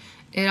LBJ.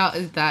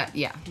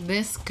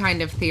 This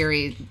kind of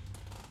theory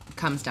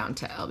comes down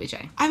to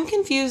LBJ. I'm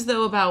confused,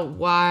 though, about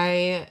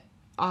why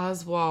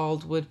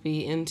Oswald would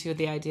be into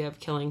the idea of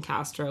killing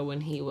Castro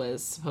when he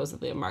was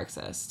supposedly a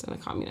Marxist and a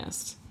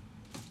communist.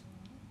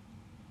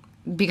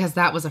 Because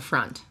that was a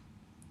front.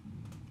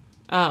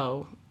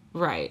 Oh,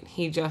 right.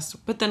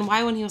 But then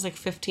why when he was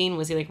 15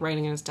 was he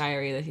writing in his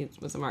diary that he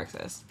was a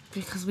Marxist?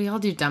 Because we all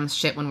do dumb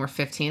shit when we're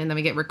 15 and then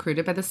we get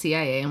recruited by the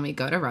CIA and we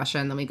go to Russia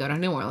and then we go to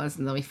New Orleans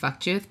and then we fuck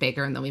Judith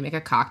Baker and then we make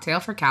a cocktail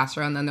for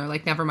Castro and then they're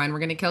like, never mind, we're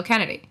going to kill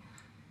Kennedy.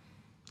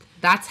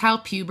 That's how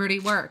puberty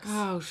works.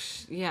 Oh,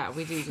 yeah,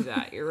 we do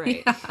that. You're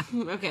right. Yeah.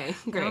 Okay,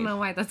 great. I don't know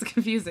why that's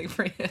confusing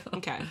for you.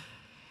 Okay.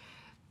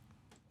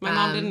 My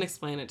mom didn't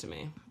explain it to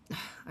me.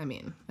 I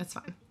mean, it's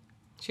fine.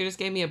 She just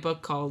gave me a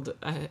book called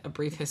A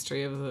Brief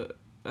History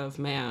of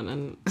Man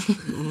and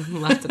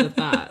left it at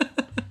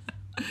that.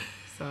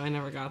 So I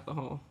never got the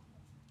whole...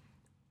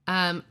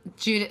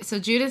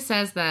 Judith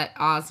says that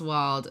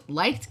Oswald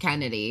liked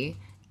Kennedy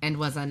and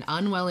was an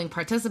unwilling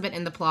participant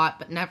in the plot,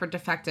 but never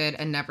defected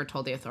and never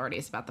told the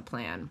authorities about the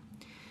plan.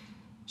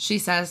 She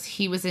says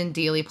he was in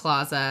Dealey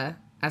Plaza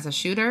as a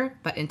shooter,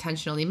 but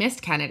intentionally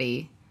missed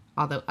Kennedy,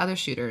 although other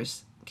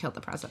shooters killed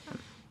the president.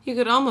 You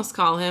could almost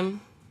call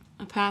him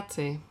a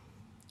patsy.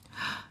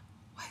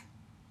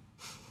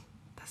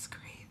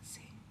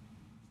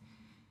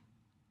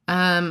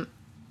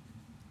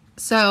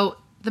 So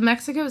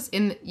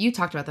you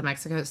talked about the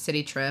Mexico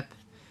City trip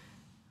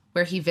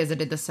where he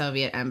visited the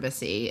Soviet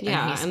embassy.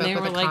 Yeah, and he spoke they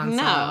with were the like, consul.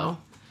 no.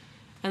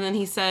 And then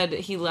he said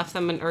he left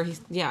them,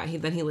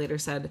 then he later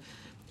said,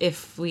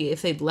 if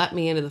they'd let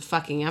me into the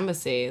fucking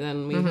embassy,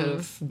 then we could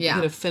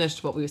have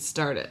finished what we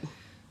started.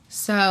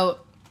 So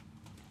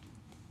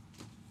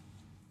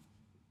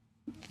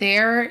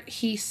there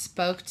he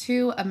spoke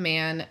to a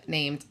man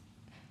named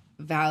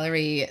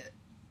Valery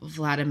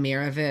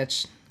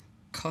Vladimirovich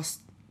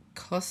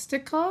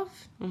Kostikov,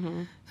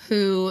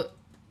 who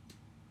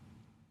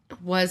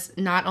was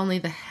not only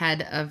the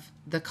head of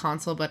the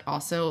consul, but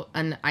also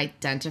an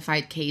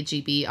identified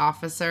KGB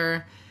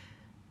officer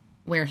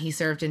where he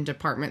served in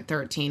Department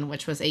 13,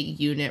 which was a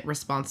unit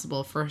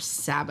responsible for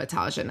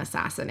sabotage and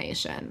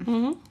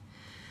assassination.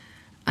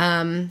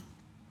 A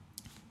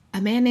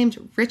man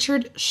named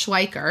Richard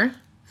Schweiker,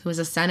 who was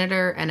a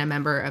senator and a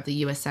member of the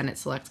U.S. Senate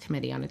Select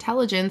Committee on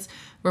Intelligence,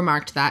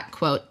 remarked that,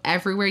 quote,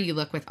 everywhere you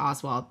look with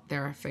Oswald,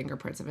 there are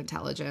fingerprints of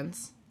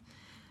intelligence.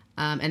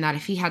 And that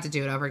if he had to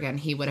do it over again,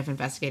 he would have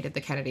investigated the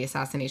Kennedy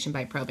assassination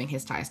by probing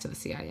his ties to the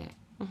CIA.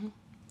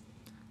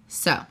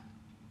 So,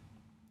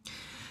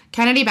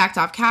 Kennedy backed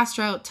off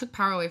Castro, took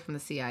power away from the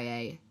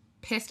CIA,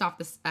 pissed off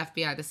the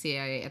FBI, the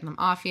CIA, and the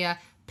Mafia,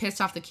 pissed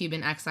off the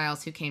Cuban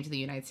exiles who came to the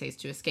United States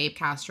to escape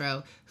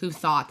Castro, who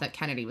thought that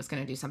Kennedy was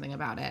going to do something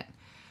about it.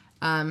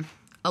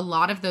 A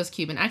lot of those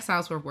Cuban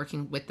exiles were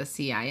working with the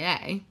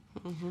CIA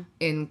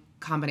in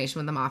combination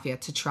with the Mafia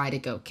to try to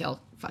go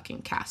kill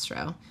fucking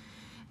Castro.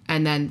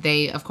 And then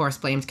they, of course,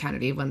 blamed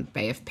Kennedy when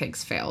Bay of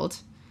Pigs failed.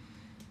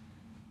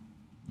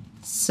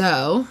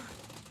 So,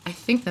 I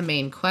think the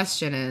main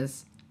question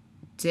is,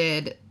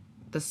 did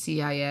the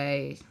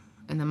CIA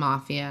and the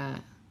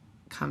Mafia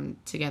come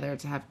together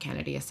to have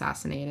Kennedy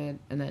assassinated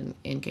and then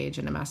engage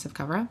in a massive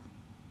cover-up?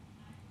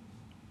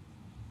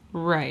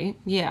 Right.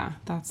 Yeah,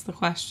 that's the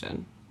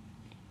question.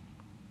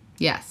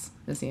 Yes,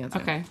 is the answer.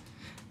 Okay.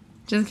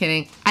 Just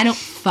kidding. I don't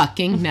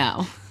fucking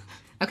know.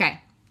 Okay.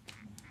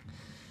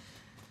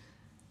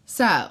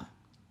 So,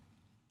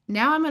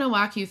 now I'm going to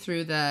walk you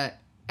through the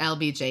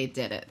LBJ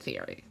did it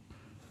theory.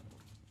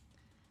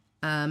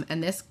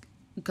 And this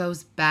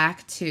goes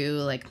back to,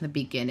 like, the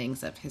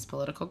beginnings of his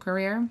political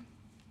career.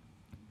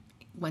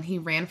 When he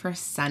ran for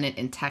Senate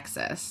in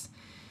Texas,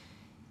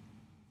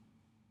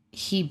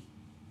 he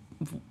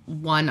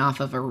won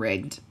off of a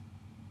rigged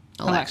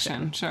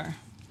election. Sure.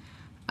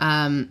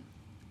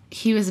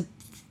 He was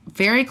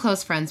very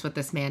close friends with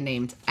this man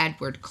named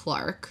Edward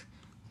Clark,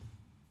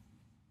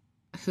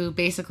 who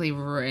basically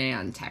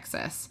ran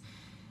Texas.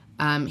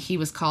 He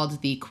was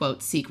called the,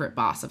 quote, secret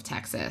boss of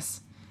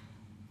Texas.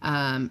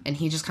 And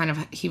he just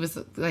he was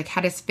like,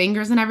 had his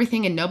fingers in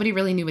everything and nobody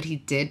really knew what he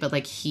did, but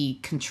like he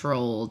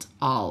controlled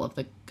all of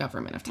the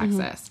government of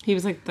Texas. He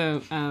was like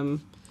the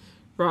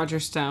Roger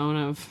Stone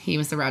of... He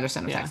was the Roger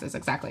Stone of Texas,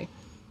 exactly.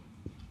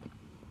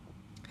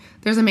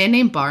 There's a man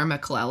named Barr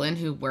McClellan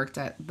who worked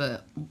at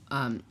the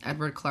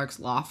Edward Clark's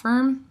law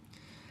firm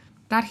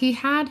that he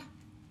had.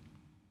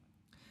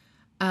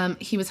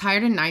 He was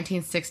hired in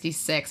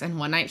 1966, and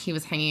one night he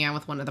was hanging out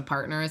with one of the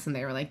partners, and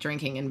they were, like,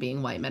 drinking and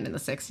being white men in the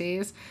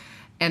 60s.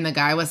 And the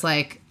guy was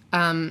like,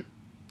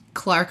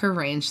 Clark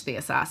arranged the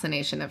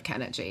assassination of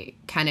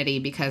Kennedy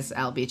because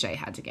LBJ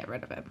had to get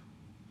rid of him.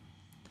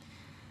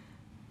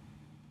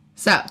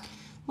 So. A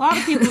lot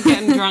of people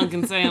getting drunk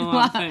and saying a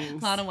lot of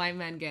things. A lot of white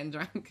men getting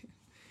drunk.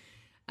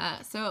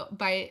 So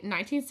by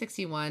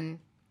 1961,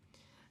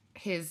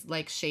 his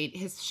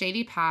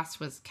shady past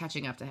was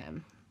catching up to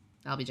him,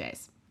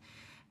 LBJ's.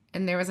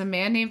 And there was a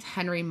man named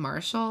Henry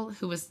Marshall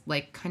who was,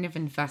 like, kind of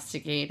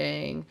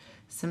investigating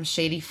some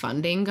shady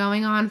funding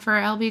going on for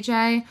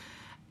LBJ.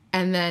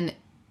 And then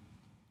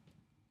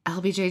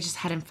LBJ just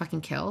had him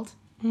fucking killed.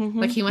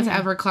 Like, he went to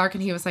Edward Clark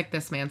and he was like,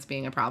 this man's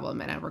being a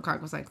problem. And Edward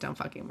Clark was like, don't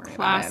fucking worry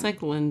about it.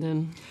 Classic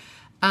Lyndon.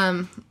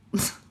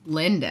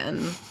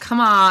 Lyndon. Come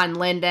on,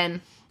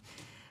 Lyndon.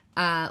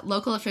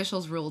 Local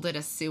officials ruled it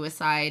a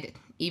suicide,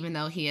 even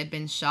though he had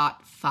been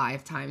shot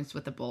 5 times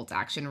with a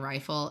bolt-action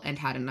rifle and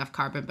had enough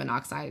carbon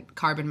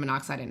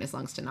monoxide in his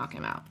lungs to knock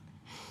him out.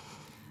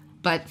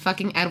 But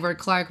fucking Edward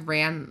Clark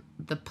ran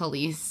the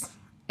police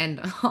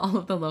and all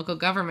of the local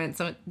government,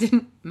 so it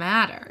didn't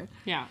matter.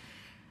 Yeah.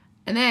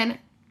 And then,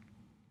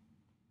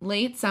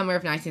 late summer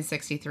of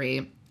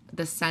 1963,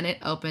 the Senate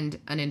opened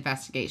an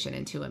investigation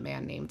into a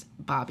man named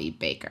Bobby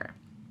Baker,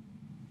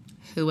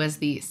 who was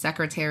the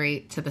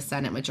secretary to the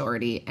Senate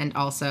majority and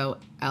also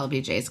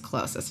LBJ's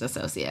closest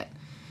associate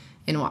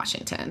in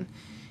Washington.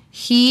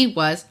 He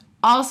was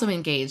also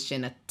engaged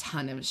in a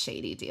ton of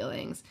shady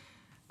dealings.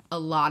 A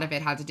lot of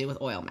it had to do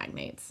with oil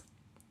magnates.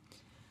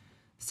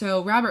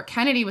 So Robert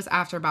Kennedy was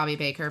after Bobby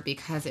Baker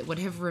because it would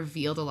have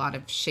revealed a lot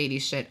of shady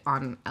shit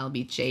on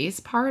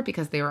LBJ's part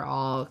because they were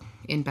all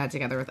in bed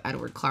together with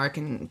Edward Clark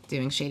and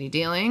doing shady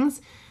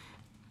dealings.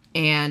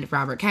 And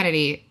Robert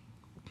Kennedy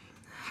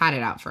had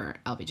it out for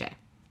LBJ.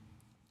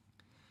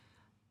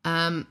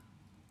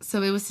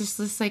 So it was just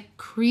this, like,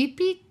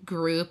 creepy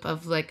group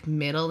of, like,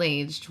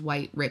 middle-aged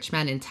white rich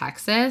men in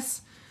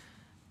Texas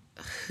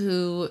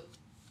who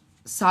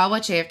saw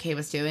what JFK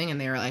was doing and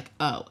they were like,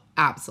 oh,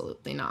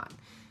 absolutely not.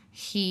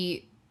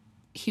 He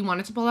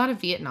wanted to pull out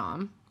of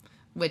Vietnam,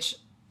 which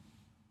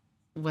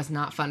was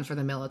not fun for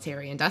the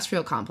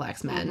military-industrial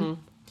complex men.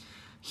 Mm-hmm.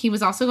 He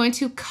was also going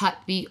to cut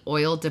the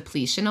oil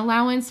depletion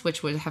allowance,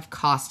 which would have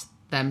cost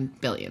them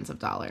billions of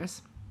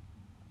dollars.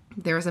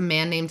 There was a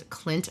man named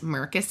Clint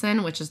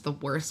Murchison, which is the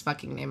worst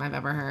fucking name I've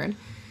ever heard.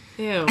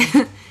 Ew.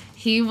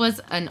 He was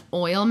an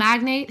oil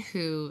magnate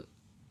who,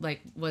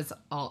 like, was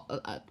all,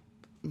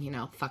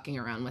 fucking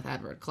around with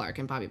Edward Clark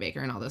and Bobby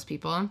Baker and all those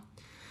people.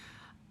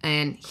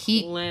 And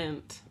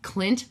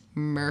Clint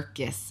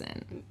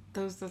Murchison.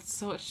 That's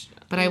so much.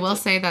 But I will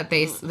say that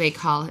they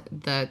call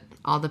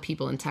all the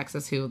people in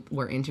Texas who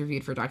were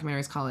interviewed for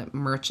documentaries call it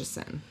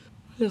Murchison.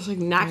 It's like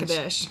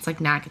Natchitoches. It's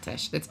like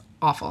Natchitoches. It's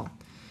awful.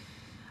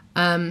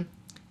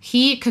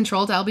 He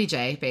controlled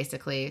LBJ,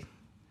 basically.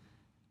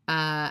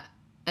 And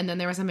then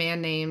there was a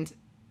man named...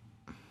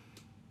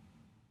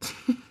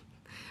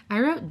 I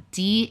wrote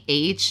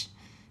D-H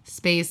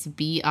space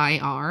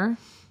B-I-R.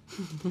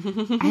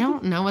 I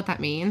don't know what that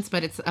means,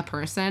 but it's a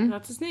person.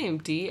 That's his name,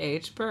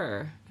 D.H.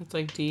 Burr. It's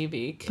like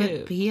D.B.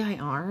 But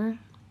B-I-R?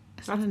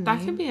 That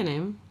could be a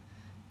name.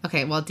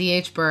 Okay, well,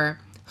 D.H. Burr,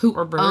 who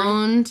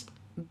owned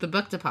the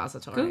book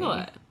depository. Google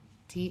it.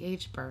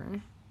 D.H.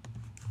 Burr.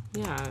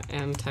 Yeah,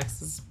 and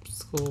Texas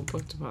School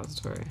Book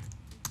Depository.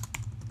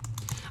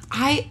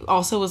 I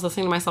also was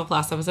listening to myself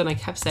last episode and I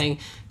kept saying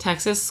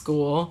Texas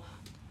School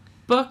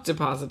Book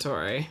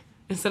Depository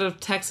instead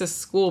of Texas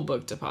School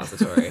Book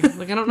Depository.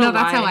 Like, I don't know why. No,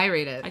 that's how I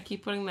read it. I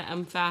keep putting the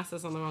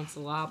emphasis on the wrong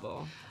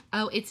syllable.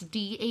 Oh, it's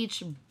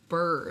D.H.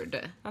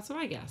 Bird. That's what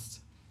I guessed.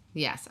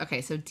 Yes.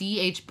 Okay, so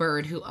D.H.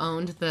 Bird, who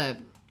owned the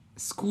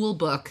School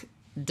Book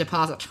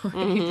Depository,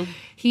 mm-hmm.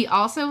 He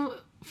also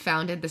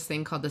founded this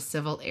thing called the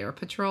Civil Air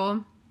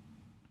Patrol,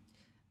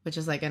 which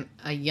is like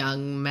a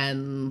young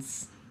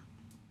men's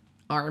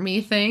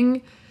army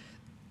thing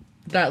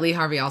that Lee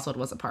Harvey Oswald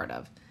was a part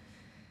of.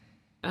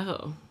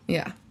 Oh.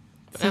 Yeah.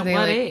 So at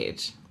what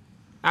age?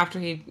 After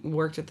he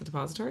worked at the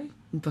depository?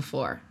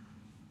 Before.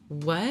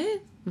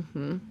 What?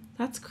 Mm-hmm.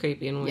 That's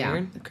creepy and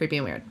weird. Yeah, creepy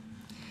and weird.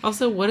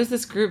 Also, what does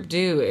this group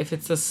do if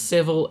it's a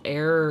civil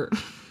air...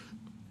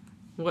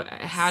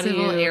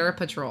 Civil Air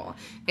Patrol.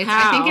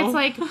 I think it's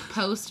like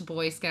post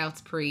Boy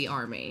Scouts,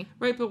 pre-Army.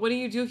 Right, but what do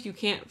you do if you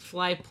can't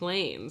fly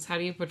planes? How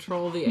do you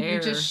patrol the air?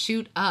 You just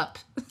shoot up.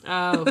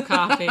 Oh,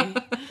 copy.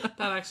 That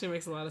actually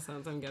makes a lot of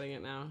sense. I'm getting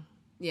it now.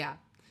 Yeah.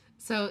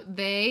 So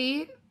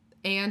they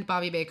and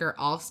Bobby Baker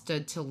all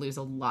stood to lose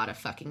a lot of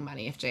fucking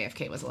money if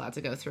JFK was allowed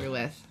to go through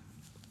with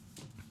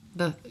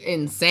the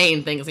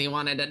insane things he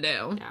wanted to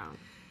do. Yeah.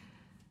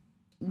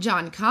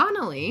 John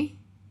Connolly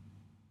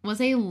was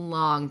a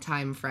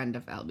longtime friend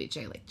of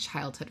LBJ, like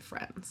childhood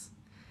friends.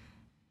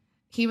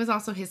 He was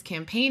also his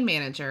campaign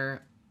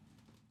manager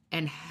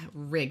and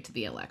rigged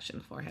the election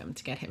for him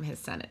to get him his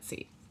Senate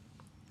seat.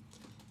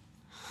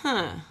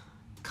 Huh.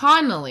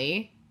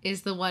 Connolly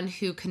is the one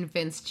who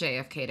convinced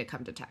JFK to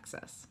come to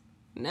Texas.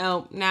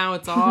 No, now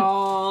it's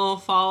all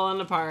falling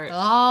apart.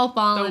 All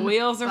falling apart. The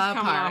wheels are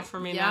coming off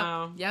for me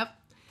now. Yep.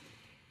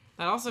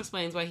 That also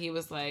explains why he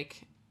was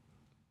like...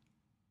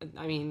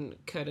 I mean,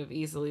 could have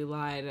easily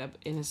lied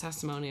in his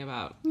testimony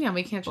about... Yeah,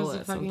 we can't trust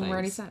the fucking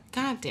word he said.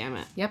 God damn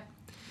it. Yep.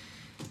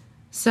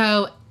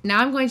 So, now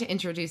I'm going to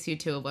introduce you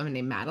to a woman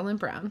named Madeline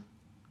Brown,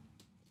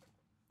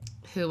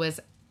 who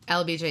was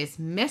LBJ's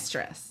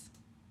mistress.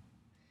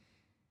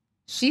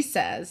 She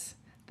says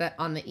that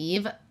on the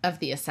eve of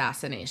the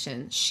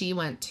assassination, she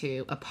went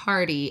to a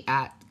party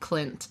at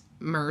Clint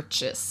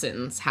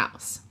Murchison's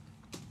house.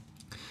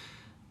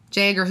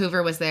 J. Edgar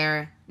Hoover was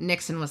there.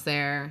 Nixon was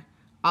there.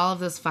 All of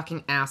those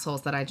fucking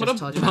assholes that I just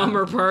told you about.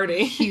 Bummer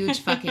party. Huge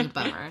fucking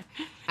bummer.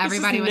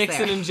 Everybody was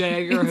Nixon there. And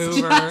J. Edgar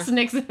Hoover. Just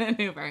Nixon and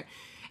Hoover.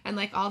 And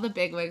like all the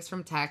bigwigs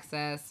from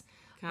Texas,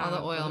 all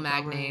the oil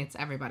magnates,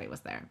 everybody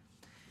was there.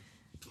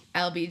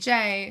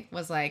 LBJ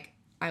was like,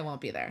 I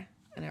won't be there.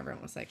 And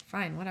everyone was like,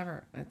 fine,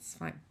 whatever. It's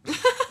fine.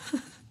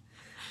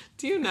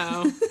 Do you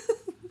know?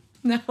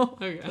 No.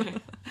 Okay.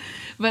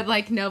 But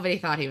like nobody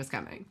thought he was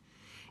coming.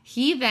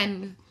 He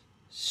then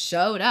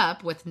showed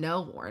up with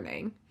no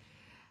warning.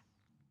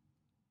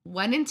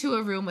 Went into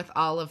a room with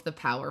all of the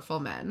powerful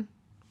men.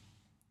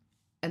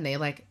 And they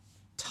like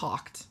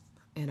talked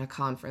in a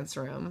conference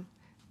room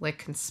like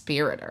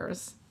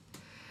conspirators.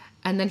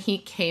 And then he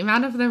came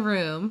out of the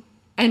room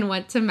and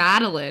went to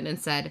Madeline and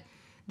said,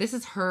 this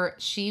is her,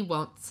 she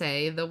won't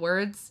say the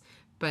words,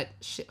 but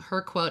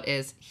her quote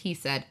is, he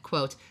said,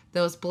 quote,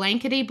 those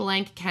blankety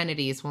blank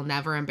Kennedys will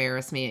never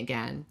embarrass me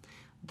again.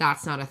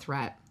 That's not a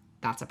threat.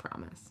 That's a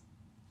promise.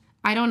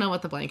 I don't know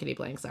what the blankety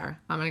blanks are.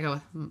 I'm going to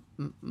go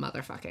with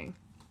motherfucking.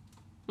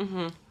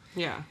 Mm-hmm.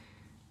 Yeah.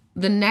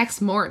 The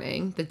next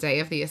morning, the day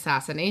of the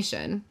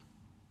assassination,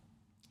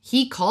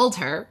 he called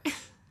her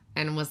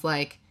and was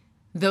like,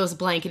 those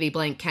blankety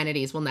blank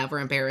Kennedys will never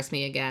embarrass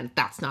me again.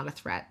 That's not a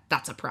threat.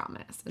 That's a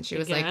promise. And she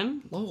was like,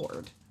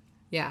 Lord.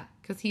 Yeah,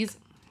 because he's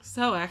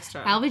so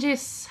extra. LBJ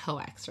is so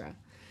extra.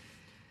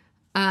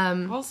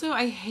 Also,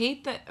 I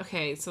hate that.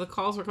 Okay, so the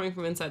calls were coming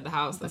from inside the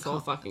house this whole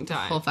fucking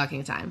time. Whole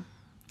fucking time.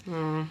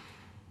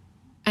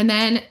 And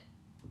then,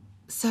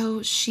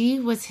 so she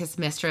was his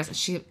mistress.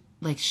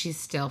 She's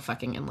still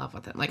fucking in love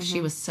with him. Like,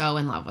 she was so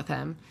in love with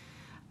him.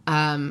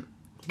 And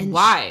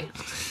why?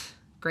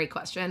 Great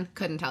question.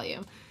 Couldn't tell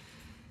you.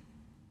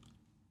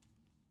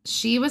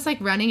 She was, like,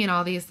 running in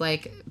all these,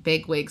 like,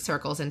 big wig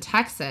circles in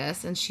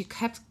Texas, and she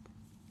kept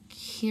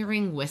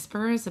hearing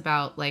whispers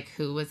about, like,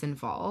 who was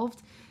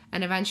involved.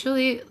 And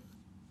eventually,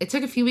 it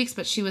took a few weeks,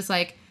 but she was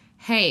like,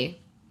 hey,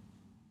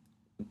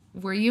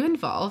 were you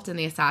involved in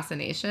the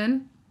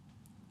assassination?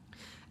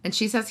 And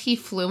she says he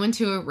flew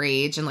into a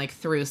rage and, like,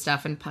 threw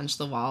stuff and punched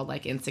the wall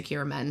like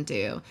insecure men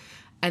do.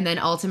 And then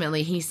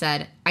ultimately he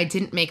said, I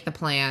didn't make the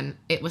plan.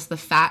 It was the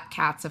fat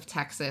cats of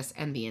Texas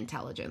and the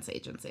intelligence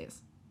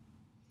agencies.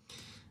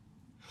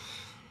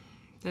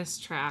 This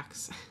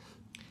tracks.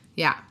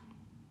 Yeah.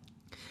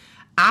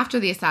 After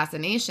the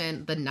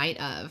assassination, the night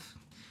of,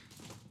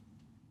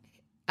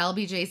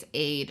 LBJ's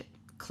aide,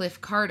 Cliff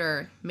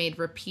Carter, made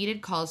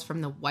repeated calls from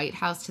the White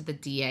House to the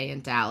DA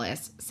in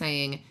Dallas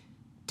saying,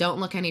 don't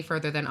look any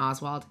further than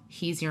Oswald.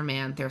 He's your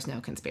man. There's no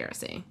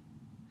conspiracy.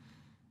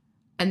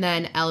 And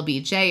then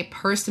LBJ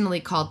personally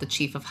called the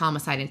chief of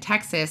homicide in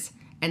Texas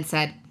and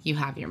said, you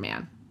have your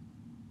man.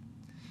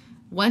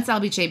 Once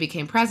LBJ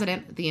became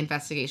president, the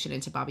investigation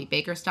into Bobby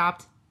Baker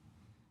stopped,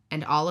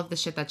 and all of the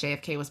shit that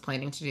JFK was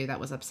planning to do that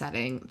was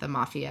upsetting the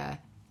mafia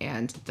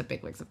and the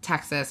bigwigs of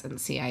Texas and the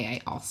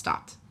CIA all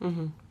stopped.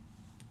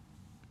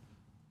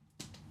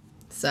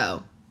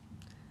 So.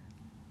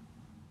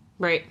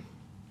 Right.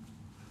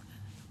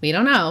 We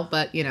don't know,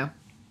 but, you know.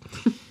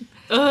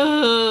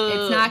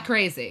 It's not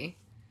crazy.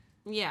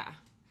 Yeah.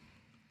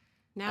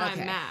 Now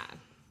Okay. I'm mad.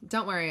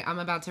 Don't worry. I'm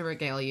about to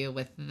regale you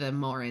with the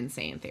more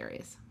insane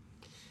theories.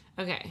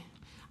 Okay.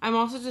 I'm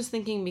also just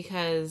thinking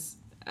because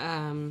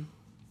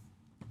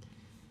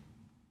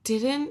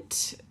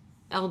didn't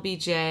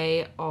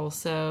LBJ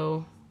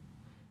also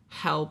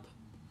help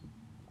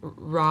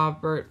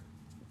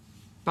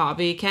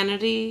Bobby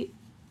Kennedy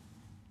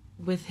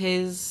with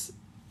his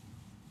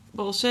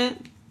bullshit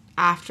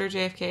after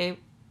JFK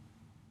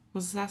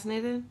was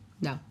assassinated?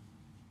 No.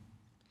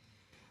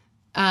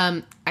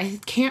 I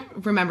can't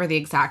remember the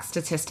exact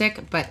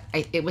statistic, but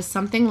it was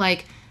something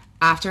like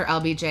after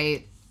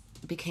LBJ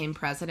became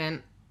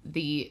president,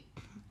 the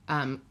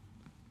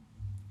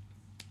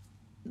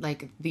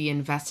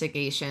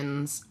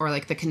investigations or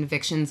like the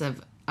convictions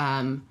of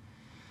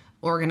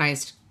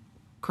organized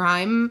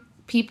crime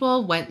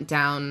people went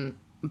down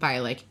by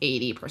like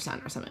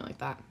 80% or something like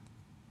that.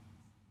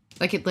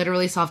 Like it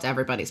literally solved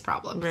everybody's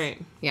problems.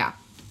 Right. Yeah.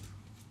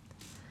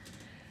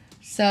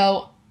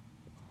 So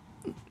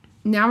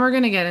now we're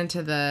going to get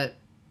into the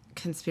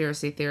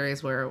conspiracy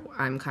theories where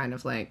I'm kind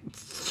of like,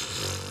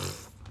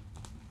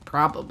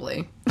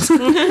 probably.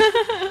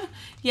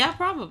 Yeah,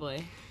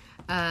 probably.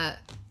 The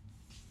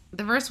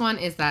first one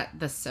is that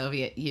the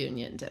Soviet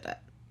Union did it.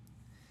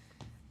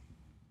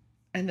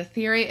 And the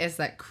theory is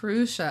that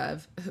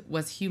Khrushchev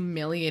was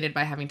humiliated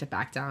by having to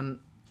back down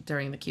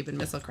during the Cuban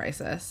Missile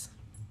Crisis.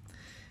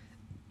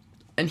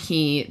 And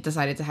he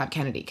decided to have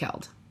Kennedy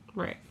killed.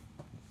 Right.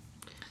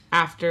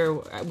 After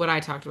what I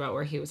talked about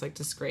where he was like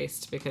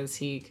disgraced because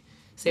he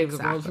saved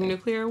the world from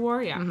nuclear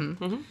war. Yeah.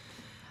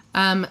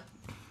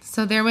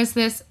 So there was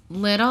this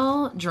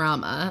little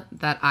drama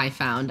that I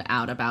found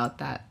out about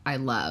that I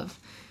love,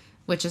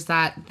 which is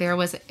that there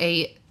was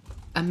a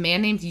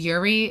man named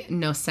Yuri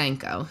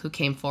Nosenko who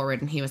came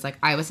forward and he was like,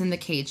 I was in the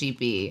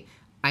KGB.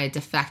 I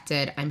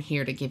defected. I'm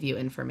here to give you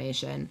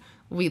information.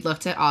 We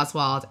looked at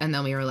Oswald and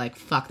then we were like,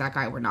 fuck that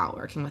guy. We're not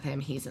working with him.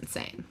 He's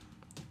insane.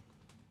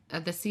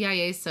 The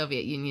CIA's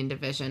Soviet Union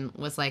division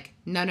was like,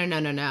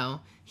 no.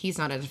 He's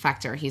not a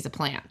defector. He's a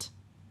plant.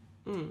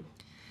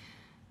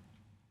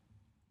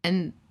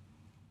 And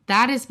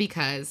that is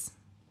because...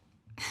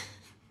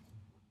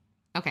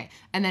 okay.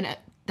 And then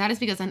that is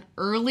because an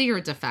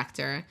earlier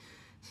defector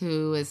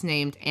who was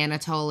named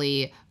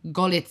Anatoly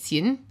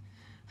Golitsyn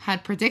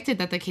had predicted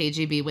that the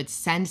KGB would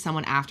send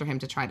someone after him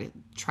to try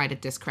to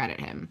discredit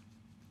him.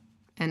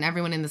 And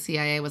everyone in the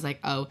CIA was like,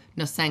 oh,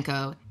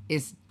 Nosenko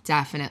is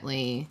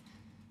definitely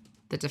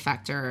the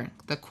defector,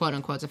 the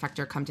quote-unquote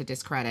defector come to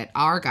discredit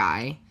our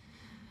guy,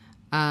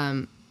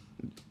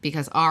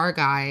 because our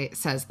guy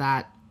says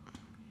that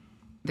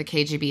the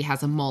KGB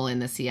has a mole in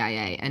the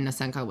CIA, and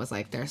Nosenko was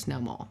like, there's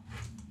no mole.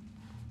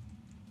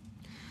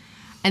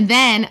 And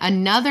then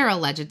another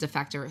alleged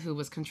defector who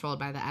was controlled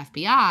by the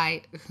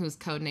FBI, whose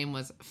code name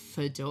was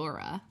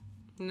Fedora,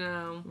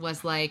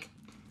 was like,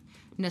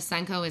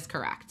 Nosenko is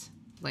correct.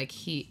 Like,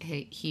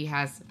 he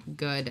has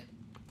good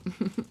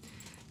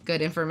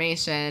good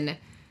information.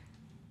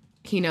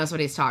 He knows what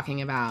he's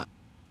talking about.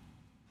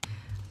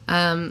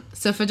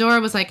 So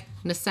Fedora was like,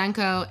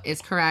 Nosenko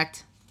is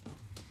correct.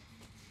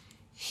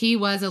 He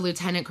was a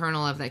lieutenant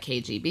colonel of the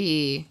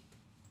KGB.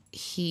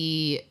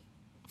 He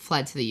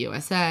fled to the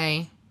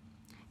USA.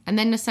 And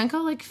then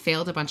Nosenko, like,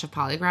 failed a bunch of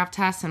polygraph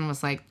tests and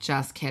was like,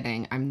 just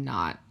kidding. I'm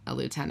not a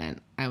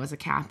lieutenant. I was a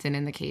captain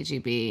in the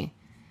KGB.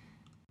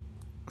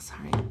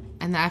 Sorry.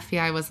 And the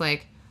FBI was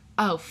like,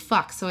 oh,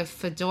 fuck. So if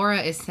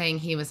Fedora is saying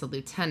he was a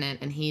lieutenant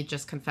and he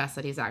just confessed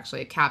that he's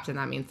actually a captain,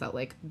 that means that,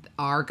 like,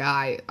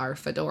 our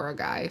Fedora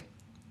guy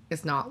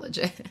is not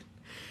legit.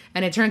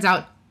 And it turns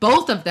out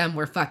both of them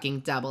were fucking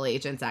double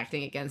agents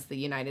acting against the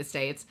United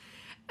States.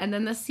 And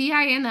then the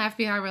CIA and the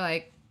FBI were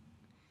like,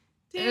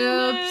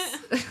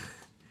 oops.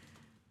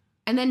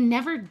 And then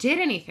never did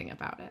anything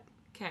about it.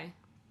 Okay.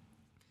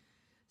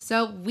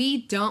 So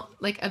we don't,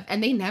 like,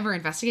 and they never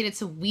investigated,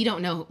 so we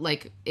don't know,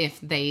 like, if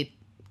they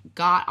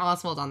got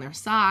Oswald on their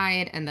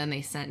side, and then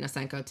they sent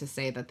Nosenko to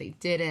say that they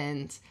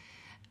didn't,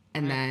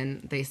 and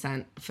then they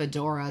sent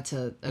Fedora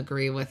to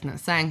agree with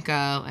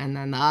Nosenko, and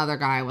then the other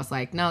guy was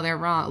like, no, they're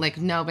wrong. Like,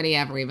 nobody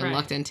ever even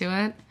looked into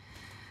it.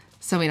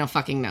 So we don't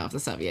fucking know if the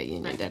Soviet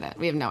Union did it.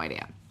 We have no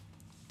idea.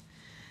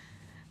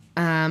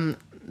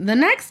 The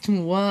next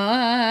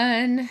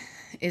one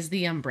is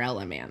the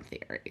Umbrella Man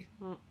theory.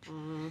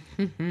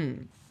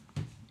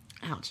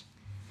 Ouch.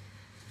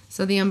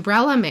 So the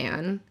Umbrella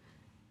Man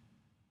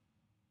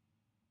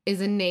is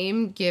a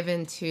name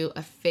given to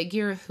a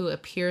figure who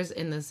appears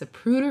in the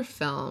Zapruder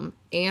film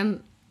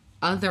and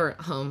other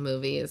home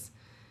movies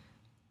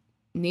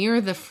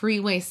near the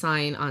freeway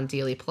sign on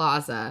Dealey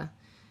Plaza.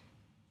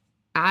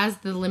 As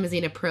the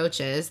limousine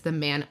approaches, the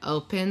man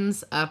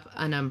opens up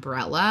an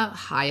umbrella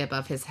high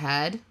above his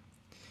head,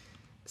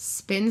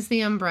 spins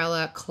the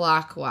umbrella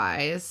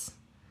clockwise,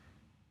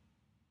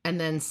 and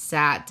then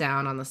sat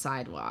down on the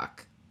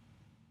sidewalk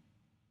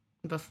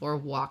before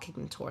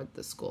walking toward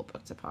the school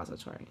book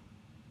depository.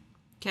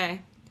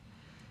 Okay.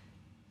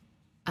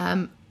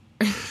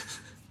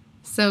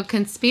 So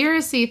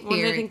conspiracy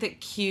theory. Well, I think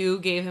that Q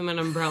gave him an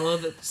umbrella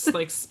that just,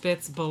 like,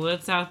 spits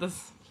bullets out the...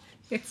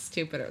 It's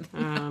stupider.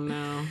 Oh,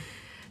 no.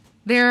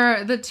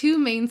 The two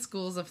main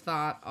schools of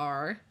thought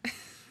are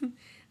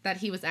that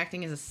he was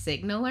acting as a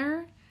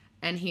signaler,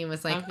 and he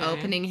was, like,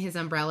 opening his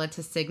umbrella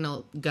to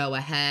signal go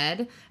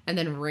ahead, and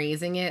then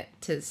raising it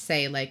to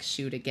say, like,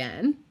 shoot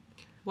again.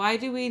 Why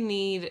do we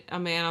need a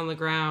man on the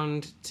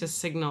ground to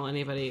signal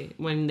anybody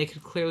when they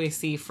could clearly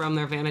see from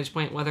their vantage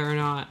point whether or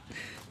not...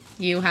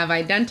 You have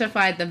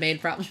identified the main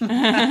problem with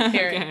that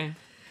theory. Okay.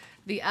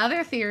 The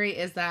other theory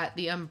is that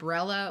the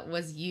umbrella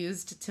was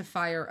used to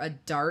fire a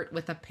dart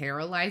with a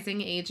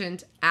paralyzing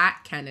agent at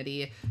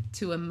Kennedy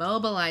to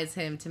immobilize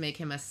him to make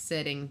him a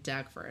sitting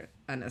duck for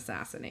an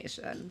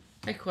assassination.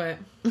 I quit.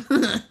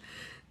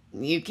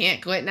 You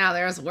can't quit now.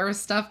 There's worse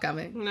stuff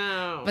coming.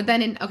 No. But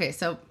then in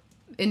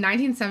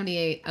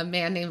 1978, a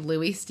man named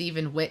Louis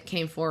Stephen Witt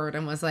came forward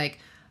and was like,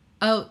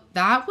 oh,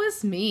 that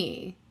was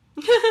me.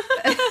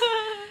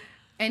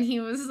 And he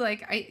was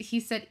like, he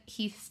said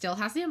he still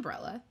has the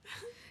umbrella.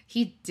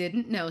 He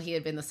didn't know he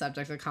had been the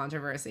subject of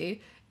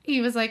controversy.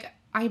 He was like,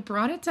 I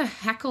brought it to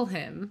heckle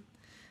him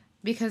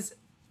because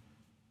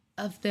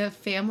of the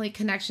family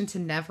connection to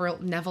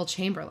Neville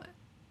Chamberlain.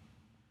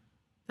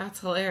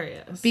 That's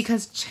hilarious.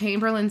 Because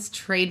Chamberlain's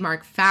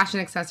trademark fashion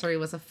accessory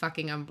was a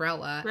fucking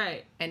umbrella.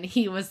 Right. And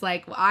he was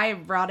like, well, I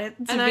brought it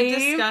to And me. I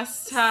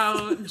discussed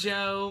how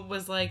Joe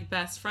was, like,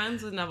 best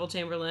friends with Neville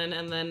Chamberlain,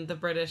 and then the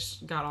British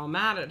got all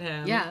mad at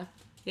him. Yeah.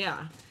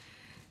 Yeah.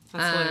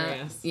 That's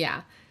hilarious.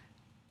 Yeah.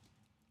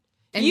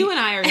 And you and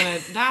I are gonna.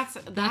 That is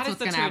what's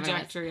the gonna happen.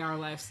 trajectory our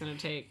life's gonna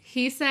take.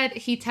 He said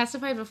he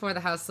testified before the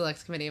House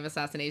Select Committee of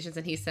Assassinations,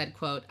 and he said,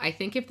 quote, I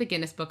think if the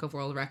Guinness Book of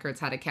World Records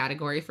had a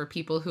category for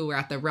people who were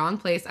at the wrong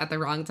place at the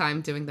wrong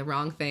time doing the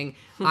wrong thing,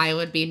 I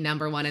would be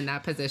number one in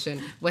that position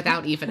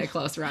without even a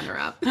close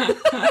runner-up.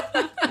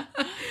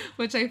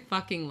 Which I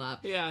fucking love.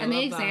 Yeah, and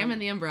they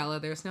examined the umbrella.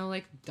 There's no,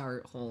 like,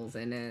 dart holes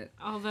in it.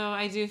 Although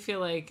I do feel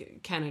like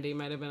Kennedy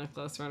might have been a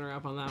close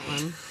runner-up on that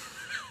one.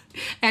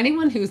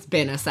 Anyone who's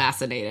been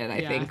assassinated,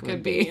 I think, could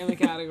would be in the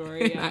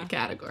category. in Yeah. that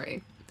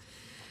category.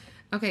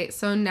 Okay,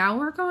 so now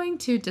we're going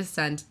to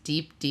descend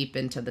deep, deep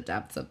into the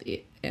depths of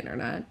the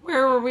internet.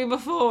 Where were we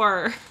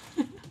before?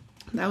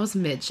 That was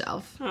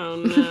mid-shelf. Oh,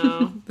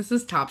 no. This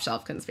is top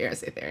shelf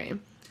conspiracy theory.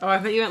 Oh, I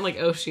thought you meant, like,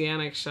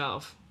 oceanic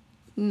shelf.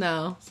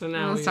 No. So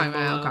now I was we talking go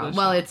about below alcohol. the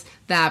Well, shelf. it's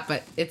that,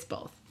 but it's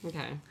both.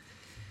 Okay.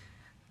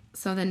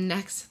 So the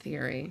next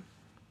theory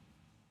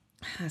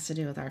has to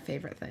do with our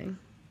favorite thing.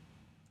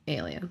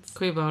 Aliens.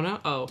 Cui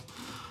bono? Oh.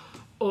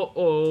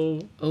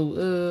 Oh.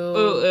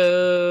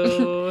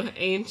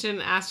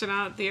 Ancient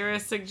astronaut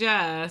theorists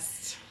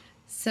suggest.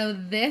 So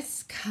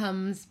this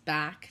comes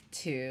back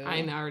to...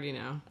 I already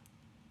know.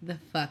 The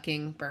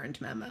fucking burned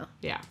memo.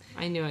 Yeah,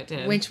 I knew it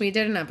did. Which we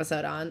did an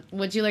episode on.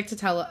 Would you like to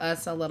tell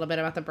us a little bit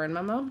about the burned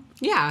memo?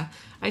 Yeah,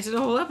 I did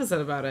a whole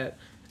episode about it.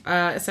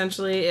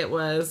 Essentially, it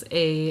was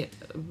a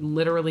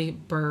literally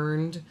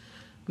burned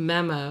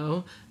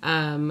memo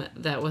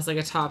that was like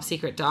a top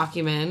secret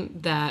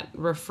document that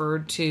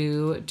referred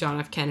to John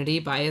F. Kennedy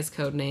by his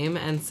code name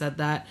and said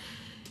that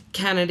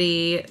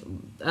Kennedy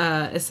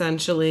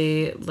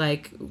essentially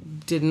like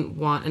didn't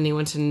want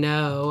anyone to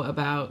know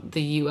about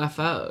the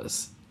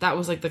UFOs. That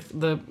was like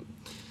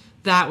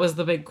that was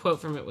the big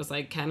quote from it, was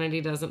like, Kennedy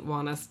doesn't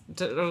want us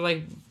to, or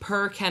like,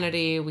 per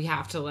Kennedy, we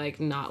have to like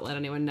not let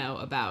anyone know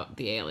about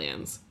the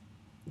aliens.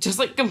 just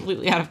like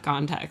completely out of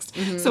context.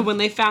 Mm-hmm. So when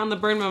they found the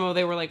burn memo,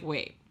 they were like,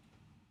 wait,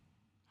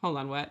 hold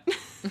on, what?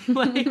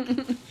 Like,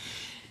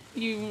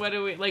 what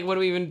do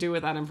we even do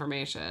with that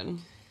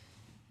information?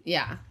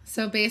 Yeah.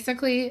 So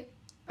basically,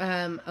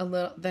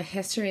 the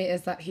history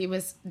is that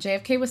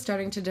JFK was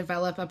starting to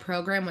develop a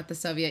program with the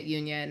Soviet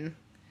Union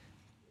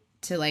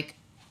to like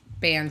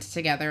band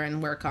together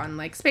and work on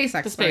like space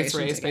exploration. The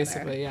space race,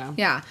 together. Basically, yeah.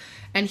 Yeah.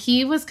 And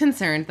he was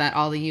concerned that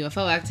all the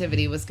UFO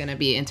activity was going to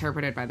be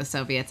interpreted by the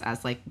Soviets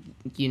as like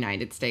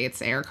United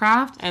States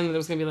aircraft. And there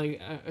was going to be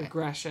like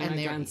aggression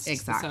against the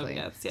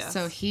Soviets. Yes.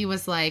 So he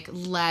was like,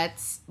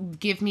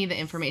 give me the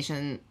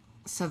information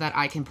so that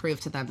I can prove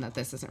to them that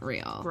this isn't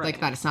real. Right. Like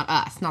that it's not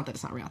us. Not that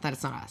it's not real. That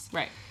it's not us.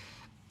 Right.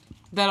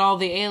 That all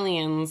the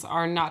aliens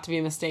are not to be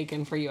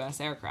mistaken for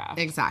U.S. aircraft.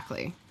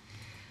 Exactly.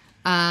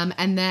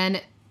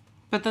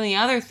 But then the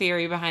other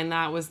theory behind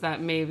that was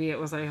that maybe it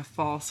was like a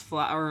false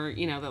flag, or,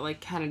 that like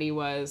Kennedy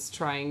was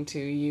trying to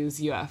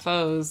use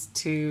UFOs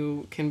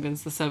to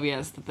convince the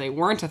Soviets that they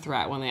weren't a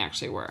threat when they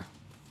actually were.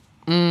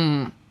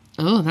 Oh,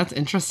 that's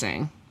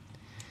interesting.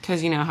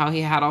 Because how he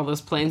had all those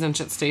planes and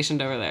shit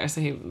stationed over there. So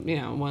he,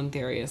 one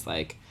theory is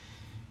like,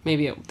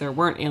 maybe there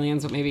weren't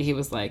aliens, but maybe he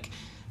was like,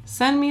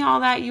 send me all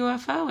that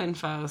UFO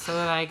info so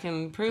that I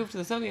can prove to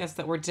the Soviets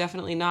that we're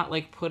definitely not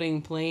like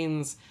putting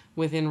planes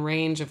within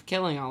range of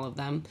killing all of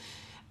them.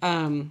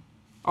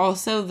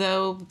 Also,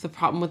 though, the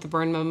problem with the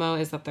burn memo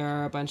is that there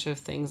are a bunch of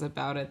things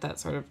about it that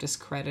sort of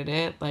discredit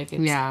it. Like,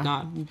 it's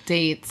not...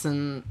 dates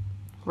and...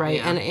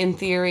 Right, and in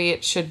theory,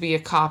 it should be a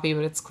copy,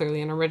 but it's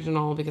clearly an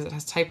original because it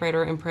has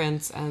typewriter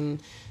imprints,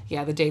 and,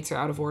 the dates are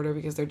out of order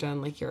because they're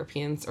done, like,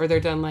 Europeans, or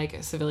they're done,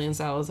 like, civilian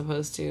style as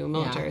opposed to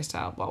military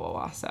style, blah, blah,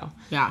 blah, so...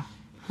 Yeah.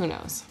 Who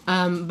knows?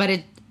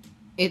 But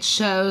it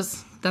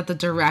shows that the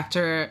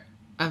director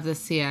of the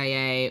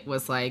CIA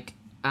was like,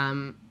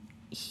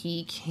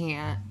 he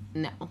can't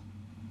know.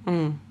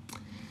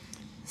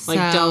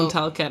 Like, don't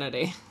tell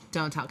Kennedy.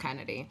 Don't tell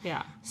Kennedy.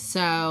 Yeah.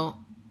 So,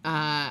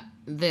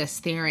 this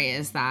theory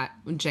is that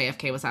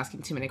JFK was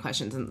asking too many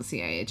questions and the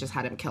CIA just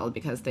had him killed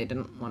because they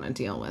didn't want to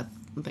deal with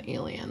the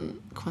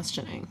alien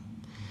questioning.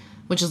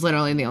 Which is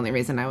literally the only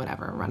reason I would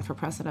ever run for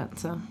president,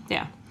 so...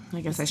 Yeah.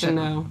 I guess I should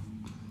know.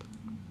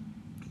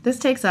 This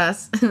takes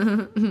us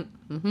to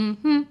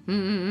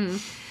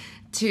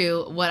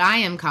what I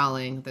am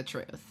calling the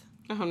truth.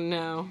 Oh,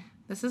 no.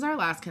 This is our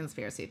last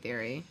conspiracy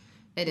theory.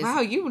 It is.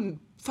 Wow, you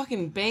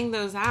fucking bang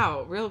those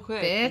out real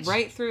quick. Bitch,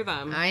 right through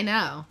them. I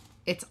know.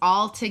 It's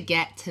all to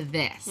get to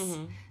this.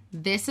 Mm-hmm.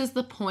 This is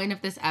the point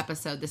of this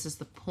episode. This is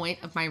the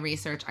point of my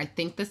research. I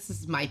think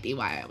might be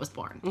why I was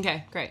born.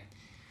 Okay, great.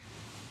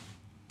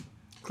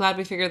 Glad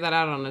we figured that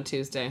out on a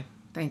Tuesday.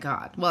 Thank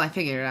God. Well, I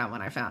figured it out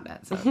when I found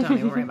it, so don't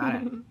even worry about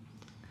it.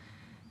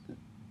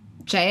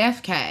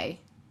 JFK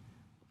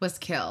was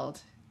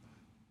killed.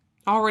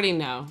 Already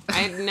no.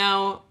 I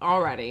know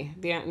already.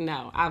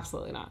 No,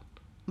 absolutely not.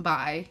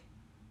 By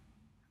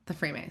the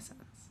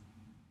Freemasons.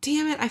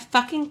 Damn it, I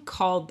fucking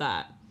called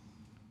that.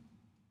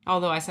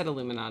 Although I said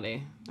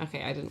Illuminati.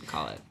 Okay, I didn't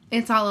call it.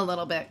 It's all a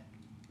little bit...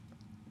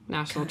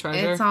 National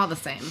treasure? It's all the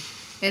same.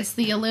 It's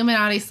the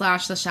Illuminati /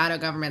 the Shadow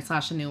Government /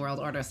 the New World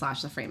Order /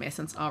 the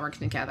Freemasons all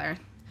working together.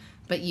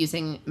 But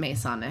using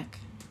Masonic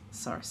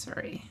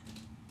sorcery.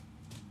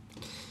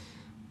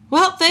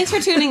 Well, thanks for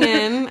tuning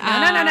in.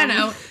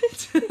 No.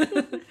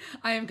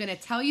 I am going to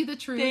tell you the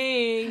truth.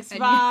 Thanks, and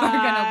bye. you are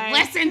going to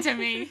listen to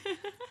me.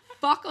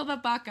 Buckle the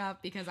buck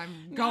up because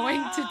I'm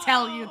going to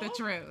tell you the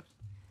truth.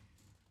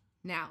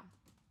 Now,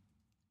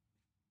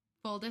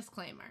 full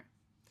disclaimer.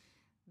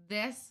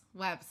 This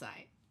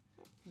website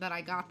that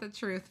I got the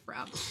truth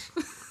from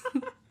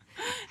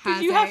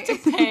Did you have to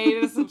pay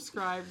to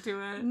subscribe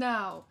to it?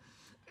 No.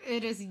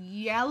 It is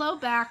yellow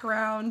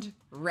background,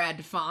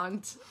 red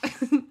font.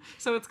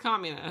 So it's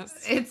communist.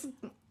 It's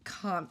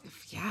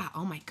yeah,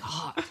 oh my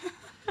God.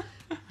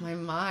 My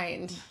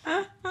mind.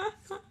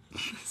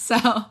 So,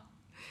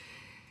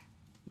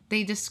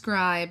 they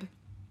describe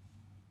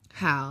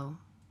how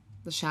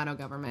the Shadow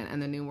Government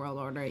and the New World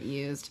Order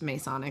used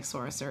Masonic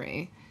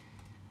sorcery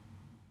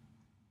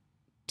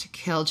to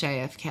kill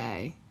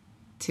JFK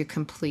to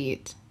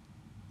complete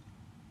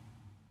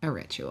a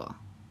ritual.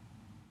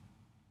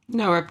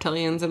 No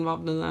reptilians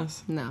involved in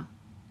this. No.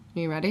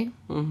 You ready?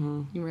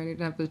 Mm-hmm. You ready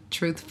to have the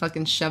truth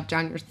fucking shoved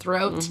down your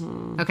throat?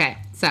 Mm-hmm. Okay,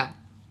 so.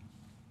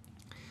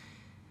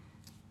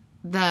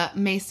 The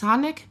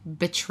Masonic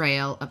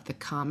betrayal of the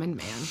common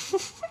man.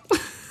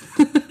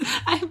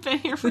 I've been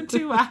here for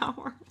 2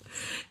 hours.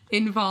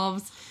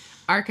 Involves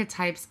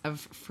archetypes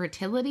of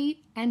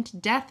fertility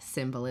and death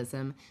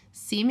symbolism,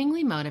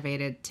 seemingly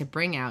motivated to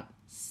bring out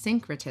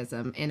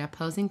syncretism in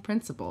opposing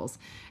principles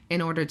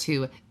in order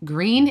to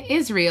green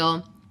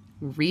Israel,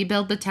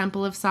 rebuild the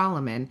Temple of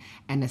Solomon,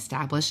 and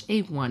establish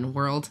a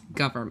one-world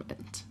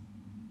government.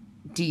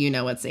 Do you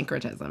know what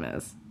syncretism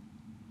is?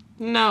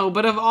 No,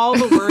 but of all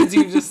the words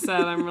you just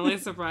said, I'm really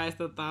surprised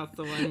that that's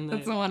the one.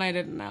 That's the one I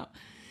didn't know.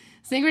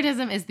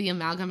 Syncretism is the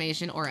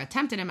amalgamation or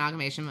attempted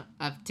amalgamation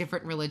of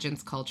different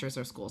religions, cultures,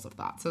 or schools of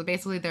thought. So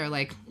basically they're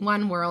like,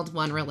 one world,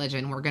 one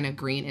religion. We're going to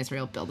agree in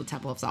Israel, build the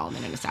Temple of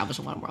Solomon, and establish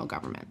a one world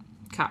government.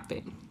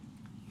 Copy.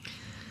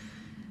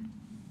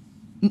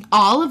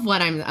 All of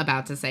what I'm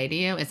about to say to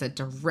you is a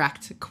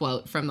direct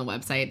quote from the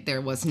website.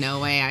 There was no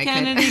way I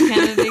Kennedy, could...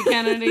 Kennedy,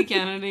 Kennedy,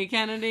 Kennedy,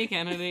 Kennedy,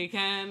 Kennedy,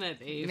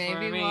 Kennedy.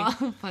 Maybe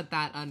we'll put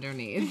that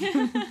underneath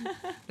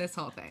this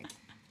whole thing.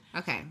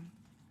 Okay.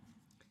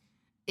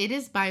 It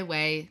is by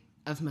way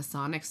of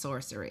Masonic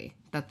sorcery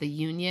that the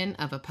union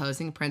of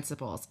opposing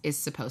principles is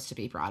supposed to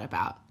be brought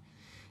about.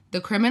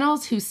 The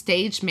criminals who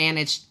stage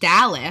managed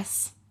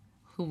Dallas,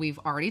 who we've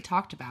already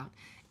talked about,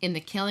 in the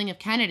killing of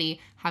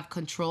Kennedy have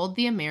controlled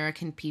the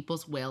American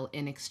people's will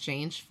in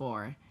exchange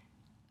for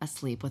a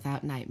sleep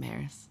without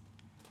nightmares.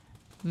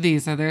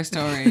 These are their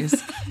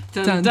stories.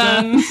 Dun,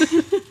 dun.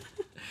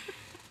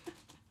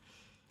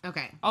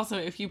 Okay. Also,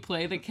 if you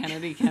play the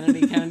Kennedy,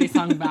 Kennedy, Kennedy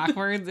song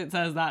backwards, it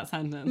says that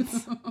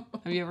sentence.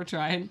 Have you ever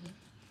tried?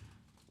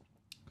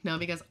 No,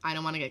 because I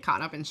don't want to get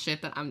caught up in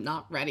shit that I'm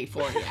not ready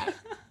for yet.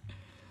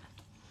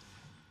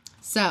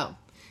 So,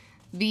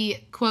 the,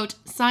 quote,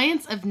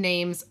 science of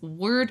names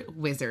word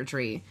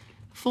wizardry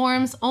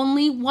forms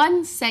only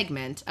one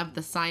segment of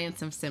the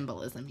science of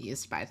symbolism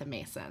used by the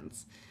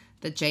Masons.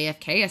 The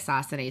JFK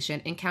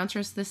assassination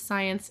encounters this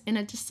science in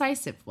a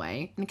decisive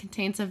way and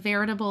contains a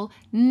veritable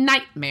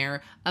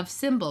nightmare of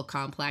symbol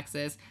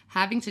complexes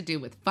having to do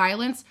with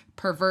violence,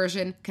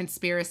 perversion,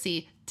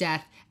 conspiracy,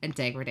 death, and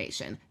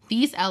degradation.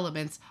 These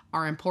elements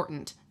are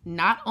important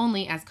not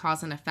only as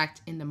cause and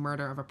effect in the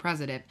murder of a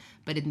president,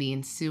 but in the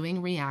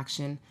ensuing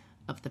reaction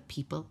of the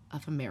people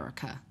of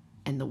America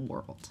and the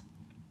world.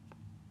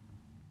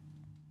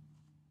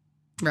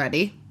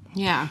 Ready?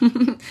 Yeah.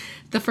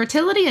 The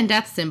fertility and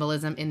death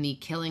symbolism in the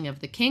killing of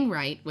the king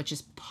rite, which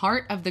is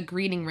part of the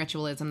greeting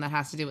ritualism that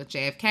has to do with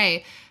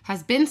JFK,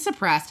 has been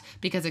suppressed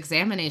because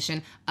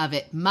examination of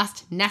it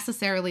must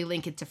necessarily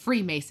link it to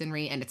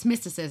Freemasonry and its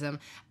mysticism,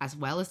 as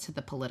well as to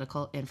the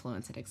political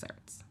influence it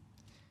exerts.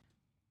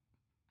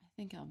 I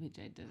think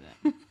LBJ did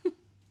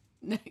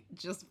it.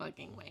 Just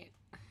fucking wait.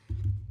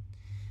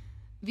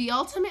 The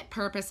ultimate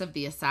purpose of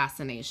the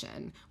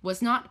assassination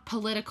was not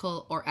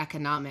political or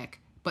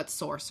economic, but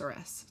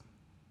sorcerous.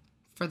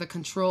 For the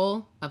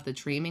control of the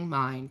dreaming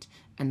mind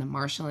and the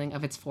marshaling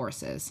of its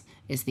forces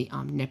is the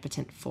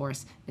omnipotent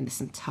force in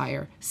this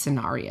entire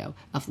scenario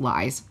of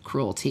lies,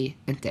 cruelty,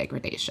 and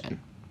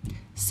degradation.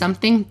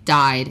 Something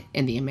died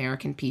in the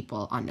American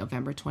people on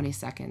November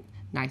 22nd,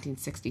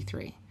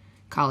 1963.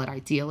 Call it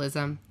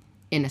idealism,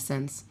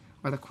 innocence,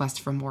 or the quest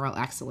for moral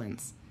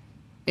excellence.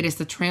 It is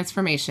the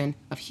transformation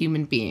of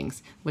human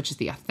beings, which is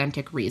the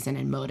authentic reason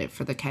and motive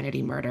for the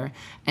Kennedy murder.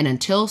 And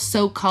until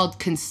so-called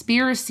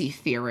conspiracy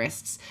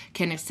theorists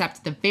can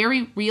accept the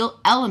very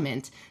real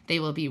element, they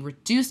will be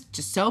reduced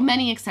to so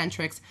many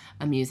eccentrics,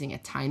 amusing a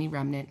tiny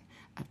remnant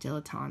of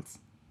dilettantes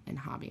and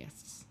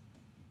hobbyists.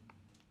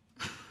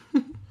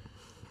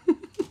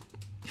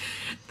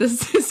 The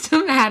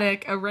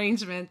systematic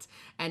arrangement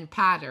and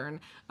pattern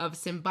of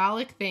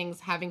symbolic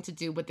things having to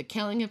do with the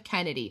killing of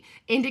Kennedy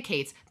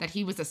indicates that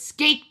he was a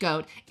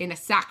scapegoat in a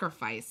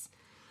sacrifice.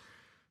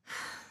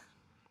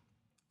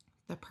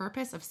 The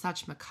purpose of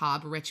such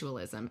macabre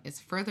ritualism is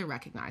further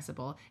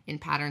recognizable in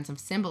patterns of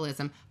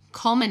symbolism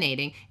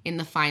culminating in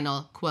the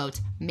final, quote,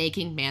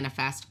 making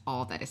manifest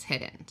all that is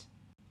hidden.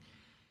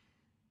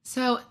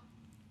 So,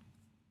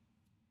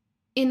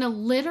 in a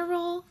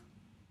literal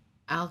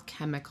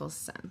alchemical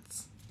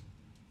sense,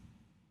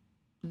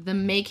 the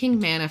making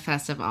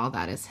manifest of all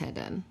that is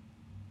hidden,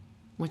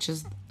 which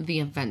is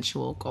the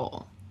eventual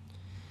goal,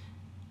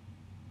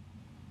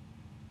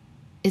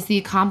 is the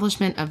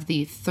accomplishment of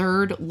the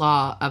third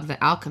law of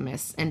the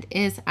alchemists and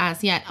is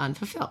as yet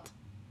unfulfilled,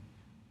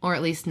 or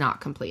at least not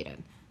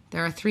completed.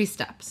 There are 3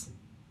 steps.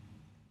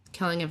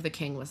 Killing of the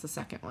king was the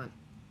second one.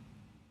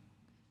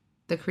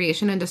 The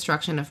creation and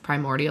destruction of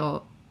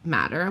primordial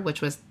matter,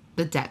 which was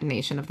the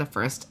detonation of the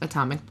first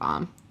atomic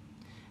bomb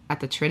at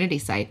the Trinity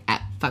site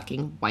at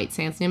fucking White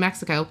Sands, New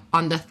Mexico,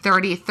 on the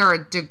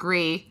 33rd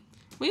degree.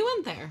 We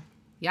went there.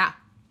 Yeah.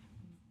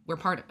 We're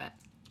part of it.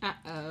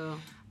 Uh-oh.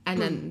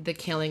 And then the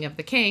killing of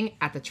the king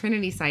at the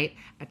Trinity site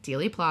at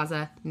Dealey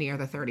Plaza near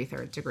the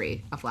 33rd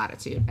degree of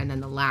latitude. And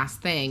then the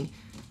last thing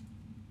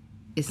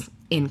is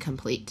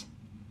incomplete.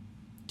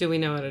 Do we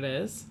know what it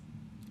is?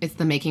 It's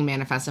the making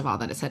manifest of all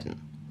that is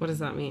hidden. What does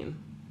that mean?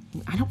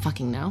 I don't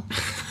fucking know.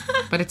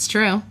 But it's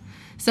true.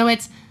 So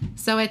it's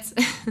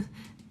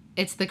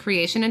it's the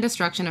creation and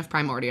destruction of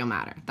primordial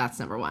matter. That's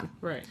number 1.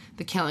 Right.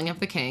 The killing of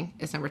the king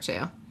is number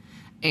 2.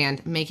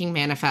 And making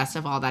manifest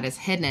of all that is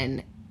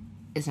hidden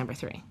is number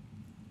 3.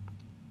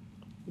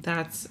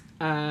 That's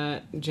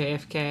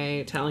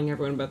JFK telling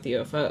everyone about the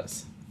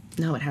UFOs.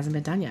 No, it hasn't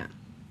been done yet.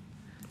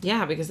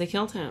 Yeah, because they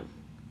killed him.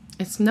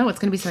 It's going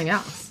to be something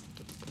else.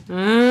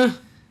 I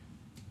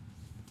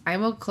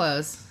will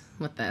close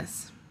with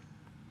this.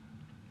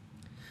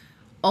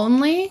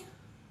 Only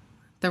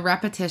the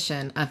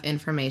repetition of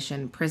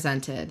information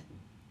presented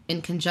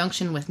in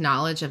conjunction with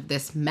knowledge of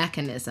this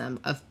mechanism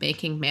of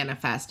making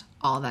manifest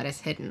all that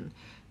is hidden,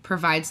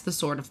 provides the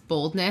sort of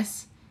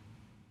boldness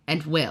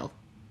and will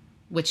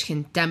which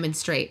can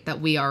demonstrate that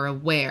we are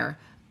aware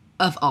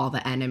of all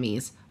the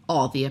enemies,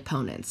 all the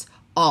opponents,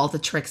 all the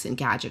tricks and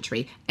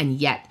gadgetry, and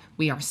yet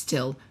we are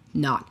still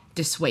not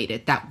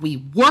dissuaded, that we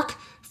work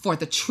for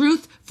the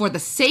truth, for the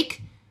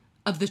sake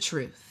of the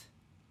truth.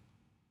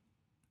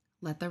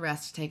 Let the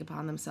rest take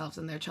upon themselves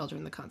and their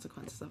children the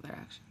consequences of their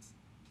actions.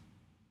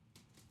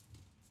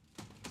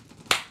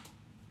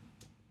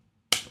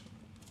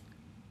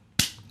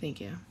 Thank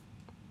you.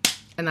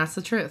 And that's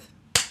the truth.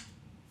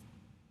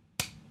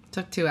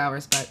 Took 2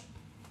 hours, but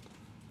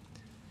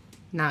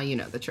now you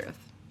know the truth.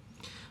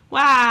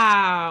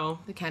 Wow.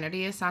 The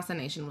Kennedy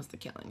assassination was the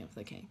killing of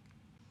the king.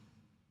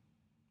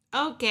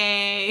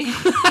 Okay.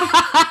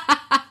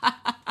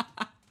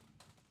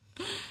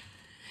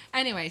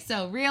 Anyway,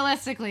 so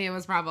realistically, it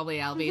was probably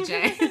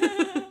LBJ.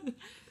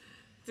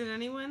 Did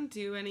anyone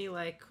do any,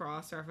 like,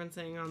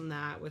 cross-referencing on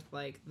that with,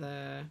 like,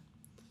 the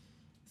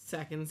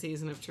second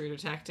season of True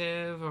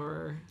Detective,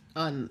 or...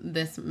 On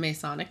this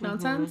Masonic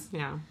nonsense?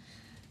 Yeah.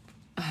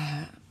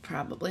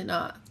 Probably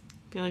not.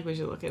 I feel like we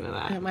should look into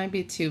that. It might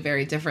be two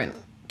very different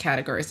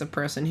categories of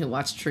person who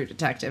watch True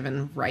Detective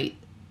and write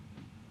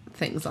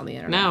things on the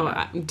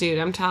internet. No, dude,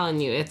 I'm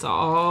telling you, it's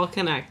all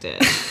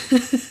connected.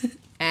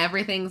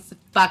 Everything's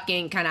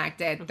fucking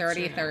connected. That's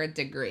 33rd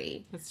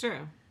degree. That's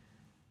true.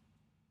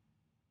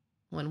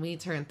 When we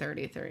turn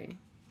 33,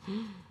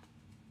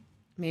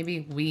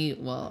 maybe we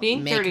will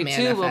Being make 32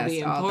 manifest will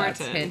be all that's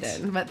important.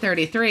 hidden. But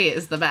 33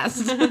 is the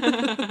best.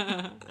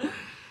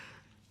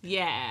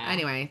 Yeah.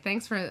 Anyway,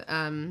 thanks for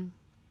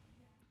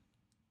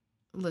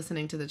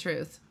listening to the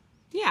truth.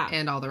 Yeah.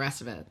 And all the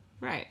rest of it.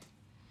 Right.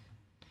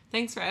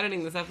 Thanks for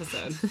editing this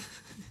episode.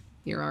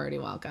 You're already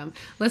welcome.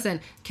 Listen,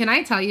 can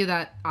I tell you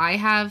that I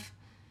have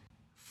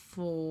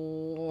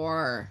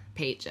 4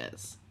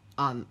 pages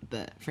on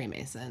the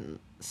Freemason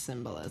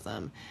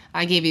symbolism.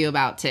 I gave you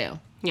about 2.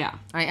 Yeah.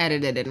 I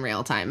edited in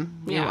real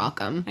time. You're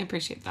welcome. I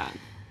appreciate that.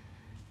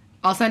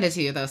 I'll send it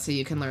to you, though, so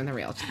you can learn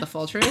the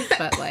full truth,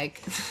 but,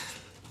 like...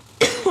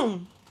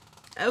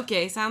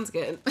 Okay, sounds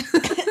good.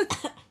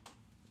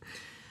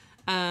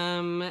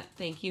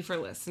 Thank you for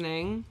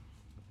listening.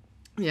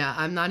 Yeah,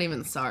 I'm not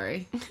even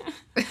sorry.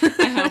 I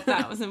hope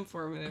that was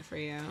informative for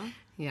you.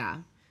 Yeah.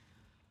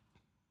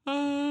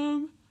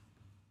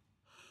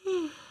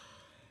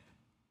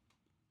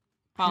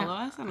 Follow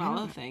us on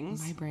all the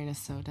things. My brain is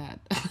so dead.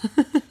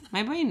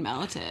 My brain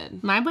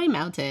melted. My brain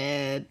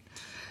melted.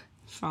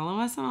 Follow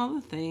us on all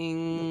the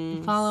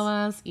things. Follow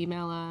us,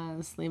 email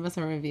us, leave us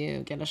a review,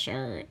 get a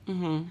shirt.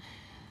 Mm-hmm.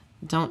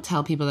 Don't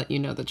tell people that you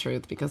know the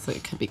truth because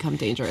it could become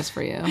dangerous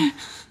for you.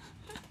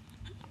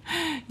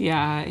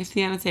 Yeah, if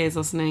the NSA is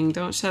listening,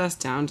 don't shut us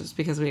down just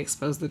because we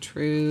expose the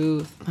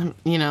truth. I'm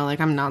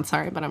not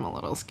sorry, but I'm a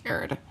little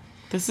scared.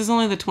 This is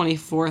only the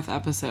 24th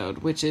episode,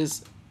 which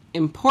is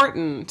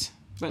important,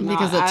 but not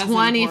because the as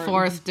 24th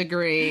important.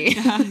 degree.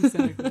 Yeah,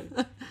 exactly.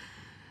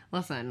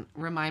 Listen,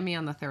 remind me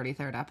on the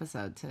 33rd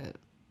episode to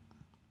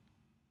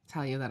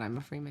tell you that I'm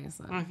a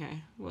Freemason.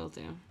 Okay, will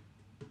do.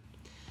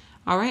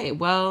 All right,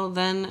 well,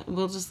 then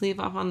we'll just leave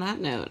off on that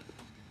note.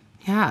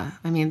 Yeah,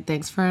 I mean,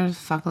 thanks for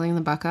fuckling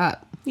the buck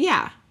up.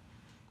 Yeah.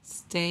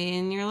 Stay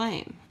in your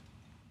lane.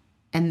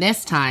 And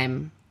this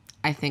time,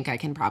 I think I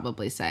can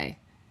probably say,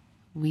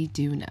 we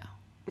do know.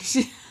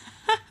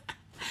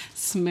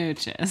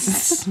 Smooches.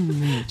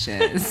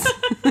 Smooches.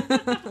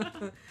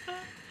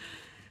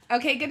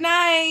 Okay, good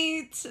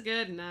night.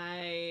 Good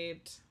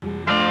night.